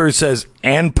 Spielberg says,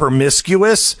 and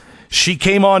promiscuous? She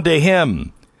came on to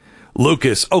him.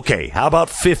 Lucas, okay, how about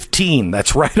 15?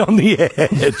 That's right on the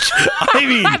edge. I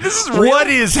mean, what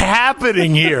is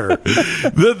happening here?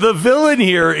 The villain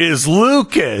here is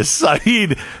Lucas. I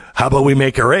mean, how about we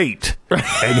make her 8?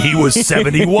 And he was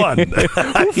 71.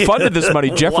 Who funded this money?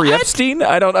 Jeffrey Epstein?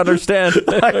 I don't understand.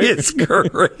 It's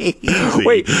crazy.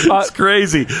 Wait, it's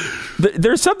crazy.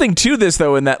 There's something to this,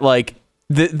 though, in that, like,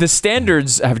 the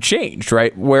standards have changed,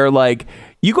 right? Where, like,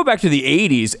 you go back to the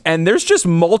 80s, and there's just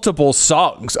multiple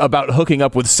songs about hooking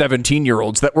up with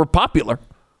 17-year-olds that were popular.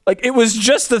 Like, it was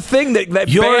just the thing that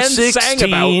you're bands 16, sang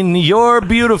about. You're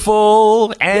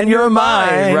beautiful, and you're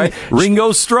mine. Right?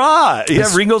 Ringo Starr.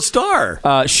 Yeah, Ringo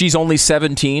Starr. She's Only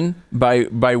 17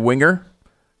 by Winger.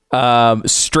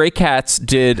 Stray Cats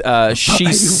did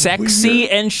She's Sexy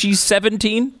Winger. And She's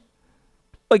 17.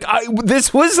 Like,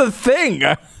 this was a thing.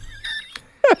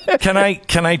 Can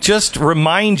I just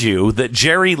remind you that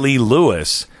Jerry Lee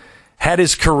Lewis had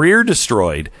his career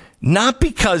destroyed, not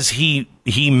because he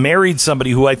married somebody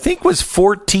who I think was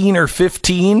 14 or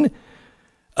 15,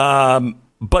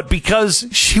 but because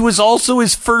she was also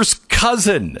his first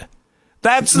cousin.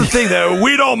 That's the thing, that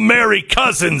we don't marry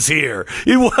cousins here.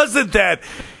 It wasn't that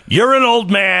you're an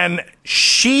old man,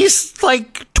 she's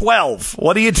like 12.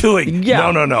 What are you doing?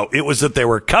 Yeah. No. It was that they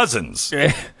were cousins.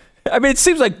 I mean, it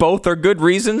seems like both are good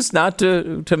reasons not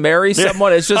to marry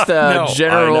someone. It's just a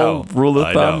general rule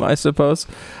of thumb, I suppose.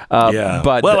 Yeah.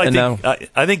 But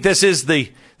I think this is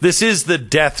the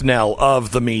death knell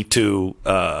of the Me Too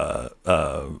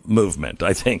movement.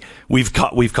 I think we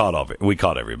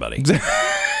caught everybody.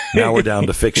 Now we're down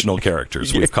to fictional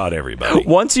characters. We've caught everybody.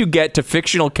 Once you get to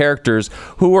fictional characters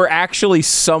who were actually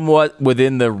somewhat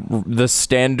within the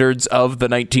standards of the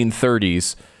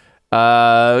 1930s.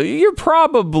 You're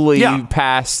probably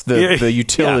past the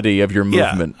utility of your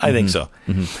movement. Yeah, I think so.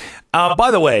 Mm-hmm.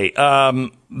 By the way,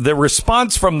 the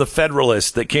response from the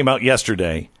Federalist that came out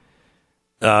yesterday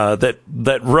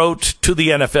that wrote to the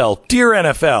NFL, Dear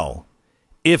NFL,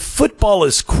 if football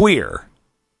is queer,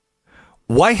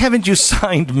 why haven't you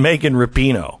signed Megan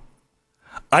Rapinoe?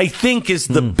 I think is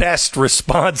the best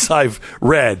response I've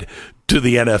read to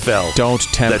the NFL. Don't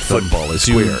tempt that football is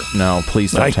queer. No,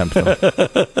 please don't tempt them.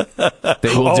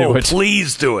 They will do it.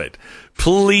 Please do it.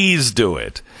 Please do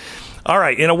it. All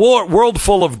right. In a world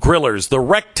full of grillers, the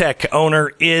RecTech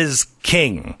owner is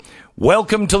king.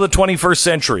 Welcome to the 21st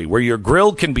century, where your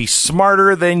grill can be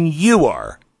smarter than you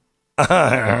are.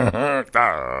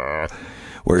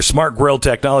 Where smart grill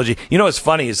technology. You know what's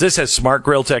funny is this has smart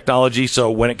grill technology,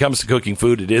 so when it comes to cooking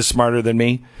food, it is smarter than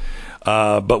me.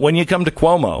 But when you come to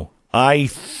Cuomo, I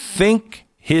think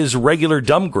his regular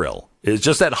dumb grill is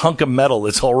just that hunk of metal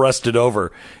that's all rusted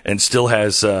over and still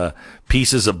has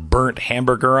pieces of burnt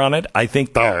hamburger on it. I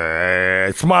think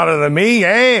it's smarter than me.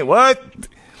 Hey, what?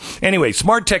 Anyway,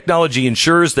 smart technology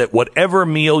ensures that whatever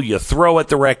meal you throw at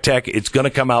the RecTech, it's going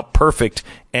to come out perfect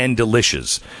and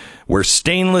delicious. Where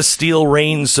stainless steel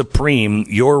reigns supreme,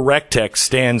 your RecTech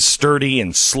stands sturdy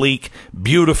and sleek,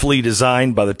 beautifully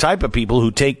designed by the type of people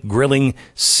who take grilling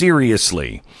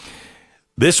seriously.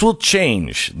 This will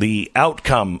change the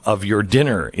outcome of your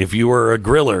dinner if you are a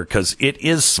griller, because it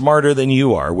is smarter than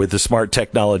you are with the smart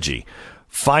technology.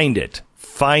 Find it.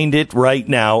 Find it right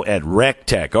now at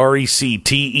RecTech,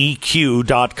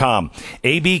 RecTeq.com.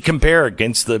 A/B compare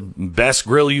against the best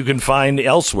grill you can find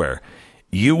elsewhere.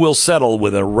 You will settle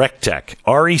with a RecTech,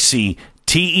 RecTeq.com.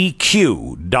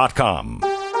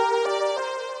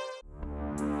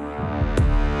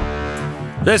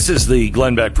 This is the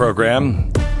Glenn Beck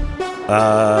program.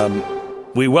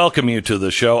 We welcome you to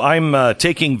the show. I'm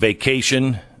taking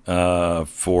vacation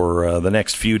for the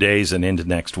next few days and into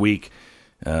next week.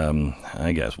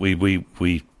 I guess we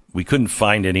couldn't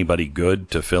find anybody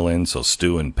good to fill in, so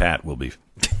Stu and Pat will be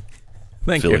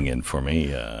filling in for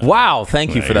me. Wow,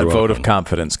 thank you for that vote of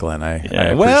confidence, Glenn. I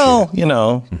appreciate it. You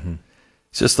know,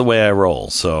 it's just the way I roll.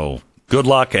 So good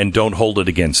luck, and don't hold it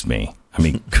against me. I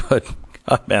mean,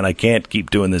 man, I can't keep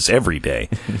doing this every day.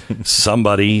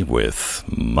 Somebody with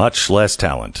much less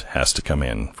talent has to come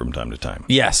in from time to time.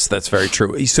 Yes, that's very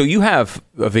true. So you have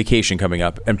a vacation coming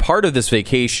up, and part of this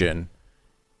vacation,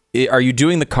 are you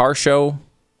doing the car show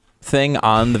thing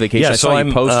on the vacation? Yeah, I saw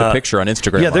you post a picture on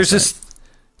Instagram. Yeah, there's this.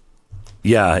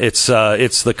 Yeah, it's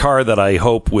the car that I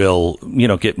hope will,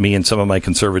 get me and some of my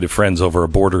conservative friends over a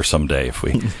border someday if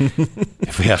we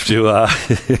have to.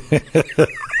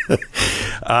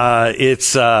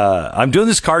 I'm doing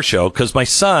this car show because my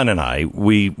son and I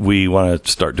we want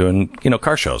to start doing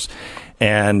car shows,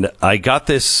 and I got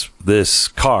this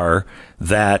car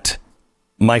that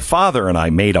my father and I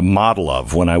made a model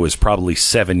of when I was probably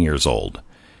 7 years old,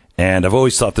 and I've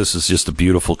always thought this is just a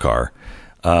beautiful car.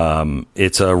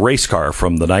 It's a race car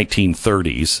from the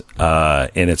 1930s,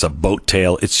 and it's a boat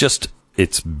tail.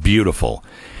 It's beautiful.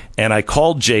 And I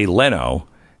called Jay Leno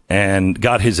and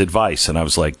got his advice. And I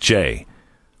was like, Jay,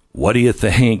 what do you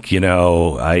think?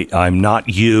 I'm not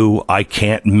you. I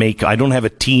don't have a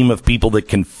team of people that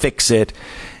can fix it.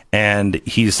 And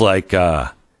he's like,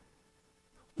 well,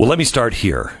 let me start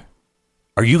here.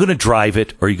 Are you going to drive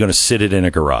it or are you going to sit it in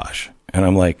a garage? And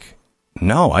I'm like,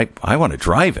 no, I want to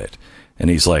drive it. And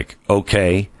he's like,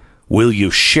 okay, will you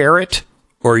share it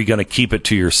or are you going to keep it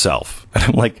to yourself? And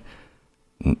I'm like,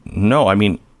 no, I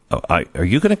mean, are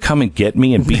you going to come and get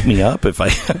me and beat me up if I?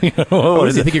 What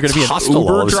does he think you're going to be an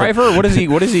Uber driver? What does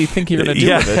he think you're going to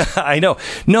do with it? I know.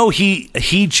 No,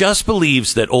 he just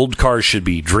believes that old cars should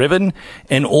be driven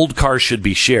and old cars should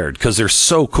be shared because they're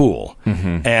so cool.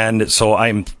 Mm-hmm. And so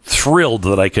I'm thrilled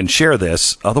that I can share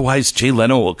this. Otherwise, Jay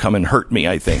Leno will come and hurt me,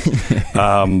 I think.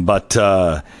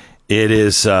 It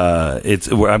is.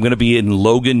 I'm going to be in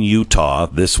Logan, Utah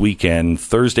this weekend,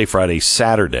 Thursday, Friday,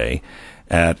 Saturday,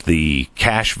 at the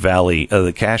Cache Valley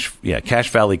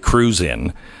Cruise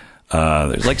Inn.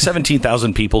 There's like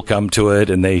 17,000 people come to it,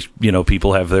 and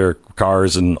people have their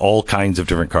cars and all kinds of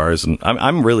different cars, and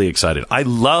I'm really excited. I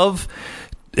love.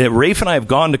 Rafe and I have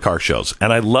gone to car shows,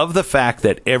 and I love the fact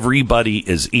that everybody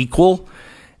is equal.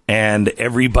 And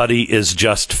everybody is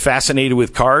just fascinated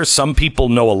with cars. Some people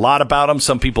know a lot about them.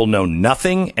 Some people know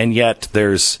nothing. And yet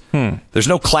there's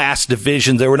no class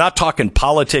division. We're not talking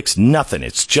politics, nothing.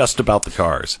 It's just about the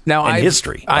cars and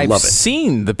history. I love it. I've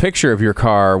seen the picture of your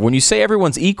car. When you say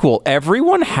everyone's equal,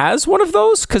 everyone has one of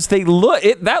those? Because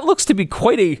that looks to be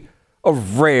quite a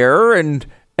rare and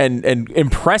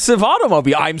impressive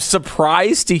automobile. I'm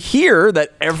surprised to hear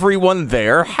that everyone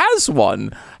there has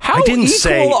one. How I didn't equal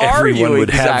say everyone would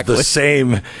exactly? have the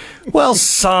same. Well,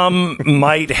 some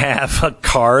might have a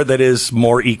car that is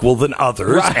more equal than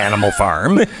others. Right. Animal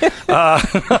Farm.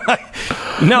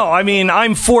 No, I mean,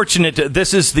 I'm fortunate.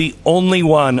 This is the only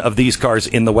one of these cars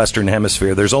in the Western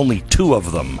Hemisphere. There's only 2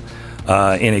 of them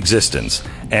in existence,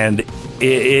 and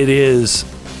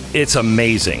it's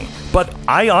amazing. But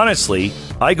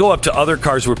I go up to other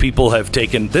cars where people have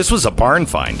taken. This was a barn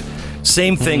find.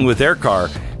 Same thing with their car.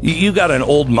 You got an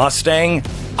old Mustang.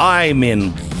 I'm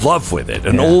in love with it.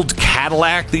 An old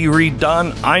Cadillac that you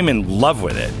redone. I'm in love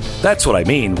with it. That's what I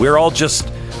mean. We're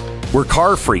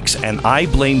car freaks. And I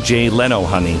blame Jay Leno,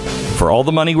 honey. For all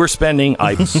the money we're spending,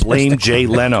 I blame Jay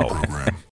Leno.